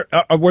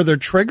were there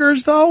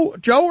triggers, though,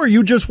 Joe, or are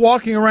you just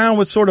walking around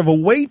with sort of a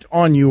weight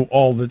on you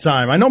all the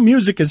time? I know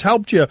music has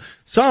helped you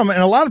some,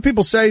 and a lot of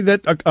people say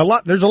that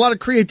there's a lot of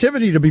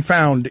creativity to be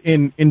found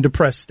in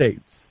depressed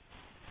states.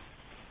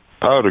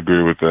 I would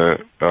agree with that.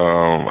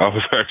 I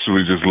was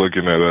actually just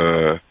looking at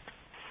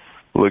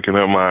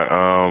my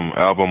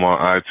album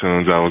on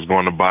iTunes. I was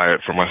going to buy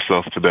it for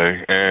myself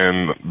today,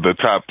 and the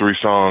top 3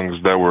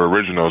 songs that were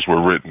originals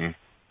were written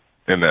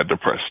in that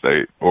depressed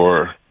state,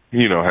 or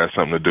has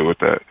something to do with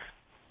that.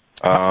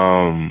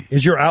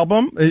 Is your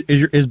album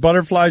is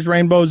Butterflies,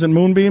 Rainbows, and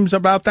Moonbeams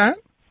about that?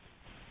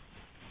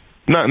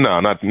 No.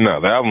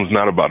 The album's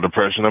not about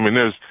depression. I mean,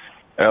 there's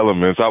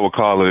elements. I would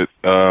call it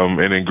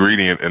an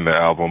ingredient in the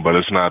album, but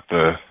it's not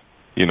the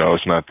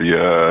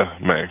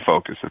main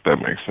focus, if that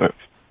makes sense.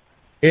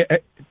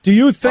 Do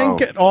you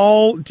think at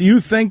all?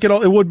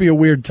 It would be a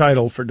weird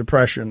title for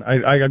depression.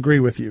 I agree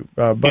with you.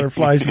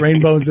 Butterflies,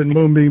 Rainbows, and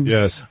Moonbeams.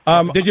 Yes.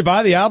 Did you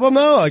buy the album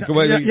though?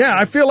 Yeah.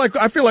 I feel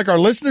like our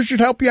listeners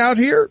should help you out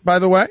here. By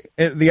the way,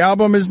 the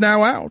album is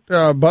now out.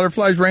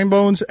 Butterflies,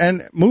 Rainbows,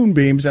 and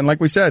Moonbeams. And like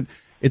we said,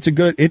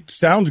 it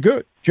sounds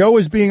good. Joe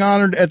is being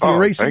honored at the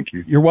Erasing. Thank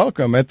you. You're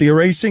welcome at the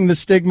Erasing the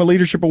Stigma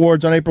Leadership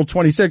Awards on April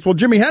 26th. Well,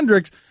 Jimi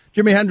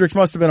Hendrix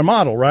must have been a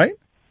model, right?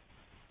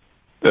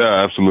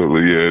 Yeah,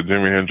 absolutely. Yeah,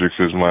 Jimi Hendrix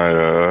is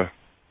my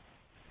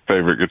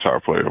favorite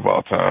guitar player of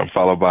all time,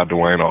 followed by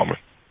Duane Allman.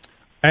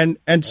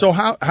 And so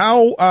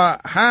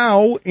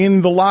how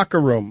in the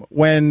locker room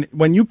when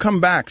you come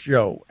back,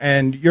 Joe,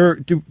 and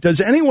does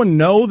anyone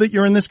know that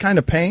you're in this kind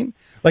of pain?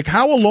 Like,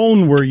 how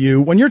alone were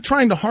you when you're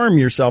trying to harm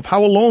yourself?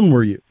 How alone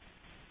were you?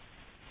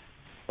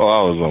 Oh,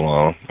 I was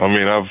alone. I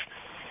mean,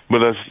 but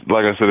that's,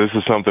 like I said, this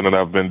is something that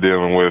I've been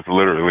dealing with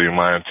literally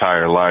my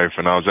entire life.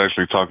 And I was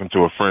actually talking to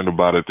a friend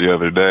about it the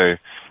other day.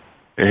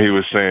 And he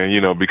was saying,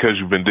 because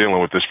you've been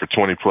dealing with this for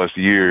 20 plus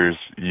years,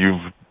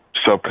 you've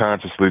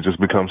subconsciously just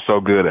become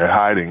so good at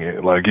hiding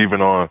it. Like,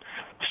 even on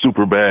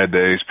super bad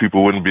days,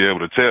 people wouldn't be able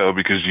to tell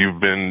because you've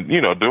been,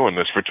 doing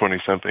this for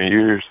 20 something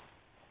years.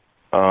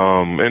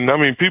 And I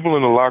mean, people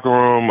in the locker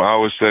room, I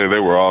would say they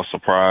were all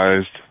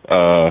surprised.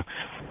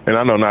 And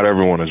I know not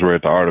everyone has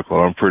read the article.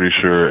 I'm pretty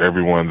sure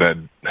everyone that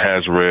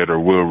has read or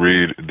will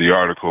read the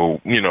article,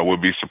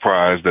 would be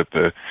surprised at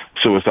the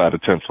suicide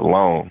attempts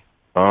alone.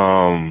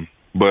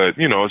 But,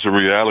 it's a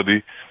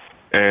reality.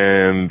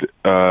 And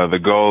the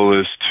goal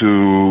is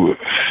to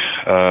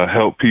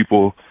help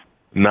people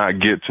not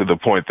get to the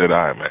point that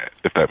I'm at,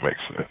 if that makes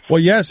sense. Well,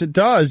 yes, it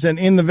does. And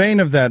in the vein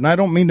of that, and I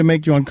don't mean to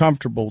make you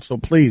uncomfortable, so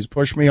please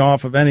push me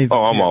off of anything.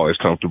 Oh, I'm always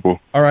comfortable.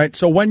 All right.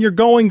 So when you're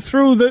going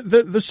through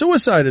the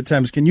suicide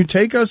attempts, can you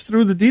take us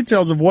through the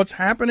details of what's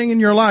happening in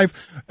your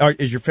life?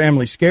 Is your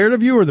family scared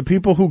of you? Or the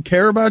people who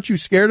care about you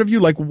scared of you?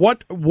 Like,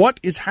 what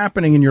is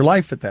happening in your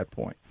life at that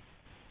point?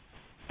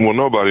 Well,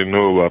 nobody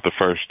knew about the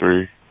first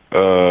 3.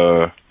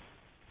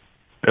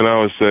 And I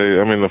would say,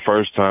 I mean, the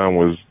first time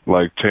was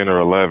like 10 or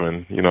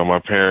 11. You know, my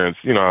parents,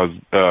 you know,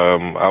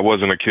 I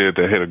wasn't a kid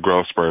that hit a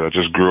growth spurt. I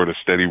just grew at a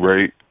steady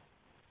rate.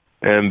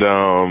 And,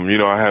 you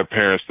know, I had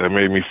parents that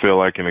made me feel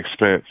like an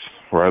expense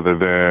rather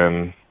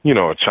than, you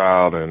know, a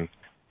child. And,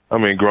 I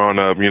mean, growing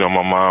up, you know,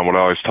 my mom would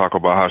always talk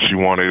about how she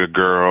wanted a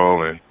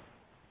girl, and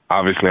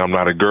obviously I'm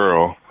not a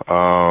girl.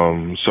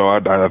 So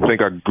I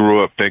think I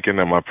grew up thinking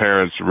that my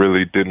parents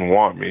really didn't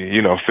want me,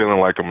 you know, feeling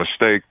like a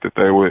mistake that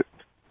they would,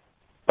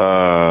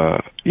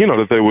 you know,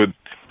 that they would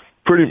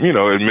pretty, you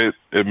know,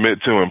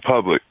 admit to in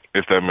public,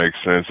 if that makes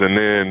sense. And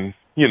then,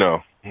 you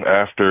know,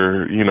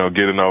 after, you know,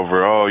 getting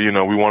over, oh, you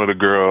know, we wanted a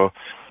girl,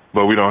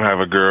 but we don't have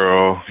a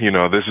girl. You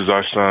know, this is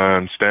our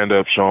son. Stand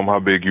up, show him how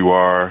big you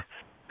are.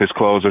 His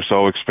clothes are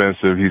so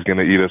expensive, he's going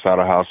to eat us out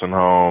of house and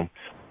home.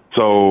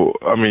 So,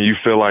 I mean, you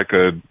feel like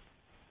a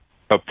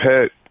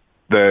pet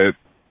that,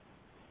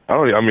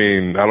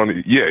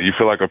 you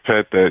feel like a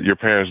pet that your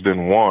parents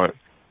didn't want.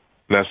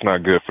 That's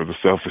not good for the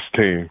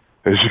self-esteem,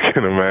 as you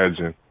can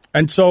imagine.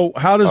 And so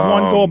how does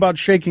one go about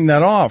shaking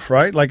that off,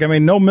 right? Like, I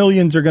mean, no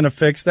millions are going to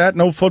fix that.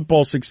 No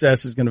football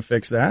success is going to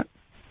fix that.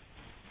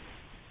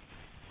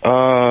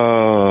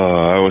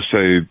 I would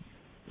say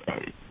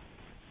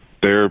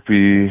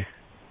therapy,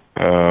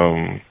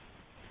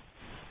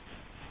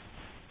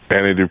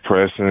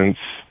 antidepressants,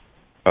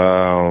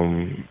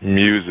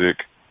 music,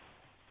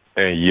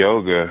 and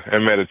yoga,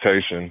 and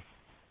meditation.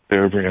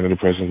 Therapy,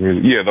 antidepressants,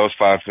 music. Yeah, those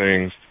 5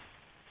 things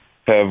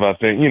have, I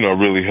think, you know,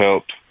 really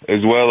helped,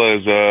 as well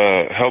as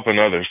helping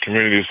others.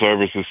 Community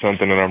service is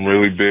something that I'm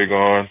really big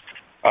on.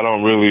 I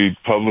don't really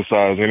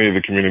publicize any of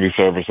the community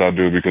service I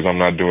do because I'm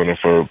not doing it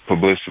for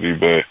publicity,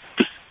 but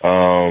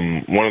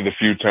one of the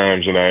few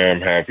times that I am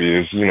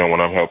happy is, you know,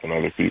 when I'm helping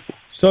other people.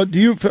 So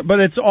but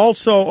it's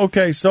also,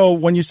 okay, so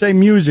when you say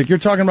music, you're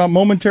talking about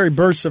momentary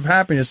bursts of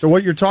happiness. So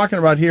what you're talking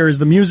about here is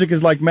the music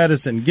is like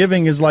medicine.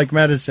 Giving is like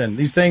medicine.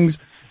 These things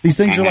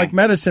are like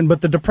medicine,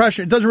 but the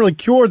depression, it doesn't really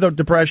cure the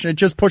depression. It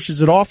just pushes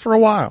it off for a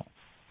while.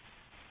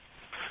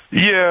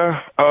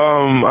 Yeah.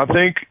 I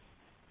think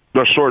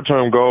the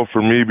short-term goal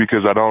for me,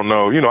 because I don't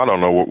know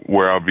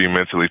where I'll be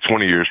mentally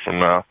 20 years from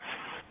now.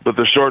 But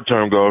the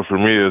short-term goal for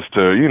me is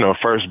to, you know,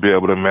 first be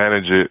able to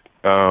manage it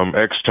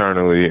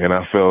externally, and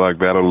I feel like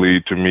that'll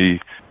lead to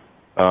me,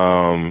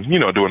 you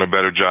know, doing a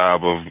better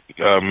job of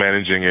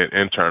managing it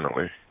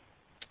internally.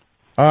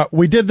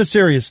 We did the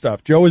serious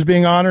stuff. Joe is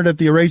being honored at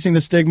the Erasing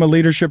the Stigma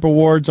Leadership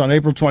Awards on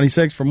April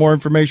 26th. For more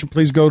information,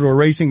 please go to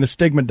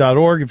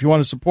erasingthestigma.org. If you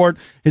want to support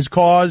his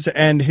cause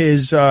and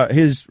his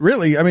his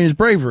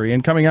bravery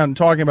in coming out and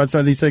talking about some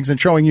of these things and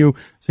showing you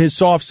his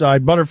soft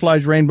side,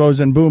 Butterflies, Rainbows,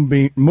 and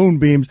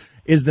Moonbeams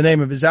is the name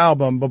of his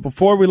album. But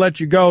before we let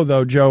you go,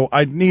 though, Joe,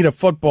 I need a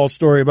football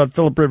story about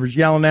Phillip Rivers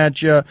yelling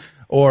at you,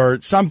 or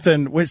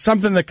something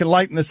that can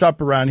lighten this up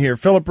around here.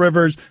 Phillip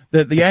Rivers,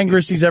 the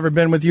angriest he's ever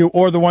been with you,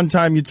 or the one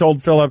time you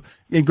told Phillip,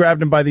 you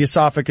grabbed him by the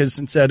esophagus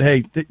and said,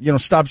 hey, you know,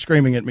 stop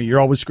screaming at me. You're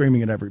always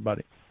screaming at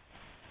everybody.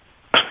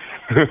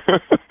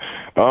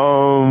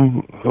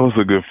 That was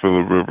a good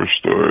Phillip Rivers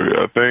story.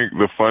 I think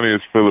the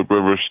funniest Phillip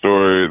Rivers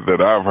story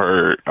that I've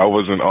heard, I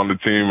wasn't on the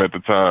team at the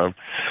time,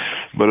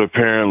 but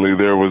apparently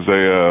there was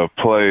a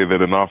play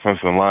that an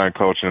offensive line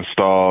coach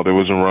installed. It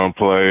was a run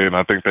play, and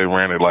I think they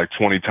ran it like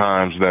 20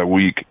 times that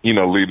week, you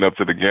know, leading up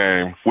to the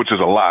game, which is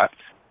a lot.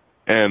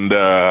 And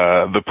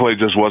the play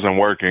just wasn't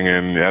working,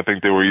 and I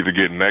think they were either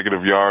getting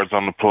negative yards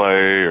on the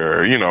play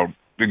or, you know,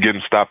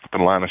 getting stopped at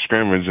the line of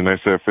scrimmage. And they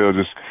said Phil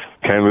just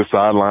came to the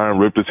sideline,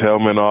 ripped his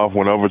helmet off,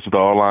 went over to the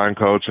O-line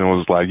coach and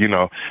was like, you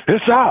know,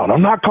 it's out.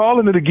 I'm not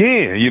calling it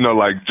again. You know,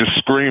 like just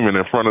screaming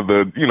in front of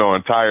the, you know,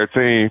 entire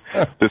team.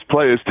 This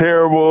play is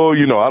terrible.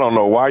 You know, I don't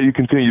know why you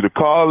continue to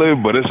call it,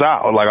 but it's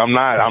out. Like I'm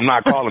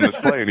not calling this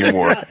play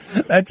anymore.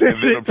 That's it.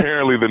 And then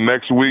apparently the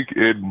next week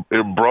it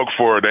broke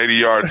for an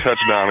 80-yard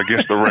touchdown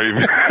against the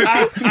Ravens.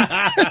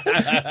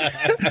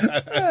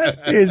 That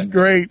is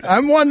great.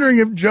 I'm wondering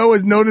if Joe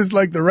has noticed,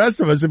 like the rest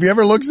of us, if he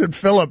ever looks at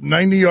Phillip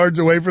 90 yards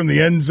away from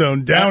the end zone,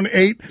 down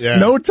 8,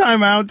 no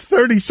timeouts,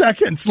 30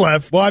 seconds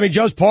left. Well, I mean,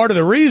 Joe's part of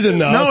the reason,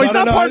 though. No, he's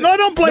not part. No,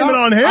 don't blame it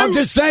on him. I'm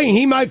just saying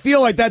he might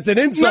feel like that's an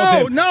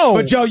insult. No.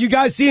 But, Joe, you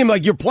guys see him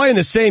like you're playing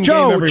the same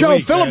game every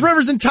week. Phillip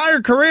Rivers'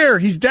 entire career,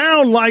 he's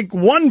down like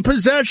 1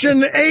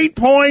 possession, 8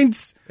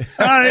 points,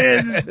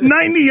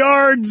 90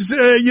 yards,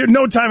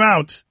 no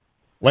timeouts.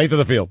 Length of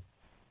the field.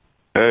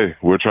 Hey,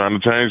 we're trying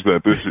to change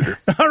that this year.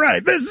 All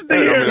right, this is the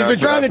year. He's been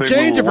trying to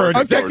change it for a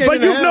decade. But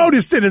you've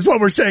noticed it, is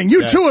what we're saying.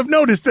 You too have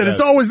noticed it. It's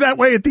always that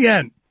way at the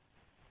end.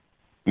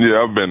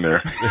 Yeah, I've been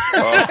there.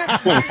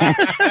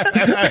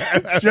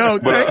 Joe,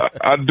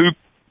 I do.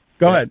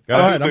 Go ahead.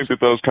 I do think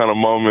that those kind of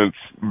moments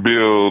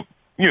build,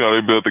 you know,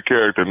 they build the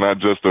character, not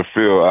just of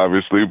Phil,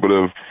 obviously, but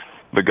of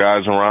the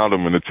guys around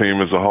him and the team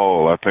as a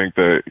whole. I think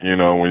that, you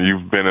know, when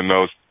you've been in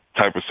those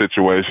type of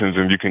situations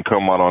and you can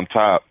come out on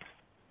top,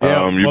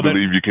 you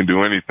believe you can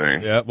do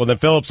anything. Yeah, well, then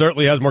Phillip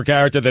certainly has more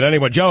character than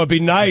anyone. Joe, it'd be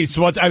nice.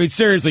 I mean,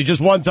 seriously, just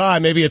one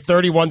time, maybe a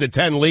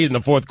 31-10 lead in the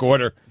fourth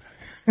quarter.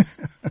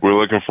 we're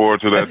looking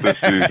forward to that this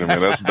season,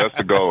 man. That's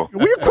the goal.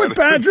 Will you quit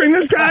badgering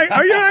this guy?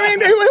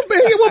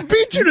 He will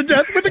beat you to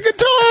death with a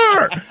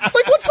guitar.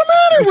 Like, what's the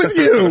matter with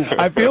you?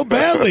 I feel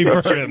badly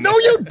for him. No,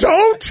 you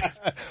don't.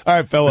 All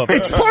right, Philip.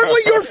 It's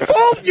partly your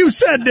fault, you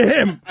said to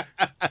him.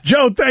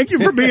 Joe, thank you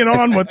for being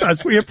on with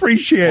us. We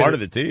appreciate it. Part of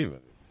the team.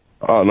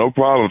 Oh, no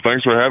problem.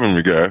 Thanks for having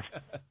me, guys.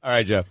 All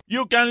right, Jeff.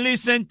 You can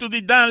listen to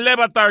the Dan Le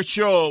Batard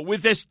Show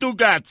with the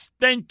Stugotz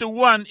 10 to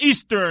 1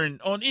 Eastern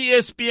on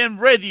ESPN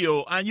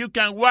Radio, and you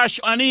can watch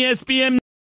on ESPN